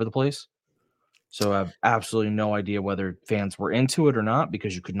all over the place. So I have absolutely no idea whether fans were into it or not,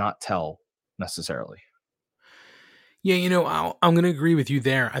 because you could not tell necessarily. Yeah, I'm going to agree with you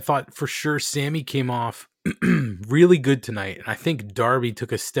there. I thought for sure Sammy came off really good tonight. And I think Darby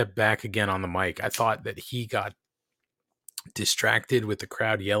took a step back again on the mic. I thought that he got distracted with the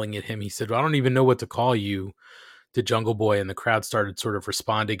crowd yelling at him. He said, well, I don't even know what to call you, to Jungle Boy. And the crowd started sort of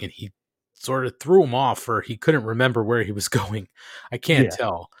responding, and he sort of threw him off, or he couldn't remember where he was going. I can't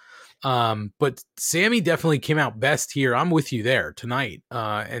tell. But Sammy definitely came out best here. I'm with you there tonight.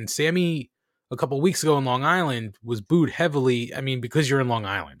 And Sammy, a couple of weeks ago in Long Island, was booed heavily. I mean, because you're in Long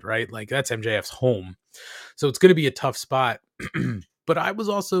Island, right? Like, that's MJF's home. So it's going to be a tough spot. But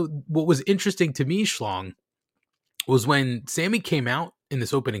what was interesting to me, Schlong, was when Sammy came out in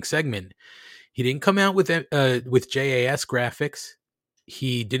this opening segment, he didn't come out with JAS graphics.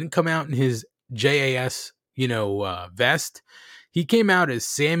 He didn't come out in his JAS, vest. He came out as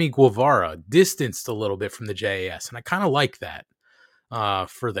Sammy Guevara, distanced a little bit from the JAS. And I kind of like that.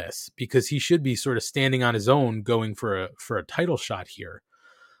 For this, because he should be sort of standing on his own, going for a title shot here.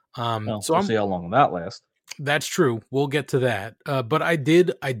 So we'll see how long that lasts. That's true. We'll get to that. But I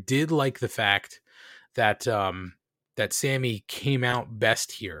did like the fact that that Sammy came out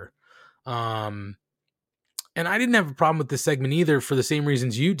best here. And I didn't have a problem with this segment either, for the same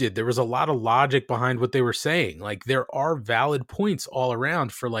reasons you did. There was a lot of logic behind what they were saying. Like, there are valid points all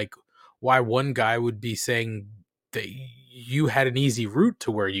around for, like, why one guy would be saying that you had an easy route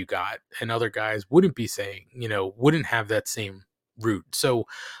to where you got, and other guys wouldn't be saying, wouldn't have that same route. So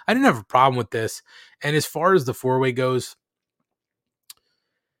I didn't have a problem with this. And as far as the 4-way goes,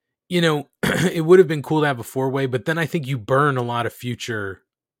 it would have been cool to have a 4-way, but then I think you burn a lot of future,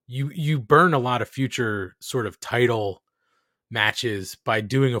 you burn a lot of future sort of title matches by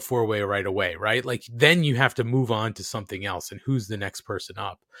doing a 4-way right away, right? Like then you have to move on to something else and who's the next person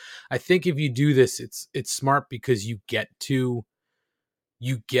up. I think if you do this, it's smart because you get to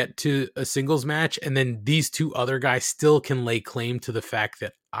a singles match and then these two other guys still can lay claim to the fact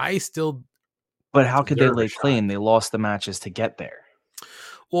that I still But how could they deserve a lay shot. claim? They lost the matches to get there.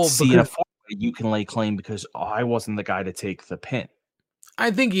 Well, See, in a because 4-way, you can lay claim because I wasn't the guy to take the pin.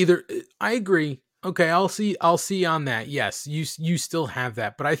 I think I agree. Okay, I'll see on that. Yes, you still have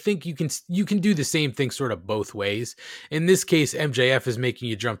that, but I think you can do the same thing sort of both ways. In this case, MJF is making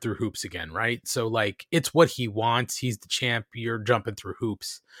you jump through hoops again, right? So like it's what he wants. He's the champ. You're jumping through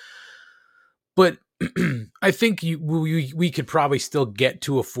hoops. But I think we could probably still get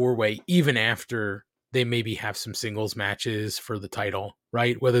to a 4-way even after they maybe have some singles matches for the title,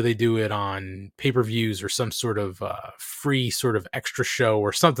 right? Whether they do it on pay-per-views or some sort of free sort of extra show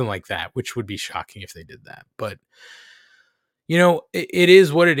or something like that, which would be shocking if they did that. But, it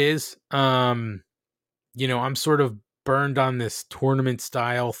is what it is. I'm sort of burned on this tournament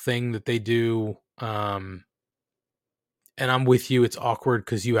style thing that they do. And I'm with you. It's awkward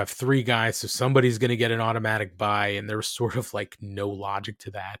because you have 3 guys, so somebody's going to get an automatic bye, and there's sort of like no logic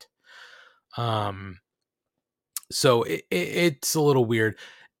to that. So it's a little weird.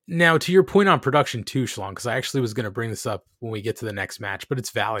 Now, to your point on production too, Shalon, because I actually was going to bring this up when we get to the next match, but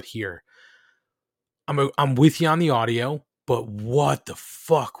it's valid here. I'm with you on the audio, but what the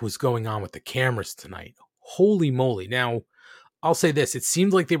fuck was going on with the cameras tonight? Holy moly. Now, I'll say this. It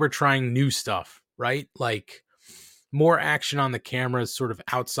seemed like they were trying new stuff, right? Like more action on the cameras sort of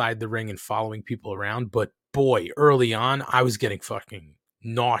outside the ring and following people around. But boy, early on, I was getting fucking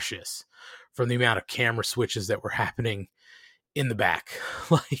nauseous from the amount of camera switches that were happening in the back.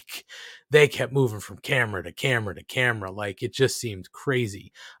 Like they kept moving from camera to camera to camera. Like it just seemed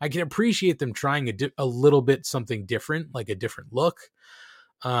crazy. I can appreciate them trying a little bit something different, like a different look.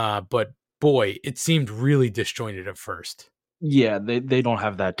 But boy, it seemed really disjointed at first. Yeah, they don't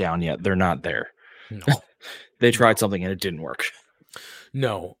have that down yet. They're not there. No. They tried something and it didn't work.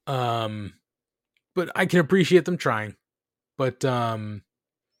 No. But I can appreciate them trying. But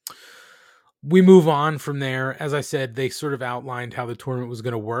we move on from there. As I said, they sort of outlined how the tournament was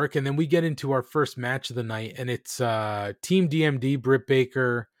going to work. And then we get into our first match of the night. And it's Team DMD, Britt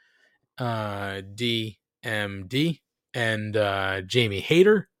Baker, DMD, and Jamie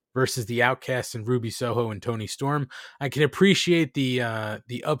Hayter versus the Outcasts and Ruby Soho and Tony Storm. I can appreciate the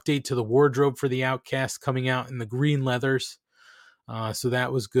update to the wardrobe for the Outcasts coming out in the green leathers. So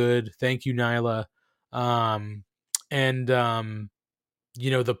that was good. Thank you, Nyla.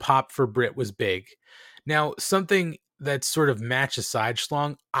 The pop for Britt was big. Now, something that's sort of match aside,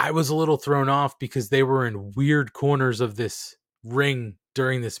 Schlong, I was a little thrown off because they were in weird corners of this ring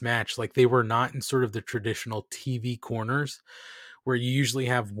during this match. Like they were not in sort of the traditional TV corners where you usually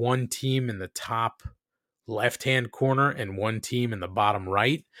have one team in the top left-hand corner and one team in the bottom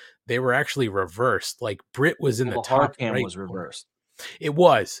right. They were actually reversed. Like Britt was in the top hard cam right was reversed. It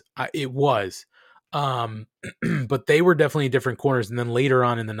was. But they were definitely different corners. And then later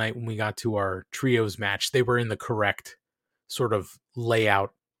on in the night when we got to our trios match, they were in the correct sort of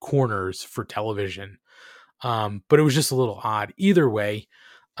layout corners for television. But it was just a little odd. Either way,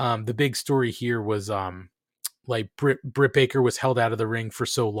 the big story here was like Britt Baker was held out of the ring for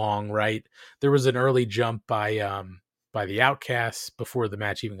so long, right? There was an early jump by the Outcasts before the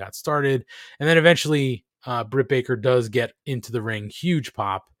match even got started. And then eventually Britt Baker does get into the ring, huge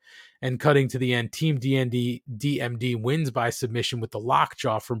pop. And cutting to the end, Team DMD wins by submission with the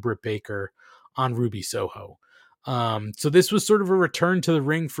lockjaw from Britt Baker on Ruby Soho. So this was sort of a return to the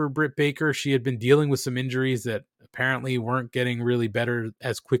ring for Britt Baker. She had been dealing with some injuries that apparently weren't getting really better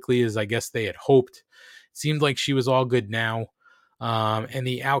as quickly as I guess they had hoped. It seemed like she was all good now. And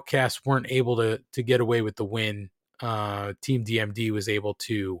the Outcasts weren't able to get away with the win. Team DMD was able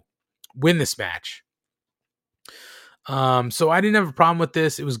to win this match. So I didn't have a problem with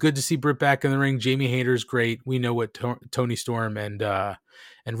this. It was good to see Britt back in the ring. Jamie Hayter's great. We know what Tony Storm and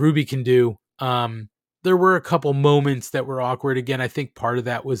Ruby can do. There were a couple moments that were awkward. Again, I think part of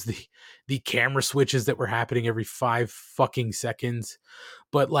that was the camera switches that were happening every 5 fucking seconds.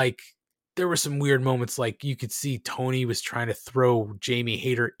 But like there were some weird moments. Like you could see Tony was trying to throw Jamie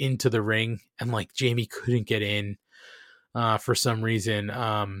Hayter into the ring and like Jamie couldn't get in for some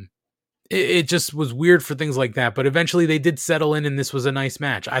reason. It just was weird for things like that, but eventually they did settle in and this was a nice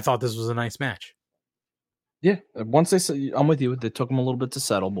match. I thought this was a nice match. Yeah. Once I'm with you. It took them a little bit to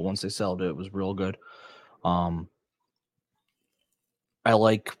settle, but once they settled it was real good. I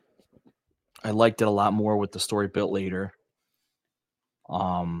liked it a lot more with the story built later.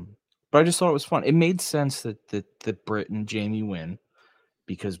 But I just thought it was fun. It made sense that Britt and Jamie win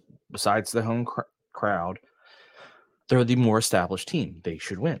because besides the home crowd, they're the more established team. They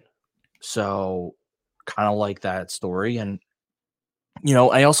should win. So kind of like that story. And,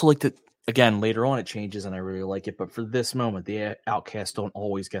 I also like that, again, later on it changes and I really like it. But for this moment, the Outcasts don't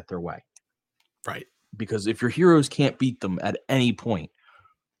always get their way. Right. Because if your heroes can't beat them at any point,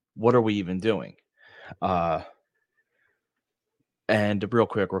 what are we even doing? And real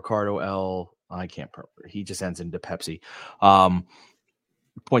quick, Ricardo L. I can't. He just ends into Pepsi.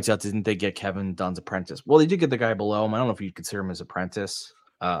 Points out, didn't they get Kevin Dunn's apprentice? Well, they did get the guy below him. I don't know if you'd consider him as apprentice.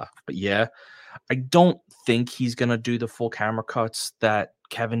 But yeah, I don't think he's gonna do the full camera cuts that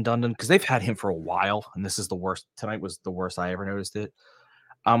Kevin Dunn did because they've had him for a while, and this is the worst. Tonight was the worst I ever noticed it.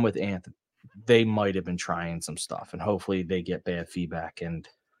 I'm with Anthony. They might have been trying some stuff, and hopefully they get bad feedback and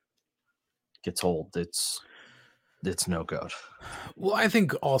get told it's no good. Well, I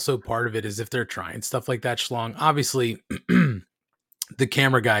think also part of it is if they're trying stuff like that, Schlong, obviously the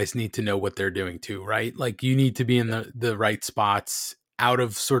camera guys need to know what they're doing too, right? Like you need to be in the right spots out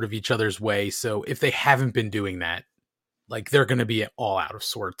of sort of each other's way. So if they haven't been doing that, like they're going to be all out of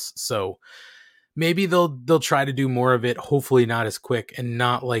sorts. So maybe they'll try to do more of it. Hopefully not as quick and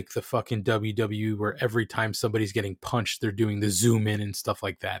not like the fucking WWE where every time somebody's getting punched, they're doing the zoom in and stuff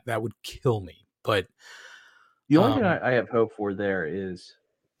like that. That would kill me. But the only thing I have hope for there is,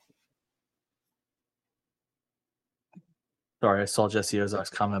 sorry, I saw Jesse Ozok's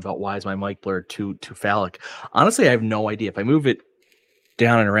comment about why is my mic blurred too phallic. Honestly, I have no idea. If I move it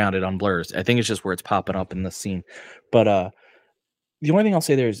down and around, it unblurs. I think it's just where it's popping up in the scene. But the only thing I'll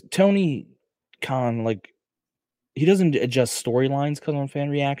say there is Tony Khan, like, he doesn't adjust storylines because on fan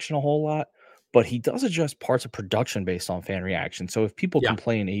reaction a whole lot, but he does adjust parts of production based on fan reaction. So if people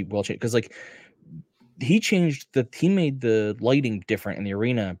complain, he will change because like he made the lighting different in the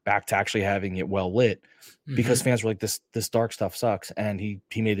arena back to actually having it well lit because fans were like, this dark stuff sucks, and he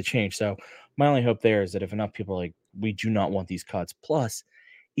made the change. So my only hope there is that if enough people are like, we do not want these cuts. Plus,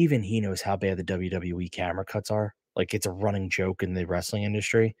 even he knows how bad the WWE camera cuts are. Like it's a running joke in the wrestling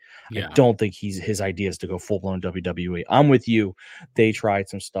industry. Yeah. I don't think his idea is to go full blown WWE. I'm with you. They tried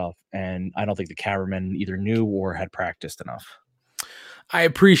some stuff, and I don't think the cameramen either knew or had practiced enough. I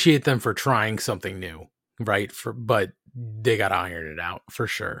appreciate them for trying something new, right? But they got to iron it out for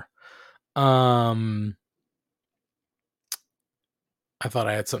sure. I thought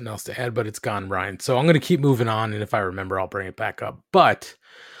I had something else to add, but it's gone, Ryan. So I'm going to keep moving on, and if I remember, I'll bring it back up. But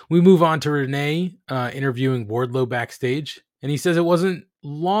we move on to Renee interviewing Wardlow backstage, and he says it wasn't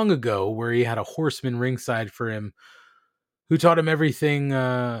long ago where he had a horseman ringside for him who taught him everything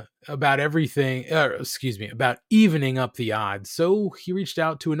about evening up the odds. So he reached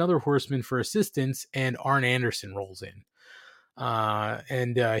out to another horseman for assistance, and Arn Anderson rolls in.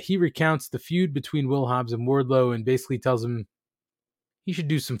 And he recounts the feud between Will Hobbs and Wardlow and basically tells him he should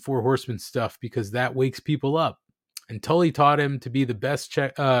do some Four Horsemen stuff because that wakes people up. And Tully taught him to be the best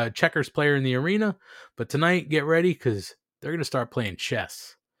checkers player in the arena. But tonight, get ready because they're going to start playing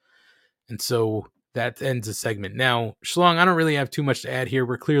chess. And so that ends the segment. Now, Schlong, I don't really have too much to add here.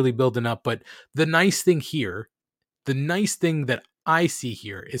 We're clearly building up. But the nice thing that I see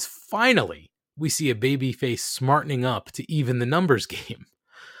here is finally we see a babyface smartening up to even the numbers game.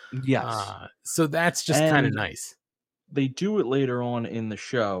 Yes. So that's just kind of nice. They do it later on in the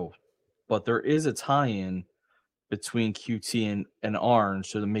show, but there is a tie-in between QT and Arn,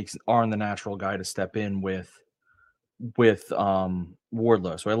 so that makes Arn the natural guy to step in with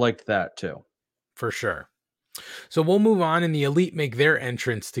Wardlow. So I liked that too. For sure. So we'll move on, and the Elite make their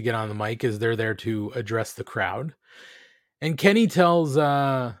entrance to get on the mic as they're there to address the crowd. And Kenny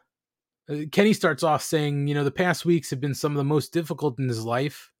starts off saying, the past weeks have been some of the most difficult in his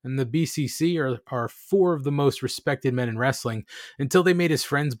life, and the BCC are four of the most respected men in wrestling until they made his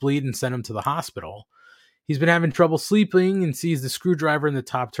friends bleed and sent him to the hospital. He's been having trouble sleeping and sees the screwdriver in the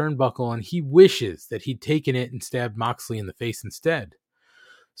top turnbuckle, and he wishes that he'd taken it and stabbed Moxley in the face instead.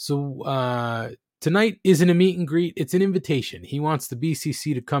 So tonight isn't a meet and greet, it's an invitation. He wants the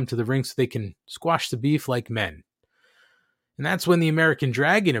BCC to come to the ring so they can squash the beef like men. And that's when the American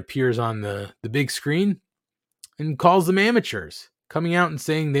Dragon appears on the big screen and calls them amateurs, coming out and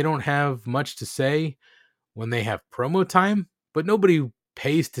saying they don't have much to say when they have promo time, but nobody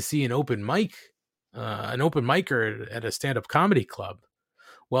pays to see an open micer at a stand-up comedy club.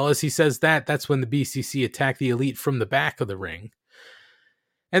 Well, as he says that's when the BCC attack the Elite from the back of the ring.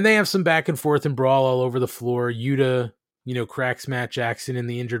 And they have some back and forth and brawl all over the floor. Yuta, cracks Matt Jackson in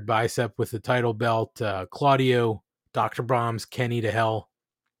the injured bicep with the title belt. Claudio, Dr. Brahms, Kenny to hell.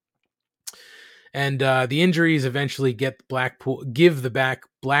 And the injuries eventually give the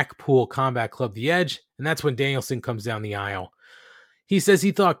Blackpool Combat Club the edge, and that's when Danielson comes down the aisle. He says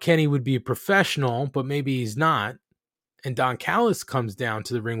he thought Kenny would be a professional, but maybe he's not. And Don Callis comes down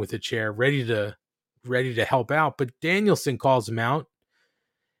to the ring with a chair, ready to help out, but Danielson calls him out,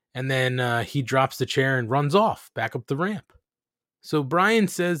 and then he drops the chair and runs off back up the ramp. So Brian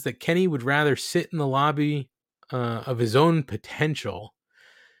says that Kenny would rather sit in the lobby of his own potential,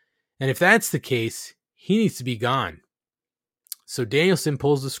 and if that's the case, he needs to be gone. So Danielson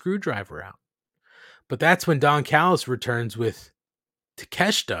pulls the screwdriver out. But that's when Don Callis returns with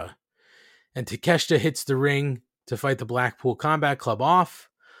Takeshita, and Takeshita hits the ring to fight the Blackpool Combat Club off.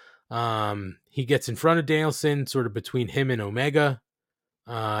 He gets in front of Danielson, sort of between him and Omega,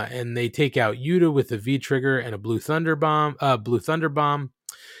 and they take out Yuta with a V trigger and a Blue Thunder Bomb,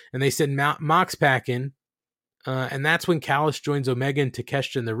 and they send Mox packing. And that's when Callis joins Omega and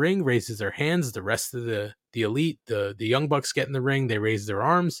Takeshita in the ring, raises their hands. The rest of the elite, the Young Bucks get in the ring. They raise their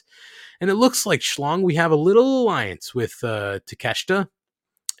arms. And it looks like, Schlong, we have a little alliance with Takeshita.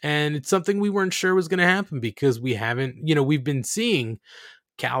 And it's something we weren't sure was going to happen because we haven't, we've been seeing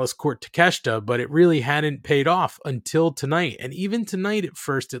Callis court Takeshita, but it really hadn't paid off until tonight. And even tonight, at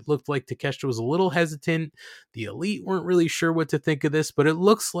first, it looked like Takeshita was a little hesitant. The elite weren't really sure what to think of this, but it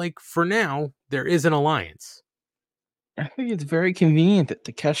looks like for now, there is an alliance. I think it's very convenient that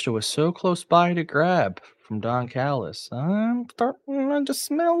Takeshita was so close by to grab from Don Callis. I'm starting to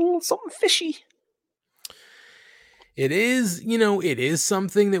smell a little something fishy. It is, it is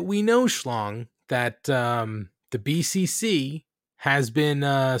something that we know, Schlong, that the BCC has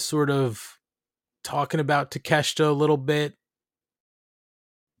been sort of talking about Takeshita a little bit.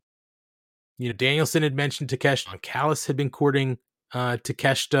 Danielson had mentioned Takeshita. Callis had been courting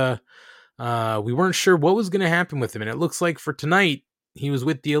Takeshita. We weren't sure what was going to happen with him, and it looks like for tonight, he was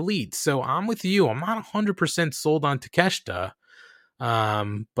with the elite. So I'm with you. I'm not 100% sold on Takeshita,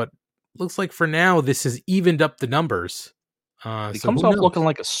 but looks like for now, this has evened up the numbers. He comes off looking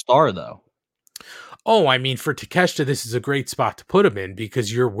like a star, though. Oh, I mean, for Takeshita, this is a great spot to put him in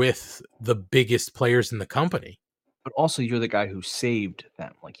because you're with the biggest players in the company. But also, you're the guy who saved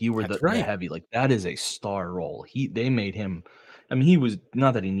them. Like, you were the heavy. Like, that is a star role. They made him. I mean, he was,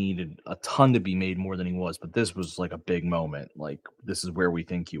 not that he needed a ton to be made more than he was, but this was like a big moment. Like, this is where we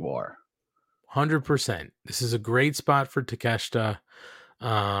think you are. 100%. This is a great spot for Takeshita.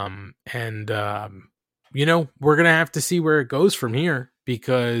 We're going to have to see where it goes from here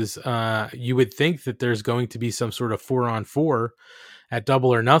because you would think that there's going to be some sort of 4-on-4 at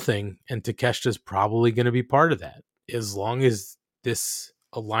Double or Nothing, and Takeshita's probably going to be part of that as long as this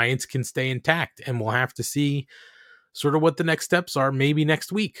alliance can stay intact. And we'll have to see sort of what the next steps are, maybe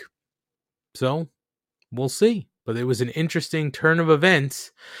next week. So we'll see. But it was an interesting turn of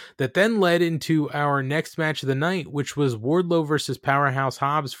events that then led into our next match of the night, which was Wardlow versus Powerhouse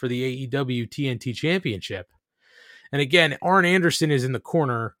Hobbs for the AEW TNT Championship. And again, Arn Anderson is in the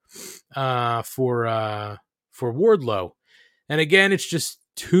corner for Wardlow. And again, it's just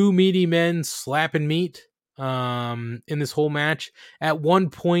two meaty men slapping meat in this whole match. At one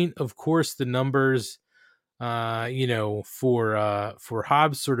point, of course, the numbers, for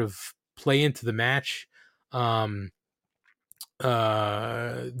Hobbs sort of play into the match. The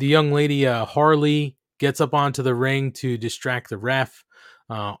young lady Harley gets up onto the ring to distract the ref.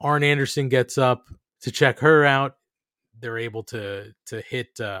 Arn Anderson gets up to check her out. They're able to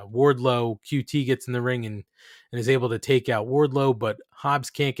hit Wardlow. QT gets in the ring and is able to take out Wardlow, but Hobbs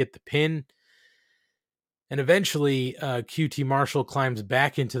can't get the pin. And eventually, QT Marshall climbs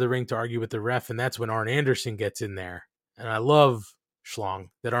back into the ring to argue with the ref, and that's when Arn Anderson gets in there. And I love, Schlong,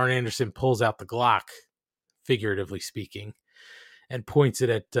 that Arn Anderson pulls out the Glock, figuratively speaking, and points it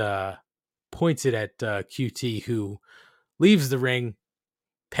at QT, who leaves the ring.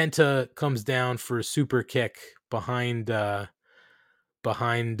 Penta comes down for a super kick behind QT,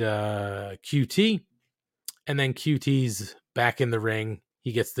 and then QT's back in the ring.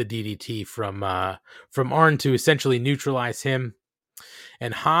 He gets the DDT from Arn to essentially neutralize him,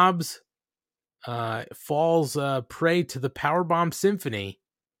 and Hobbs falls prey to the Powerbomb Symphony,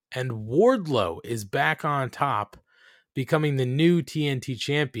 and Wardlow is back on top, becoming the new TNT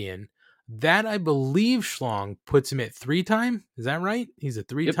champion. That, I believe, Schlong, puts him at 3-time. Is that right? He's a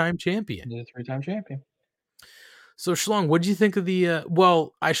 3-time champion. He's a 3-time champion. So, Schlong, what did you think of the...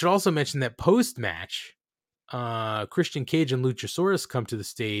 well, I should also mention that post-match, Christian Cage and Luchasaurus come to the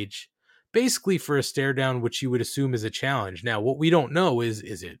stage, basically for a stare down, which you would assume is a challenge. Now, what we don't know is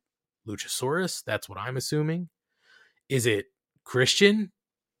it Luchasaurus? That's what I'm assuming. Is it Christian?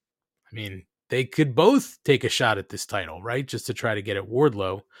 I mean, they could both take a shot at this title, right? Just to try to get at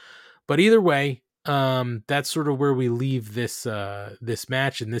Wardlow. But either way, that's sort of where we leave this this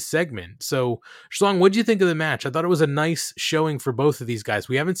match in this segment. So, Schlong, what do you think of the match? I thought it was a nice showing for both of these guys.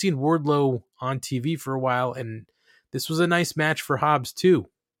 We haven't seen Wardlow on TV for a while, and this was a nice match for Hobbs too.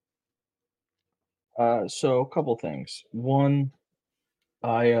 So a couple things. One,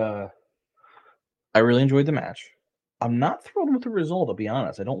 I really enjoyed the match. I'm not thrilled with the result, to be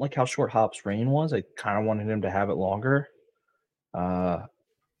honest. I don't like how short Hobbs' reign was. I kind of wanted him to have it longer.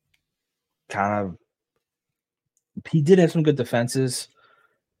 He did have some good defenses,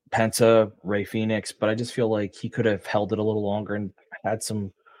 Penta, Ray Phoenix, but I just feel like he could have held it a little longer and had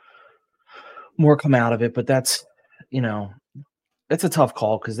some more come out of it. But that's, it's a tough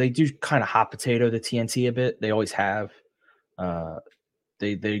call because they do kind of hot potato the TNT a bit. They always have.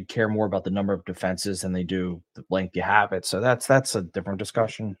 They care more about the number of defenses than they do the length you have it. So that's a different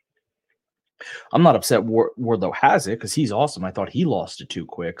discussion. I'm not upset Wardlow has it because he's awesome. I thought he lost it too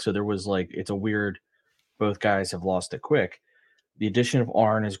quick. So there was it's a weird, both guys have lost it quick. The addition of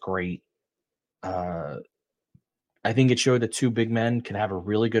Arn is great. I think it showed that two big men can have a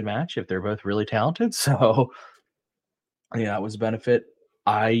really good match if they're both really talented. So yeah, that was a benefit.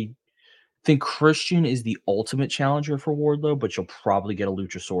 I think Christian is the ultimate challenger for Wardlow, but you'll probably get a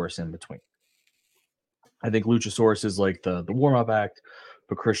Luchasaurus in between. I think Luchasaurus is like the warm-up act,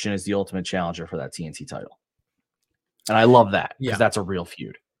 but Christian is the ultimate challenger for that TNT title. And I love that because that's a real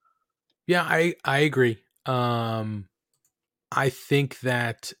feud. Yeah, I agree. I think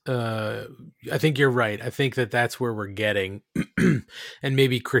that I think you're right. I think that that's where we're getting, and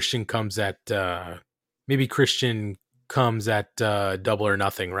maybe Christian comes at Double or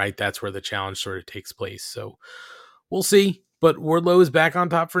Nothing, right? That's where the challenge sort of takes place. So we'll see. But Wardlow is back on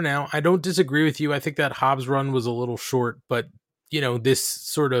top for now. I don't disagree with you. I think that Hobbs run was a little short, but this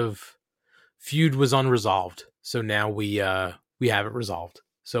sort of feud was unresolved. So now we have it resolved.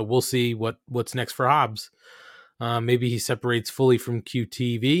 So we'll see what's next for Hobbs. Maybe he separates fully from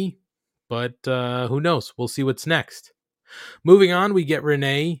QTV, but who knows? We'll see what's next. Moving on, we get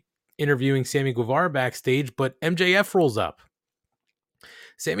Renee interviewing Sammy Guevara backstage, but MJF rolls up.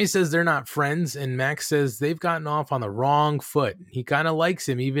 Sammy says they're not friends, and Max says they've gotten off on the wrong foot. He kind of likes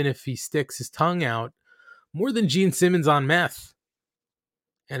him, even if he sticks his tongue out more than Gene Simmons on meth.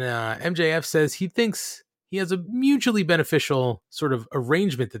 And MJF says he thinks he has a mutually beneficial sort of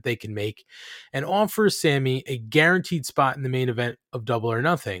arrangement that they can make and offers Sammy a guaranteed spot in the main event of Double or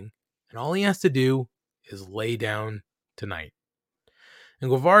Nothing. And all he has to do is lay down tonight. And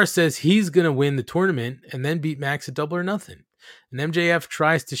Guevara says he's going to win the tournament and then beat Max at Double or Nothing. And MJF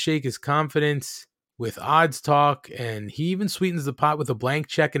tries to shake his confidence with odds talk, and he even sweetens the pot with a blank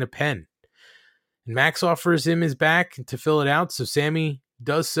check and a pen. And Max offers him his back to fill it out, so Sammy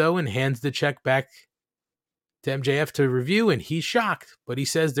does so and hands the check back to MJF to review, and he's shocked, but he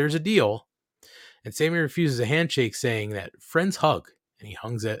says there's a deal. And Sammy refuses a handshake, saying that friends hug, and he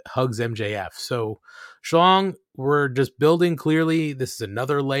hugs MJF. So, Schlong, we're just building clearly. This is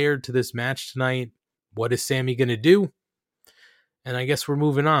another layer to this match tonight. What is Sammy going to do? And I guess we're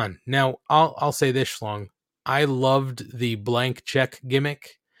moving on. Now, I'll say this, Schlong. I loved the blank check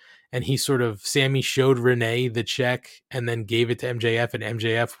gimmick, and Sammy showed Renee the check and then gave it to MJF, and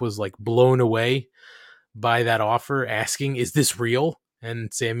MJF was like blown away by that offer, asking, is this real?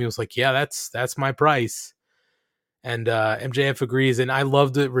 And Sammy was like, yeah, that's my price. And MJF agrees, and I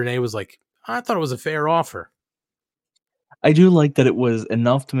loved it. Renee was like, I thought it was a fair offer. I do like that it was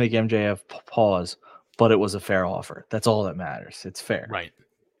enough to make MJF pause, but it was a fair offer. That's all that matters. It's fair. Right.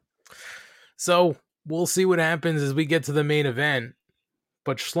 So we'll see what happens as we get to the main event.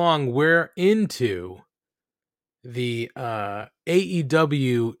 But Schlong, we're into the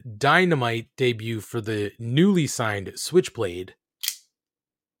AEW Dynamite debut for the newly signed Switchblade,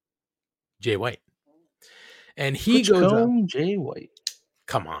 Jay White. And he goes up. Jay White.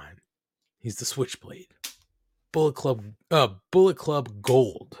 Come on. He's the Switchblade. Bullet Club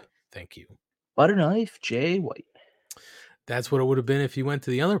Gold. Thank you. Butter knife, Jay White. That's what it would have been if you went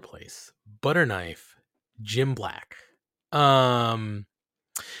to the other place. Butter knife, Jim Black. And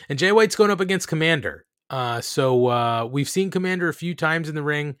Jay White's going up against Commander. So we've seen Commander a few times in the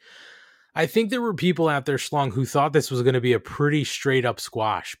ring. I think there were people out there, Schlong, who thought this was going to be a pretty straight up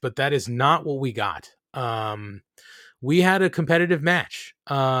squash, but that is not what we got. We had a competitive match.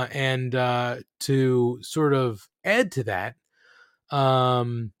 And to sort of add to that,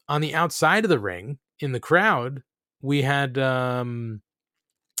 on the outside of the ring in the crowd, we had Sean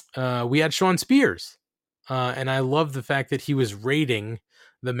Spears. And I love the fact that he was rating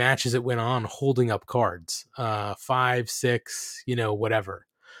the match as it went on, holding up cards, 5, 6, whatever.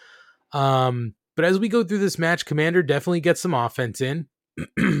 But as we go through this match, Commander definitely gets some offense in.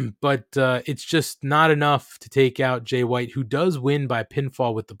 but it's just not enough to take out Jay White, who does win by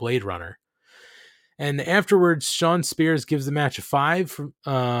pinfall with the Blade Runner. And afterwards, Sean Spears gives the match a 5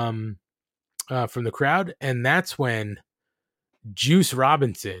 from the crowd, and that's when Juice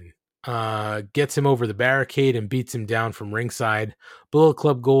Robinson gets him over the barricade and beats him down from ringside. Bullet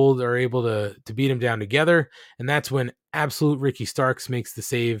Club Gold are able to beat him down together, and that's when Absolute Ricky Starks makes the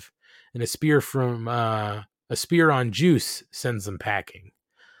save, and a spear on Juice sends them packing.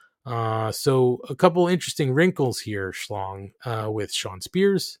 So a couple interesting wrinkles here, Schlong, with Sean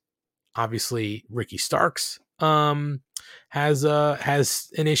Spears. Obviously, Ricky Starks has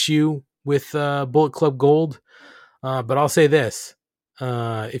an issue with Bullet Club Gold. But I'll say this,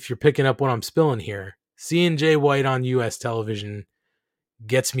 if you're picking up what I'm spilling here, seeing Jay White on U.S. television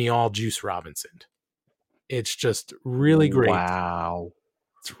gets me all Juice Robinson. It's just really great. Wow.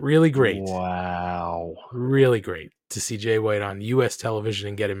 It's really great. Wow. Really great to see Jay White on U.S. television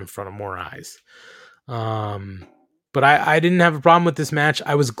and get him in front of more eyes. But I didn't have a problem with this match.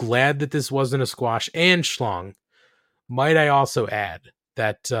 I was glad that this wasn't a squash. And Schlong, might I also add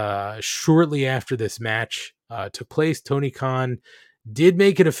that shortly after this match took place, Tony Khan did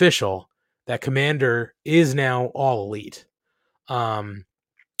make it official that Commander is now all elite,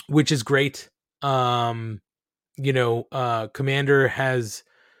 which is great. Commander has,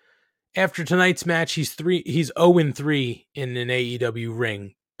 after tonight's match, he's 0-3 in an AEW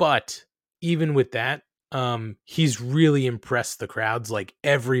ring, but even with that, he's really impressed the crowds. Like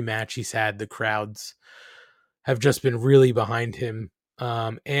every match he's had, the crowds have just been really behind him.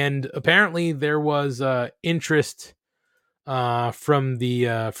 And apparently there was interest from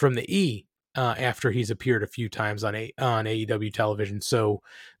the E after he's appeared a few times on AEW television. So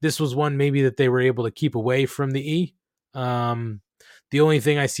this was one maybe that they were able to keep away from the E. The only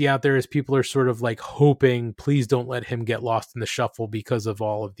thing I see out there is people are sort of like hoping, please don't let him get lost in the shuffle because of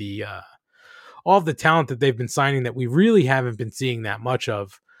all of the talent that they've been signing that we really haven't been seeing that much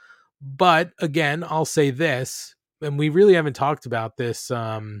of. But again, I'll say this, and we really haven't talked about this.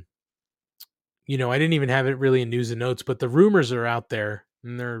 I didn't even have it really in news and notes, but the rumors are out there,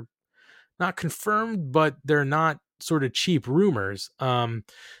 and they're not confirmed, but they're not sort of cheap rumors,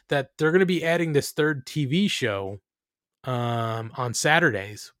 that they're going to be adding this third TV show on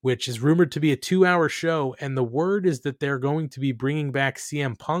Saturdays, which is rumored to be a 2-hour show. And the word is that they're going to be bringing back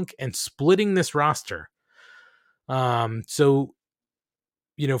CM Punk and splitting this roster. So,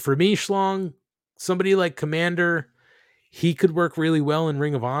 for me, Schlong, somebody like Commander, he could work really well in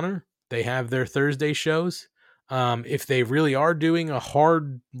Ring of Honor. They have their Thursday shows. If they really are doing a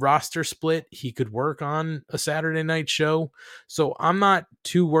hard roster split, he could work on a Saturday night show. So I'm not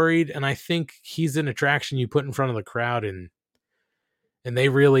too worried, and I think he's an attraction you put in front of the crowd, and they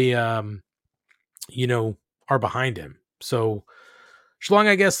really, are behind him. So, Schlong,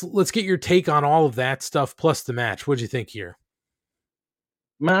 I guess let's get your take on all of that stuff plus the match. What'd you think here?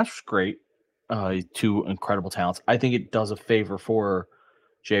 Match was great. Two incredible talents. I think it does a favor for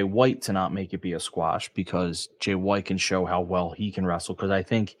Jay White to not make it be a squash, because Jay White can show how well he can wrestle. Because I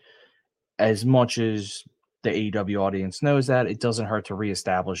think as much as the AEW audience knows that, it doesn't hurt to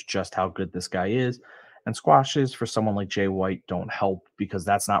reestablish just how good this guy is. And squashes for someone like Jay White don't help, because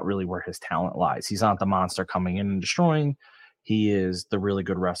that's not really where his talent lies. He's not the monster coming in and destroying. He is the really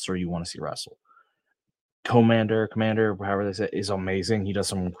good wrestler you want to see wrestle. Commander, however they say, is amazing. He does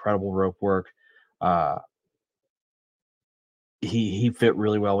some incredible rope work. He fit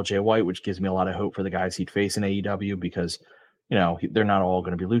really well with Jay White, which gives me a lot of hope for the guys he'd face in AEW, because they're not all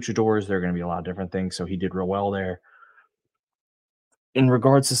going to be luchadors. They're going to be a lot of different things. So he did real well there. In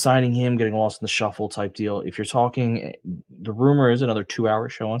regards to signing him, getting lost in the shuffle type deal, if you're talking, the rumor is another 2-hour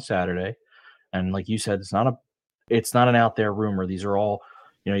show on Saturday, and like you said, it's not an out there rumor. These are all,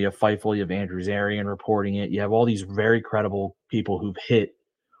 you have Fightful, you have Andrew Zarian reporting it. You have all these very credible people who've hit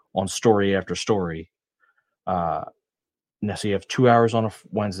on story after story. So you have 2 hours on a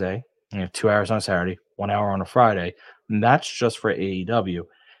Wednesday, you have 2 hours on a Saturday, 1 hour on a Friday, and that's just for AEW.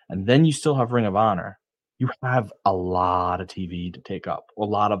 And then you still have Ring of Honor. You have a lot of TV to take up, a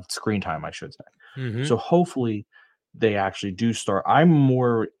lot of screen time, I should say. Mm-hmm. So hopefully they actually do start.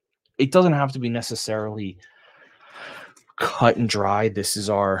 It doesn't have to be necessarily cut and dry. This is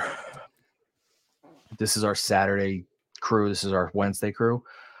our Saturday crew. This is our Wednesday crew.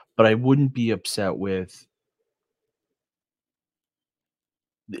 But I wouldn't be upset with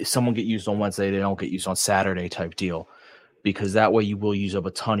someone get used on Wednesday, they don't get used on Saturday type deal, because that way you will use up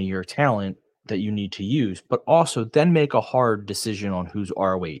a ton of your talent that you need to use, but also then make a hard decision on who's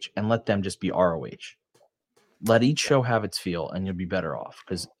ROH and let them just be ROH. Let each show have its feel, and you'll be better off.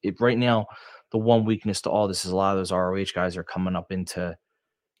 Because right now, the one weakness to all this is a lot of those ROH guys are coming up into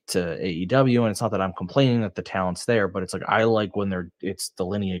to AEW, and it's not that I'm complaining that the talent's there, but it's like I like when it's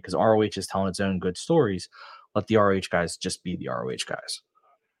delineated because ROH is telling its own good stories. Let the ROH guys just be the ROH guys.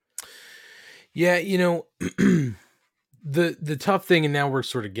 Yeah, the tough thing, and now we're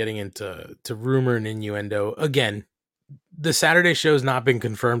sort of getting into rumor and innuendo again. The Saturday show has not been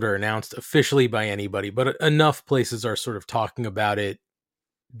confirmed or announced officially by anybody, but enough places are sort of talking about it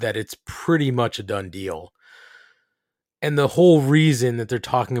that it's pretty much a done deal. And the whole reason that they're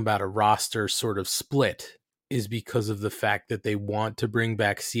talking about a roster sort of split is because of the fact that they want to bring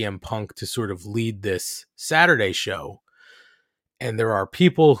back CM Punk to sort of lead this Saturday show. And there are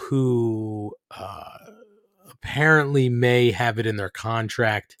people who apparently may have it in their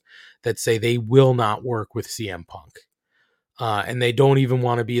contract that say they will not work with CM Punk. And they don't even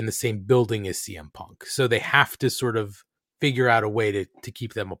want to be in the same building as CM Punk. So they have to sort of figure out a way to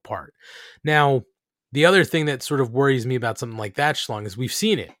keep them apart. Now, the other thing that sort of worries me about something like that, Schlong, is we've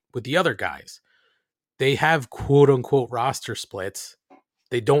seen it with the other guys. They have quote unquote roster splits.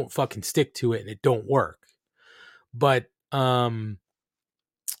 They don't fucking stick to it and it don't work. But I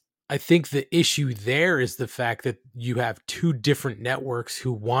think the issue there is the fact that you have two different networks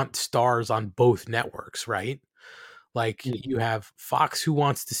who want stars on both networks, right? Like you have Fox who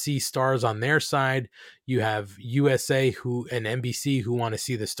wants to see stars on their side. You have USA and NBC who want to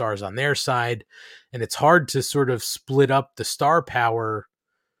see the stars on their side. And it's hard to sort of split up the star power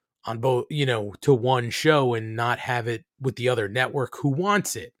on both, to one show and not have it with the other network who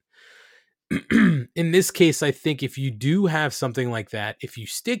wants it. In this case, I think if you do have something like that, if you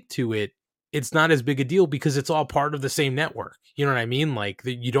stick to it, it's not as big a deal because it's all part of the same network. You know what I mean? Like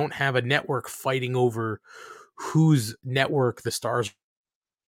you don't have a network fighting over whose network the stars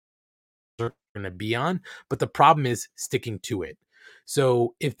are going to be on, but the problem is sticking to it.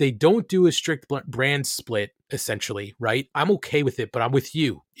 So if they don't do a strict brand split, essentially, right, I'm okay with it, but I'm with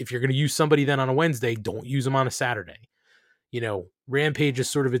you. If you're going to use somebody then on a Wednesday, don't use them on a Saturday. Rampage is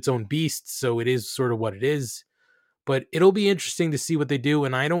sort of its own beast, so it is sort of what it is, but it'll be interesting to see what they do.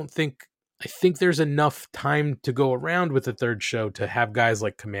 And I think there's enough time to go around with the third show to have guys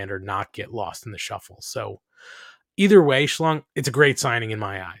like Commander not get lost in the shuffle. So either way, Schlong, it's a great signing in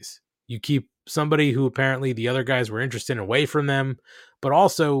my eyes. You keep somebody who apparently the other guys were interested in away from them, but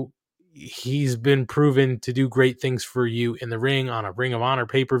also he's been proven to do great things for you in the ring on a Ring of Honor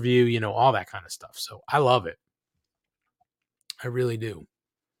pay-per-view, all that kind of stuff. So I love it. I really do.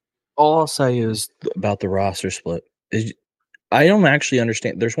 All I'll say is about the roster split is I don't actually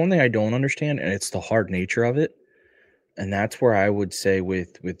understand. There's one thing I don't understand, and it's the hard nature of it. And that's where I would say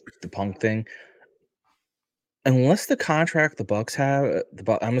with the Punk thing, unless the contract the Bucks have,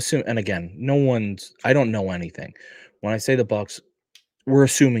 I'm assuming, and again, I don't know anything. When I say the Bucks, we're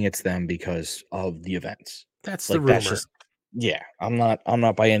assuming it's them because of the events. That's the rumor. I'm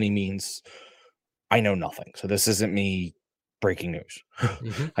not by any means. I know nothing, so this isn't me breaking news.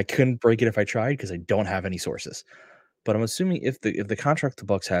 Mm-hmm. I couldn't break it if I tried because I don't have any sources. But I'm assuming if the contract the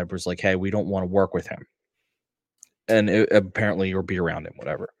Bucks had was like, hey, we don't want to work with him, and apparently or be around him,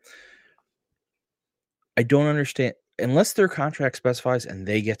 whatever. I don't understand unless their contract specifies and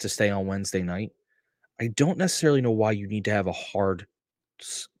they get to stay on Wednesday night. I don't necessarily know why you need to have a hard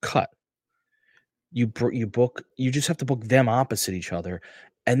cut. You just have to book them opposite each other.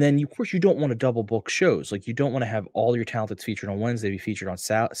 And then, of course, you don't want to double book shows. Like, you don't want to have all your talent that's featured on Wednesday be featured on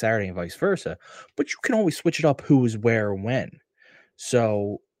Saturday and vice versa. But you can always switch it up who is where, when.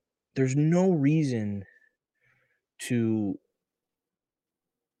 So there's no reason to...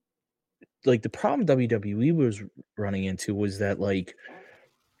 Like, the problem WWE was running into was that, like,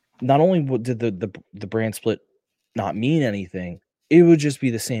 not only did the brand split not mean anything, it would just be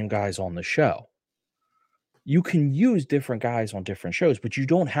the same guys on the show. You can use different guys on different shows, but you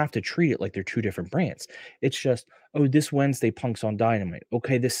don't have to treat it like they're two different brands. It's just, this Wednesday Punk's on Dynamite.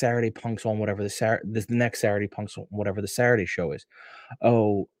 Okay, this Saturday Punk's on whatever this next Saturday Punk's on whatever the Saturday show is.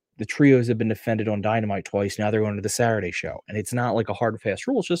 Oh, the trios have been defended on Dynamite twice. Now they're going to the Saturday show. And it's not like a hard and fast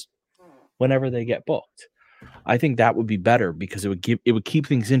rule. It's just whenever they get booked. I think that would be better because it would keep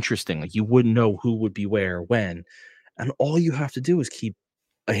things interesting. Like, you wouldn't know who would be where, when. And all you have to do is keep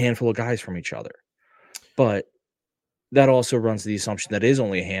a handful of guys from each other. But that also runs the assumption that is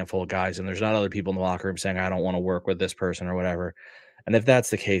only a handful of guys, and there's not other people in the locker room saying, I don't want to work with this person or whatever. And if that's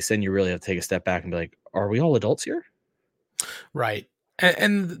the case, then you really have to take a step back and be like, are we all adults here? Right.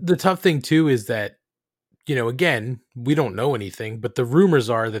 And the tough thing, too, is that, again, we don't know anything, but the rumors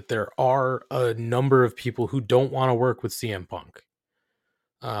are that there are a number of people who don't want to work with CM Punk.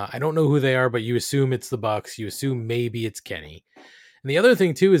 I don't know who they are, but you assume it's the Bucks. You assume maybe it's Kenny. And the other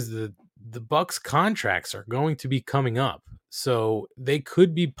thing, too, is the Bucks contracts are going to be coming up. So they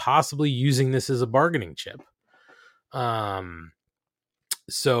could be possibly using this as a bargaining chip.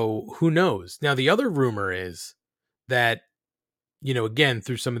 So who knows? Now, the other rumor is that, again,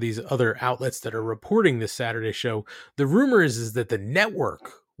 through some of these other outlets that are reporting this Saturday show, the rumor is that the network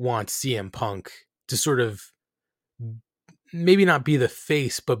wants CM Punk to sort of maybe not be the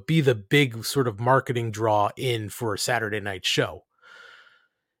face, but be the big sort of marketing draw in for a Saturday night show.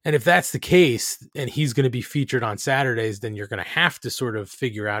 And if that's the case, and he's going to be featured on Saturdays, then you're going to have to sort of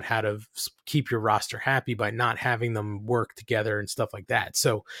figure out how to keep your roster happy by not having them work together and stuff like that.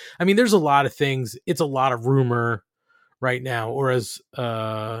 So, I mean, there's a lot of things. It's a lot of rumor right now, or as,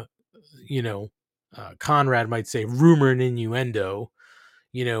 Conrad might say, rumor and innuendo,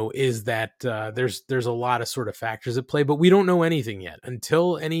 is that there's a lot of sort of factors at play, but we don't know anything yet.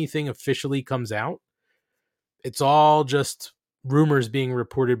 Until anything officially comes out, it's all just rumors being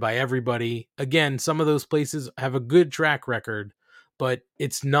reported by everybody. Again, some of those places have a good track record, but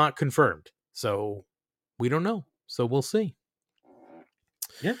it's not confirmed. So we don't know. So we'll see.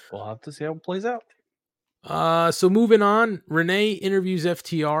 Yeah, we'll have to see how it plays out. So moving on, Renee interviews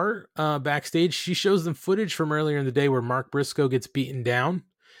FTR backstage. She shows them footage from earlier in the day where Mark Briscoe gets beaten down,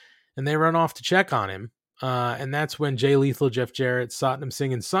 and they run off to check on him. And that's when Jay Lethal, Jeff Jarrett, Satnam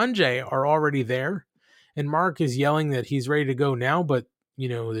Singh, and Sanjay are already there. And Mark is yelling that he's ready to go now, but,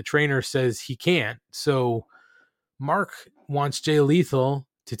 the trainer says he can't. So Mark wants Jay Lethal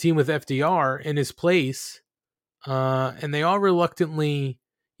to team with FDR in his place. And they all reluctantly,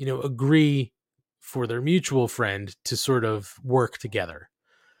 agree for their mutual friend to sort of work together.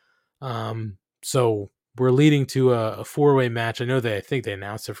 So we're leading to a four-way match. I think they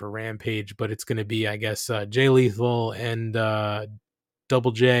announced it for Rampage, but it's going to be, I guess, Jay Lethal and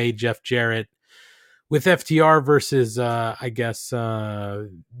Double J, Jeff Jarrett, with FTR versus,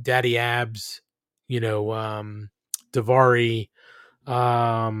 Daddy Abs, Davari,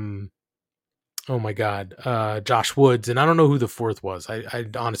 oh my God, Josh Woods, and I don't know who the fourth was. I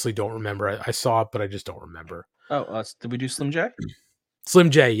honestly don't remember. I saw it, but I just don't remember. Oh, did we do Slim J? Slim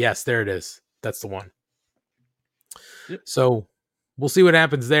J, yes, there it is. That's the one. Yep. So we'll see what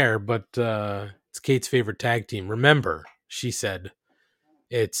happens there, but it's Kate's favorite tag team. Remember, she said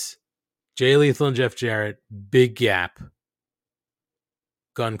it's Jay Lethal and Jeff Jarrett, Big Gap,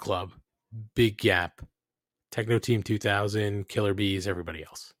 Gun Club, Big Gap, Techno Team 2000, Killer Bees, everybody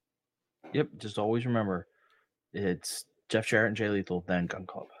else. Yep, just always remember, it's Jeff Jarrett and Jay Lethal, then Gun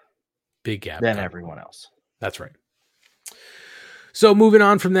Club. Big Gap. Then everyone else. That's right. So moving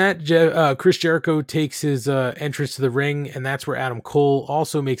on from that, Chris Jericho takes his entrance to the ring, and that's where Adam Cole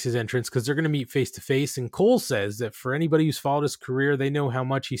also makes his entrance because they're going to meet face-to-face. And Cole says that for anybody who's followed his career, they know how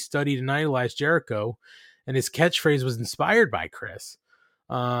much he studied and idolized Jericho, and his catchphrase was inspired by Chris.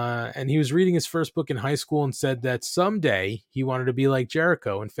 And he was reading his first book in high school and said that someday he wanted to be like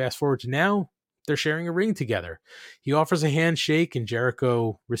Jericho. And fast forward to now, they're sharing a ring together. He offers a handshake, and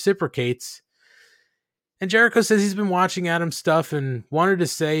Jericho reciprocates. And Jericho says he's been watching Adam's stuff and wanted to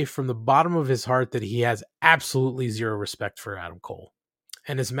say from the bottom of his heart that he has absolutely zero respect for Adam Cole.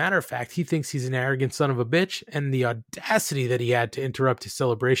 And as a matter of fact, he thinks he's an arrogant son of a bitch, and the audacity that he had to interrupt his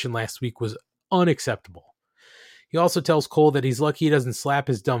celebration last week was unacceptable. He also tells Cole that he's lucky he doesn't slap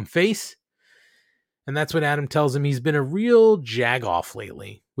his dumb face. And that's when Adam tells him he's been a real jagoff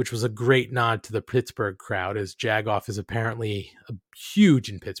lately, which was a great nod to the Pittsburgh crowd, as jagoff is apparently huge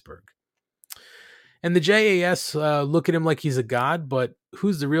in Pittsburgh. And the JAS look at him like he's a god, but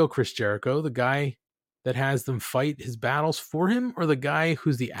who's the real Chris Jericho? The guy that has them fight his battles for him, or the guy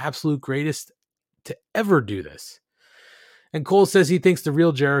who's the absolute greatest to ever do this? And Cole says he thinks the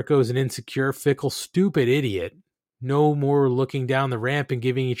real Jericho is an insecure, fickle, stupid idiot. No more looking down the ramp and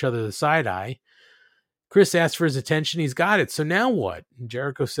giving each other the side eye. Chris asks for his attention. He's got it. So now what? And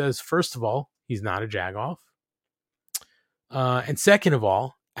Jericho says, first of all, he's not a jagoff. And second of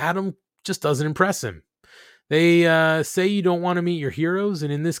all, Adam just doesn't impress him. They say you don't want to meet your heroes,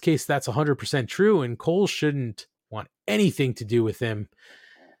 and in this case, that's 100% true, and Cole shouldn't want anything to do with him.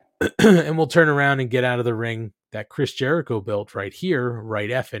 And we'll turn around and get out of the ring that Chris Jericho built right here, right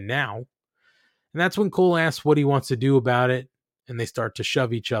effing now. And that's when Cole asks what he wants to do about it, and they start to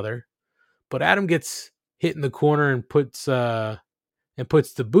shove each other. But Adam gets hit in the corner and puts the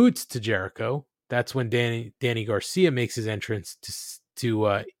boots to Jericho. That's when Danny Garcia makes his entrance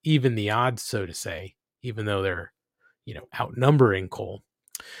to even the odds, so to say, even though they're, outnumbering Cole.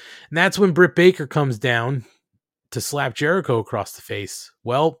 And that's when Britt Baker comes down to slap Jericho across the face.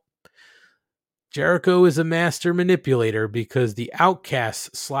 Well, Jericho is a master manipulator because the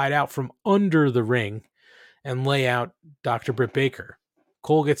Outcasts slide out from under the ring and lay out Dr. Britt Baker.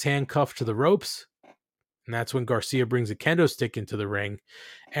 Cole gets handcuffed to the ropes, and And that's when Garcia brings a kendo stick into the ring.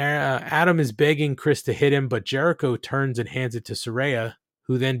 Adam is begging Chris to hit him, but Jericho turns and hands it to Saraya,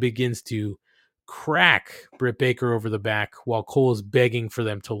 who then begins to crack Britt Baker over the back while Cole is begging for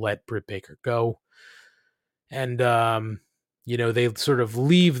them to let Britt Baker go. And, they sort of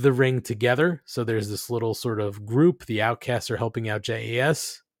leave the ring together. So there's this little sort of group. The Outcasts are helping out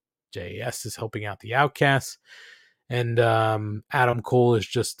JAS. JAS is helping out the Outcasts. And Adam Cole is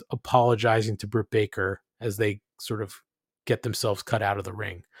just apologizing to Britt Baker as they sort of get themselves cut out of the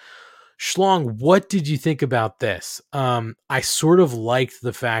ring. Schlong, what did you think about this? I sort of liked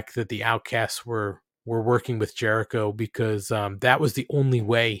the fact that the Outcasts were working with Jericho because that was the only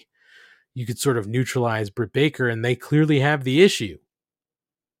way you could sort of neutralize Britt Baker, and they clearly have the issue.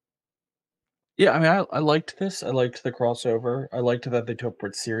 Yeah, I mean, I liked this. I liked the crossover. I liked that they took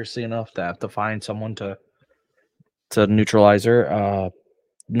Britt seriously enough to have to find someone to neutralize her.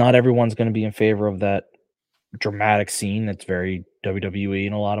 Not everyone's going to be in favor of that dramatic scene that's very WWE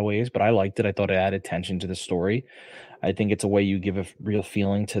in a lot of ways, but I liked it. I thought it added tension to the story. I think it's a way you give a real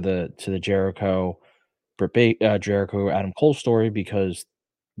feeling to the Jericho Jericho Adam Cole story, because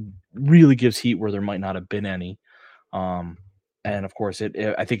really gives heat where there might not have been any. And of course,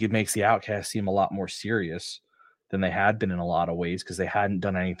 I think it makes the Outcast seem a lot more serious than they had been in a lot of ways, because they hadn't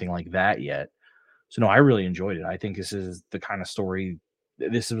done anything like that yet. So no, I really enjoyed it. I think this is the kind of story.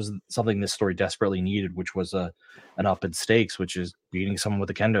 This was something this story desperately needed, which was an up in stakes, which is beating someone with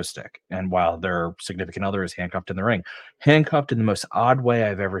a kendo stick. And while their significant other is handcuffed in the ring, handcuffed in the most odd way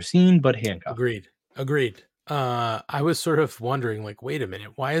I've ever seen, but handcuffed. Agreed. I was sort of wondering, like, wait a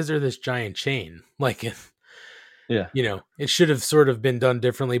minute, why is there this giant chain? Like, yeah, it should have sort of been done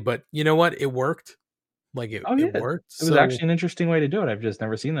differently, but you know what? It worked. Like it worked. It was actually an interesting way to do it. I've just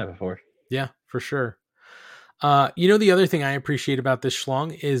never seen that before. Yeah, for sure. The other thing I appreciate about this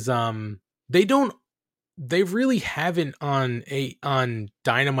Schlong is they really haven't on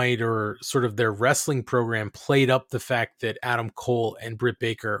Dynamite or sort of their wrestling program played up the fact that Adam Cole and Britt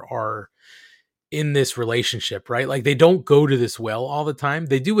Baker are in this relationship, right? Like they don't go to this well all the time.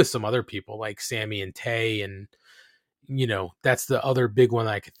 They do with some other people like Sammy and Tay, and that's the other big one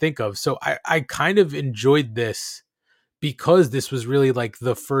I could think of. So I kind of enjoyed this because this was really like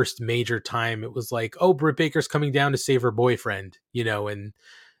the first major time it was like, oh, Britt Baker's coming down to save her boyfriend, and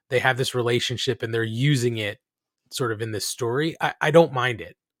they have this relationship and they're using it sort of in this story. I don't mind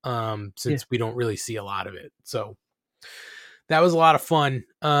it since we don't really see a lot of it. So that was a lot of fun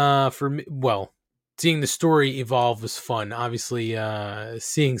for me. Well, seeing the story evolve was fun. Obviously,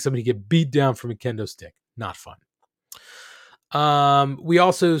 seeing somebody get beat down from a kendo stick, not fun. We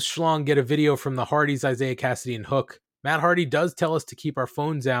also, Schlong, get a video from the Hardys, Isaiah Cassidy and Hook. Matt Hardy does tell us to keep our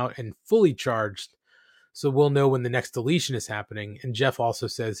phones out and fully charged, so we'll know when the next deletion is happening. And Jeff also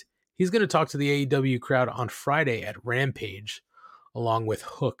says he's going to talk to the AEW crowd on Friday at Rampage, along with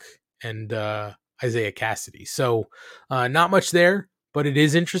Hook and Isaiah Cassidy. So not much there, but it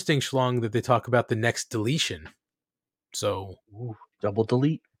is interesting, Schlong, that they talk about the next deletion. So double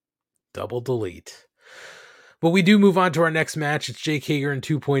delete. But we do move on to our next match. It's Jake Hager and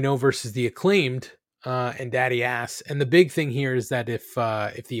 2.0 versus the Acclaimed and Daddy Ass. And the big thing here is that if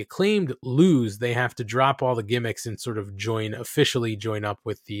the Acclaimed lose, they have to drop all the gimmicks and sort of officially join up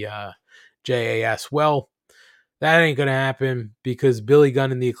with the JAS. Well, that ain't going to happen because Billy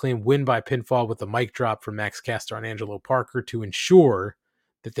Gunn and the Acclaimed win by pinfall with a mic drop from Max Caster on Angelo Parker to ensure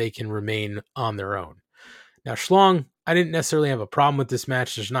that they can remain on their own. Now, Schlong, I didn't necessarily have a problem with this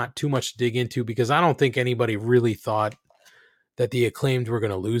match. There's not too much to dig into because I don't think anybody really thought that the Acclaimed were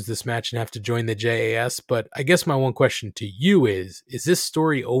going to lose this match and have to join the JAS. But I guess my one question to you is this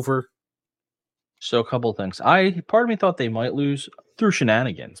story over? So a couple of things. Part of me thought they might lose through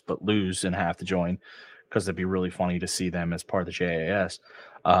shenanigans, but lose and have to join because it'd be really funny to see them as part of the JAS.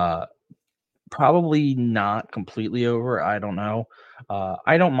 Probably not completely over. I don't know.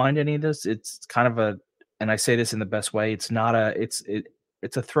 I don't mind any of this. It's kind of and I say this in the best way. It's not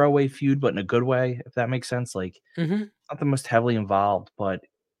it's a throwaway feud, but in a good way, if that makes sense. Like not the most heavily involved, but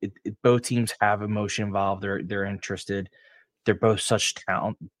both teams have emotion involved. They're interested. They're both such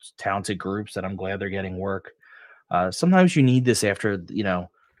talented groups that I'm glad they're getting work. Sometimes you need this after the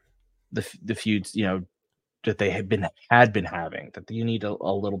feuds that they had been having. That you need a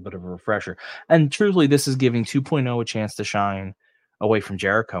little bit of a refresher. And truthfully, this is giving 2.0 a chance to shine away from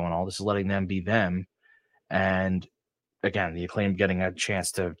Jericho and all. This is letting them be them. And again, the Acclaimed getting a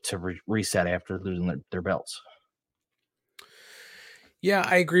chance to reset after losing their belts. Yeah,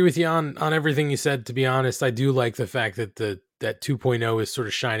 I agree with you on everything you said. To be honest, I do like the fact that that 2.0 is sort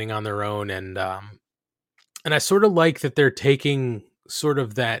of shining on their own, and I sort of like that they're taking sort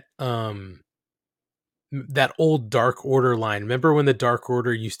of that that old Dark Order line. Remember when the Dark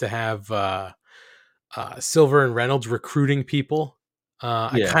Order used to have Silver and Reynolds recruiting people?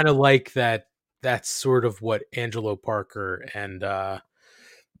 I Yeah. kind of like that. That's sort of what Angelo Parker and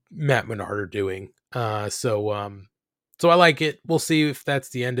Matt Menard are doing. So I like it. We'll see if that's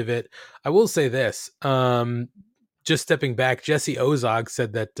the end of it. I will say this. Just stepping back, Jesse Ozog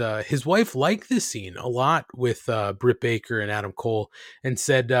said that his wife liked this scene a lot with Britt Baker and Adam Cole, and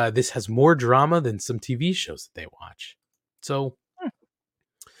said this has more drama than some TV shows that they watch. So,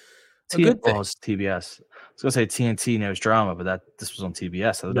 a good thing. Well, it's TBS. I was gonna say TNT knows drama, but this was on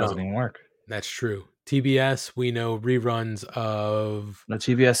TBS, so it doesn't even work. That's true. TBS, we know reruns of. No,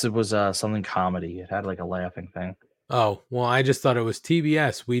 TBS, it was something comedy. It had like a laughing thing. Oh, well, I just thought it was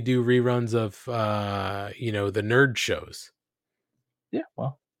TBS. We do reruns of, the nerd shows. Yeah,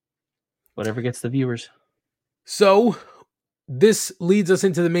 well, whatever gets the viewers. So, this leads us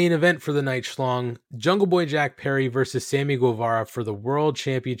into the main event for the night, Schlong. Jungle Boy Jack Perry versus Sammy Guevara for the World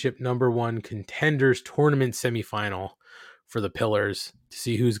Championship #1 Contenders Tournament semifinal for the Pillars to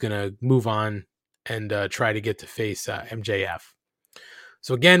see who's going to move on and try to get to face MJF.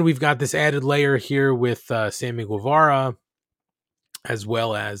 So again, we've got this added layer here with Sammy Guevara, as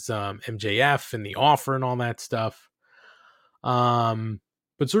well as MJF and the offer and all that stuff. But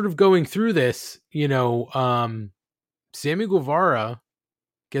sort of going through this, Sammy Guevara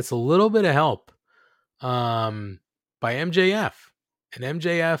gets a little bit of help by MJF. And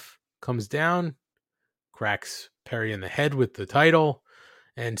MJF comes down, cracks Perry in the head with the title,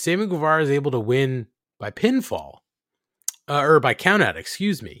 and Sammy Guevara is able to win by pinfall. Or by count out,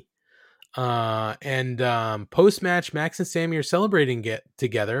 excuse me. And post-match, Max and Sammy are celebrating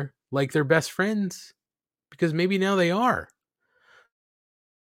together like they're best friends, because maybe now they are.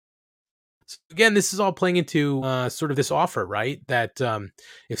 So again, this is all playing into sort of this offer, right? That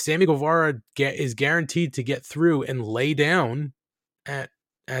if Sammy Guevara is guaranteed to get through and lay down at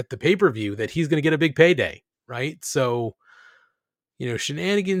the pay-per-view, that he's going to get a big payday, right? So,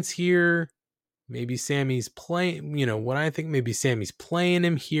 shenanigans here. Maybe Sammy's playing, what I think, maybe Sammy's playing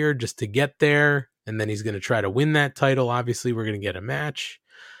him here just to get there, and then he's going to try to win that title. Obviously, we're going to get a match.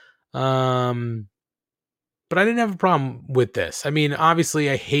 But I didn't have a problem with this. I mean, obviously,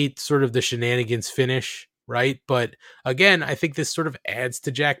 I hate sort of the shenanigans finish, right? But again, I think this sort of adds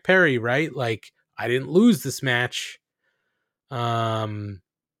to Jack Perry, right? Like, I didn't lose this match. I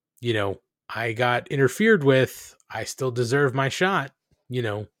got interfered with. I still deserve my shot,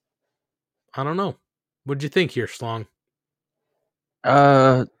 I don't know. What'd you think here, Schlong?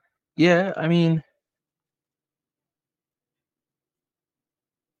 Yeah, I mean,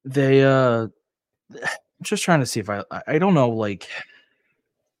 they I'm just trying to see if I don't know, like,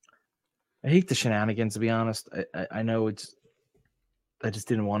 I hate the shenanigans, to be honest. I know I just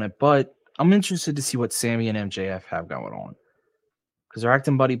didn't want it, but I'm interested to see what Sammy and MJF have going on, because they're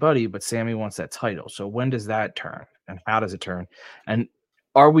acting buddy, but Sammy wants that title. So when does that turn, and how does it turn, and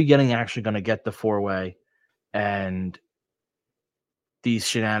are we actually going to get the 4-way, and these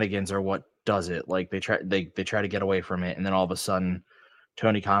shenanigans are what does it? Like, they try to get away from it, and then all of a sudden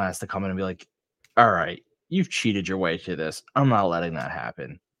Tony Khan has to come in and be like, all right, you've cheated your way to this. I'm not letting that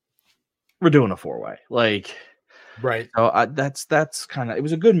happen. We're doing a 4-way. Like, right. So that's kind of, it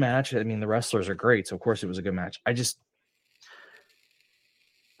was a good match. I mean, the wrestlers are great, so of course it was a good match. I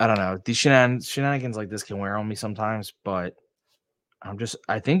don't know. These shenanigans like this can wear on me sometimes, but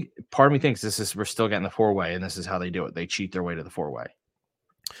I think part of me thinks we're still getting the 4-way, and this is how they do it. They cheat their way to the 4-way.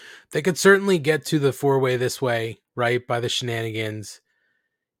 They could certainly get to the 4-way this way, right? By the shenanigans.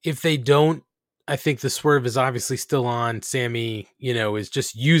 If they don't, I think the swerve is obviously still on. Sammy, is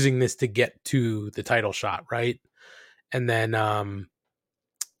just using this to get to the title shot, right? And then,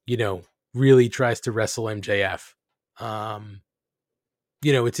 really tries to wrestle MJF.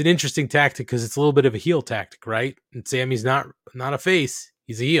 It's an interesting tactic because it's a little bit of a heel tactic, right? And Sammy's not a face;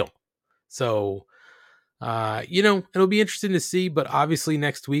 he's a heel. So, it'll be interesting to see. But obviously,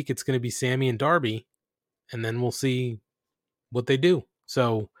 next week it's going to be Sammy and Darby, and then we'll see what they do.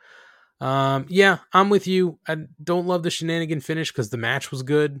 So, yeah, I'm with you. I don't love the shenanigan finish because the match was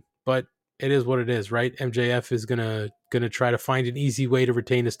good, but it is what it is, right? MJF is gonna try to find an easy way to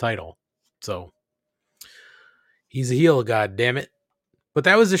retain his title. So he's a heel, god damn it. But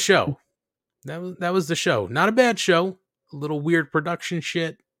that was the show. That was the show. Not a bad show. A little weird production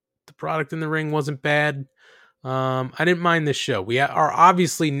shit. The product in the ring wasn't bad. I didn't mind this show. We are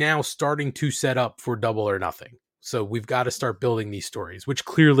obviously now starting to set up for Double or Nothing. So we've got to start building these stories, which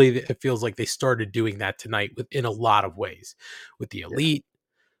clearly it feels like they started doing that tonight in a lot of ways, with the Elite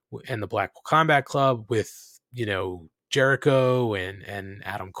and the Blackpool Combat Club, with, Jericho and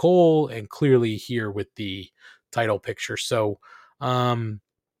Adam Cole, and clearly here with the title picture. So,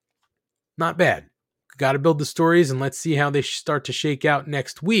 not bad. Got to build the stories, and let's see how they start to shake out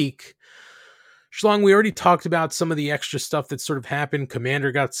next week. Schlong, we already talked about some of the extra stuff that sort of happened.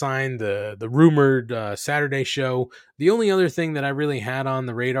 Commander got signed, the rumored Saturday show. The only other thing that I really had on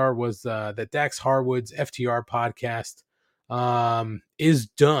the radar was that Dax Harwood's FTR podcast is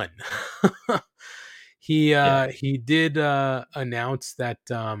done. He did announce that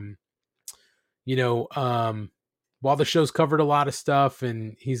while the show's covered a lot of stuff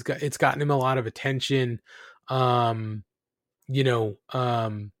and it's gotten him a lot of attention,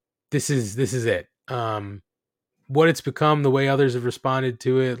 this is it. What it's become, the way others have responded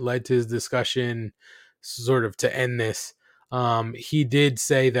to it, led to his discussion sort of to end this. He did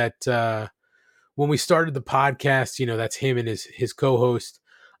say that when we started the podcast, that's him and his co-host,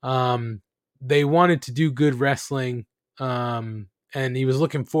 they wanted to do good wrestling, and he was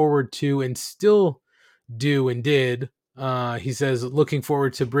looking forward to, and still do and did. He says, looking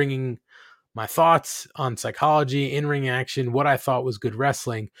forward to bringing my thoughts on psychology, in-ring action, what I thought was good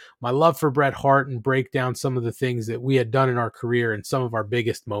wrestling, my love for Bret Hart, and break down some of the things that we had done in our career and some of our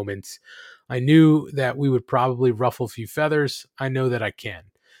biggest moments. I knew that we would probably ruffle a few feathers. I know that I can.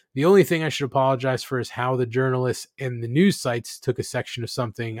 The only thing I should apologize for is how the journalists and the news sites took a section of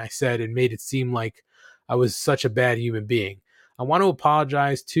something I said and made it seem like I was such a bad human being. I want to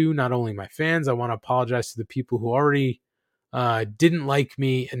apologize to not only my fans, I want to apologize to the people who already didn't like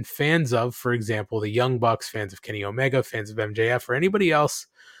me and fans of, for example, the Young Bucks, fans of Kenny Omega, fans of MJF, or anybody else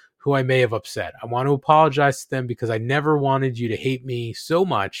who I may have upset. I want to apologize to them because I never wanted you to hate me so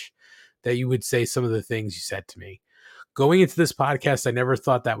much that you would say some of the things you said to me. Going into this podcast, I never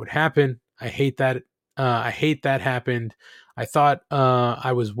thought that would happen. I hate that. I hate that happened. I thought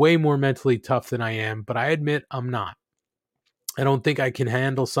I was way more mentally tough than I am, but I admit I'm not. I don't think I can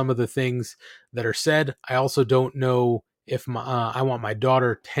handle some of the things that are said. I also don't know if I want my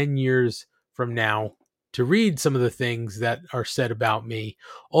daughter 10 years from now to read some of the things that are said about me.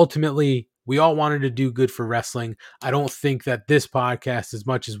 Ultimately, we all wanted to do good for wrestling. I don't think that this podcast, as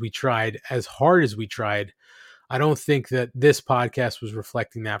much as we tried, as hard as we tried, I don't think that this podcast was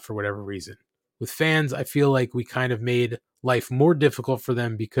reflecting that for whatever reason. With fans, I feel like we kind of made life more difficult for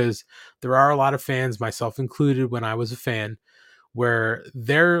them because there are a lot of fans, myself included when I was a fan, where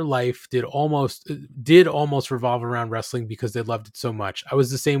their life did almost revolve around wrestling because they loved it so much. I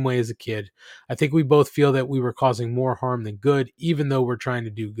was the same way as a kid. I think we both feel that we were causing more harm than good, even though we're trying to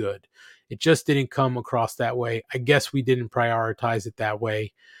do good. It just didn't come across that way. I guess we didn't prioritize it that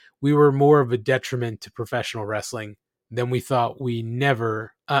way. We were more of a detriment to professional wrestling than we thought. We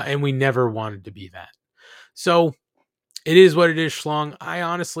never wanted to be that. So it is what it is, Schlong. I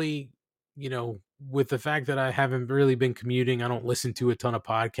honestly, with the fact that I haven't really been commuting, I don't listen to a ton of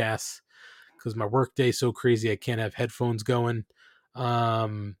podcasts because my work day is so crazy I can't have headphones going.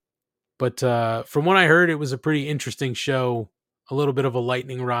 But from what I heard, it was a pretty interesting show, a little bit of a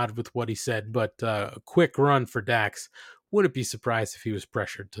lightning rod with what he said, but a quick run for Dax. Wouldn't be surprised if he was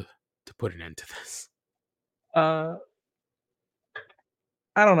pressured to put an end to this.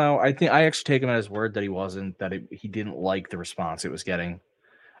 I don't know. I think I actually take him at his word that he wasn't, he didn't like the response it was getting.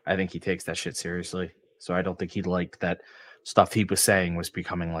 I think he takes that shit seriously. So I don't think he liked that stuff he was saying was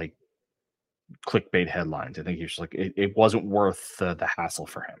becoming like clickbait headlines. I think he was like, it wasn't worth the hassle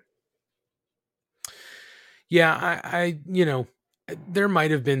for him. Yeah, I there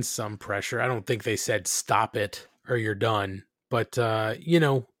might have been some pressure. I don't think they said stop it or you're done. But,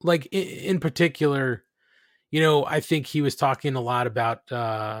 like in particular, I think he was talking a lot about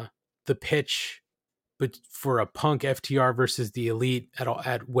the pitch, but for a Punk FTR versus the Elite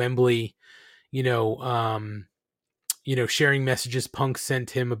at Wembley, sharing messages Punk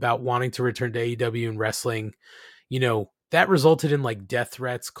sent him about wanting to return to AEW and wrestling, that resulted in like death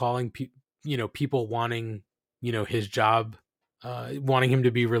threats, calling people wanting, his job, wanting him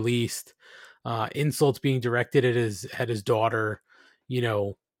to be released, insults being directed at his daughter.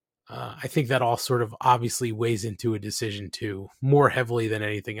 I think that all sort of obviously weighs into a decision too, more heavily than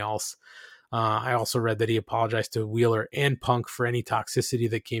anything else. I also read that he apologized to Wheeler and Punk for any toxicity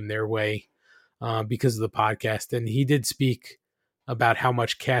that came their way because of the podcast. And he did speak about how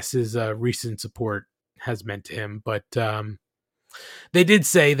much Cass's recent support has meant to him. But they did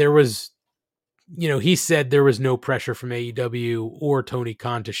say there was, he said there was no pressure from AEW or Tony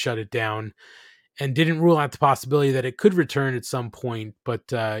Khan to shut it down, and didn't rule out the possibility that it could return at some point. But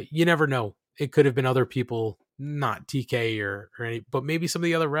you never know. It could have been other people, not TK or any, but maybe some of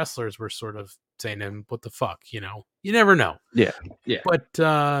the other wrestlers were sort of saying to him, what the fuck, you never know. Yeah. But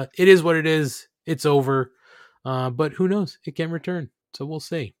it is what it is. It's over. But who knows? It can return. So we'll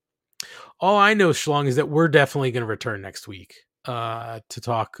see. All I know, Schlong, is that we're definitely going to return next week to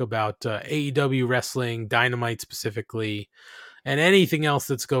talk about AEW wrestling, Dynamite specifically, and anything else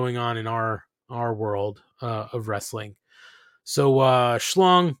that's going on in our world of wrestling. So,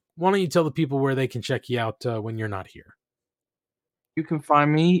 Schlong, why don't you tell the people where they can check you out when you're not here? You can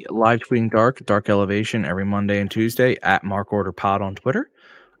find me live tweeting Dark Elevation every Monday and Tuesday at MarkOrderPod on Twitter.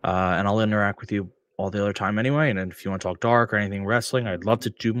 And I'll interact with you all the other time anyway. And if you want to talk dark or anything wrestling, I'd love to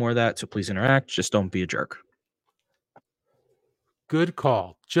do more of that. So please interact. Just don't be a jerk. Good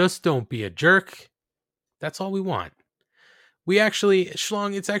call. Just don't be a jerk. That's all we want. We actually,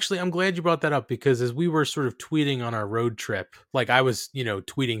 Schlong, it's actually, I'm glad you brought that up because as we were sort of tweeting on our road trip, like I was,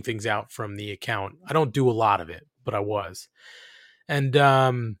 tweeting things out from the account. I don't do a lot of it, but I was. And,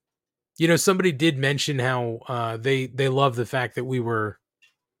 somebody did mention how they love the fact that we were,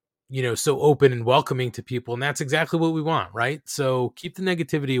 so open and welcoming to people. And that's exactly what we want, right? So keep the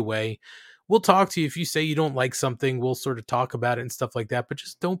negativity away. We'll talk to you. If you say you don't like something, we'll sort of talk about it and stuff like that, but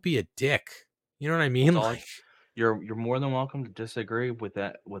just don't be a dick. You know what I mean? Like, you're more than welcome to disagree with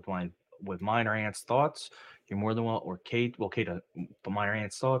that, with mine or Ant's thoughts. You're more than welcome, or Kate, mine or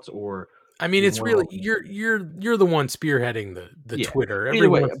Ant's thoughts, or I mean, it's really you're the one spearheading the Twitter. Either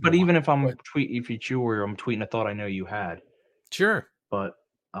way, but even if I'm if it's you or I'm tweeting a thought I know you had, sure. But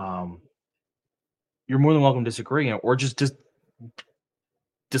you're more than welcome to disagree, or just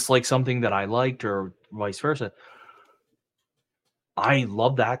dislike something that I liked, or vice versa. I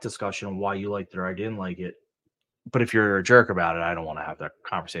love that discussion on why you liked it or I didn't like it. But if you're a jerk about it, I don't want to have that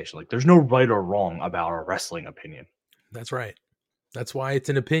conversation. Like, there's no right or wrong about a wrestling opinion. That's right. That's why it's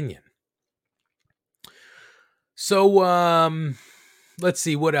an opinion. So, let's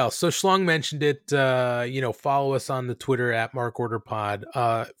see what else. So Schlong mentioned it. Follow us on the Twitter at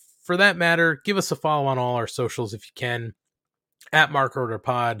MarkOrderPod. For that matter, give us a follow on all our socials if you can. At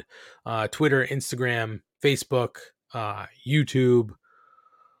MarkOrderPod, Twitter, Instagram, Facebook, YouTube,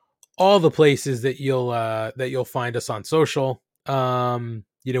 all the places that you'll find us on social.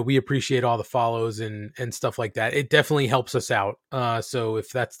 We appreciate all the follows and stuff like that. It definitely helps us out. So if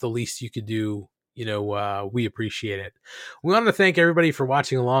that's the least you could do, we appreciate it. We want to thank everybody for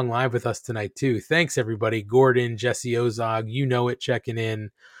watching along live with us tonight too. Thanks everybody. Gordon, Jesse Ozog, checking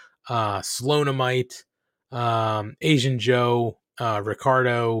in. Sloanamite, Asian Joe,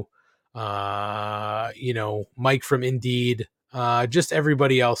 Ricardo, Mike from Indeed, just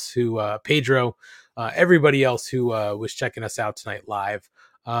everybody else who, Pedro, everybody else who was checking us out tonight live.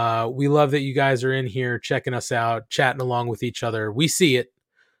 We love that you guys are in here checking us out, chatting along with each other. We see it.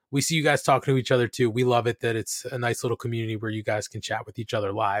 We see you guys talking to each other too. We love it that it's a nice little community where you guys can chat with each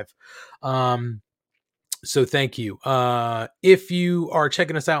other live. So thank you. If you are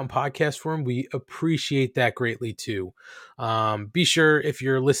checking us out in podcast form, we appreciate that greatly too. Be sure if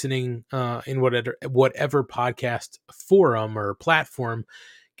you're listening in whatever podcast forum or platform,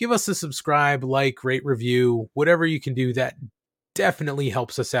 give us a subscribe, like, rate, review, whatever you can do. That definitely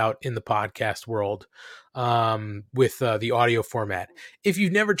helps us out in the podcast world with the audio format. If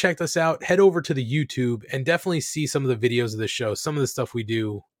you've never checked us out, head over to the YouTube and definitely see some of the videos of the show. Some of the stuff we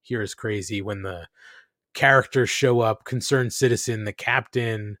do here is crazy when the characters show up, Concerned Citizen, the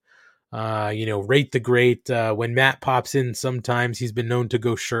Captain, Rate the Great. When Matt pops in, sometimes he's been known to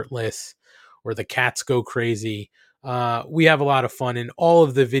go shirtless, or the cats go crazy. We have a lot of fun, and all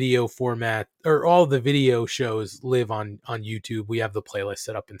of the video format, or all of the video shows live on YouTube. We have the playlist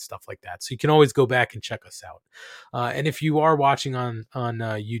set up and stuff like that. So you can always go back and check us out. And if you are watching on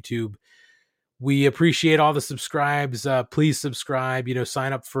YouTube, we appreciate all the subscribes. Please subscribe,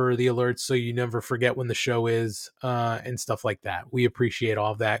 sign up for the alerts so you never forget when the show is, and stuff like that. We appreciate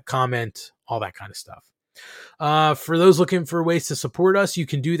all of that. Comment, all that kind of stuff. For those looking for ways to support us, you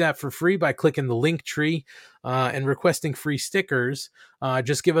can do that for free by clicking the link tree and requesting free stickers.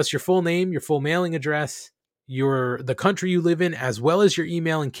 Just give us your full name, your full mailing address, the country you live in, as well as your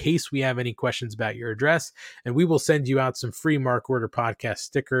email in case we have any questions about your address, and we will send you out some free Mark Order Podcast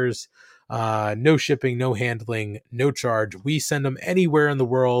stickers. No shipping, no handling, no charge. We send them anywhere in the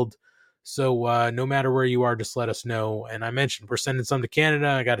world. So no matter where you are, just let us know. And I mentioned we're sending some to Canada.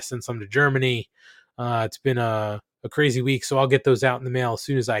 I got to send some to Germany. It's been a crazy week, so I'll get those out in the mail as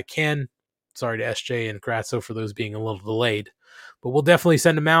soon as I can. Sorry to SJ and Grasso for those being a little delayed, but we'll definitely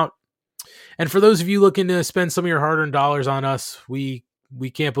send them out. And for those of you looking to spend some of your hard-earned dollars on us, we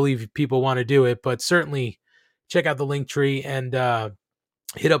can't believe people want to do it, but certainly check out the link tree and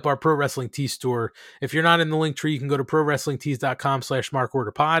hit up our Pro Wrestling Tees store. If you're not in the link tree, you can go to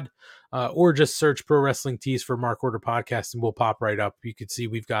prowrestlingtees.com/MarkOrderPod, or just search Pro Wrestling Tees for Mark Order Podcast and we'll pop right up. You can see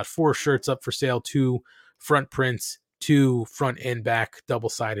we've got 4 shirts up for sale, 2 front prints to front and back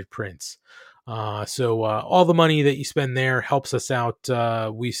double-sided prints. So all the money that you spend there helps us out.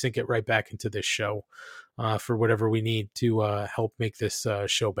 We sink it right back into this show for whatever we need to help make this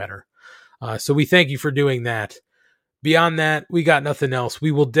show better. So we thank you for doing that. Beyond that, we got nothing else.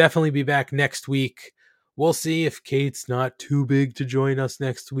 We will definitely be back next week. We'll see if Kate's not too big to join us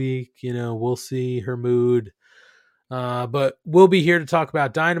next week. We'll see her mood. But we'll be here to talk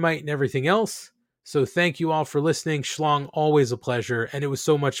about Dynamite and everything else. So thank you all for listening. Schlong, always a pleasure. And it was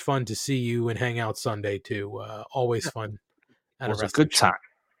so much fun to see you and hang out Sunday too. Always fun. It was a good time.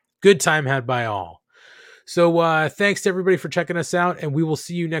 Good time had by all. So thanks to everybody for checking us out. And we will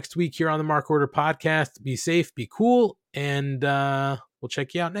see you next week here on the Mark Order Podcast. Be safe, be cool, and we'll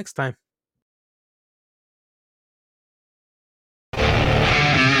check you out next time.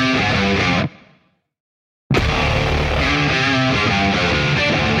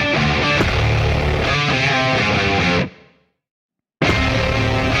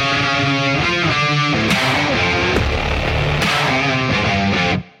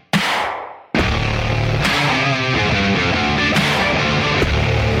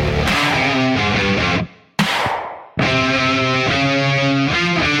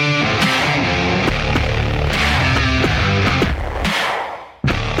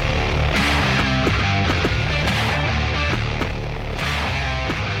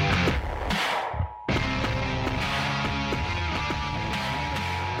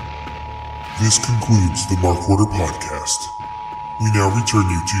 This concludes the Mark Order Podcast. We now return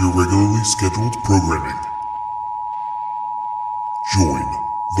you to your regularly scheduled programming. Join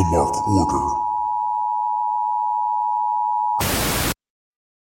the Mark Order.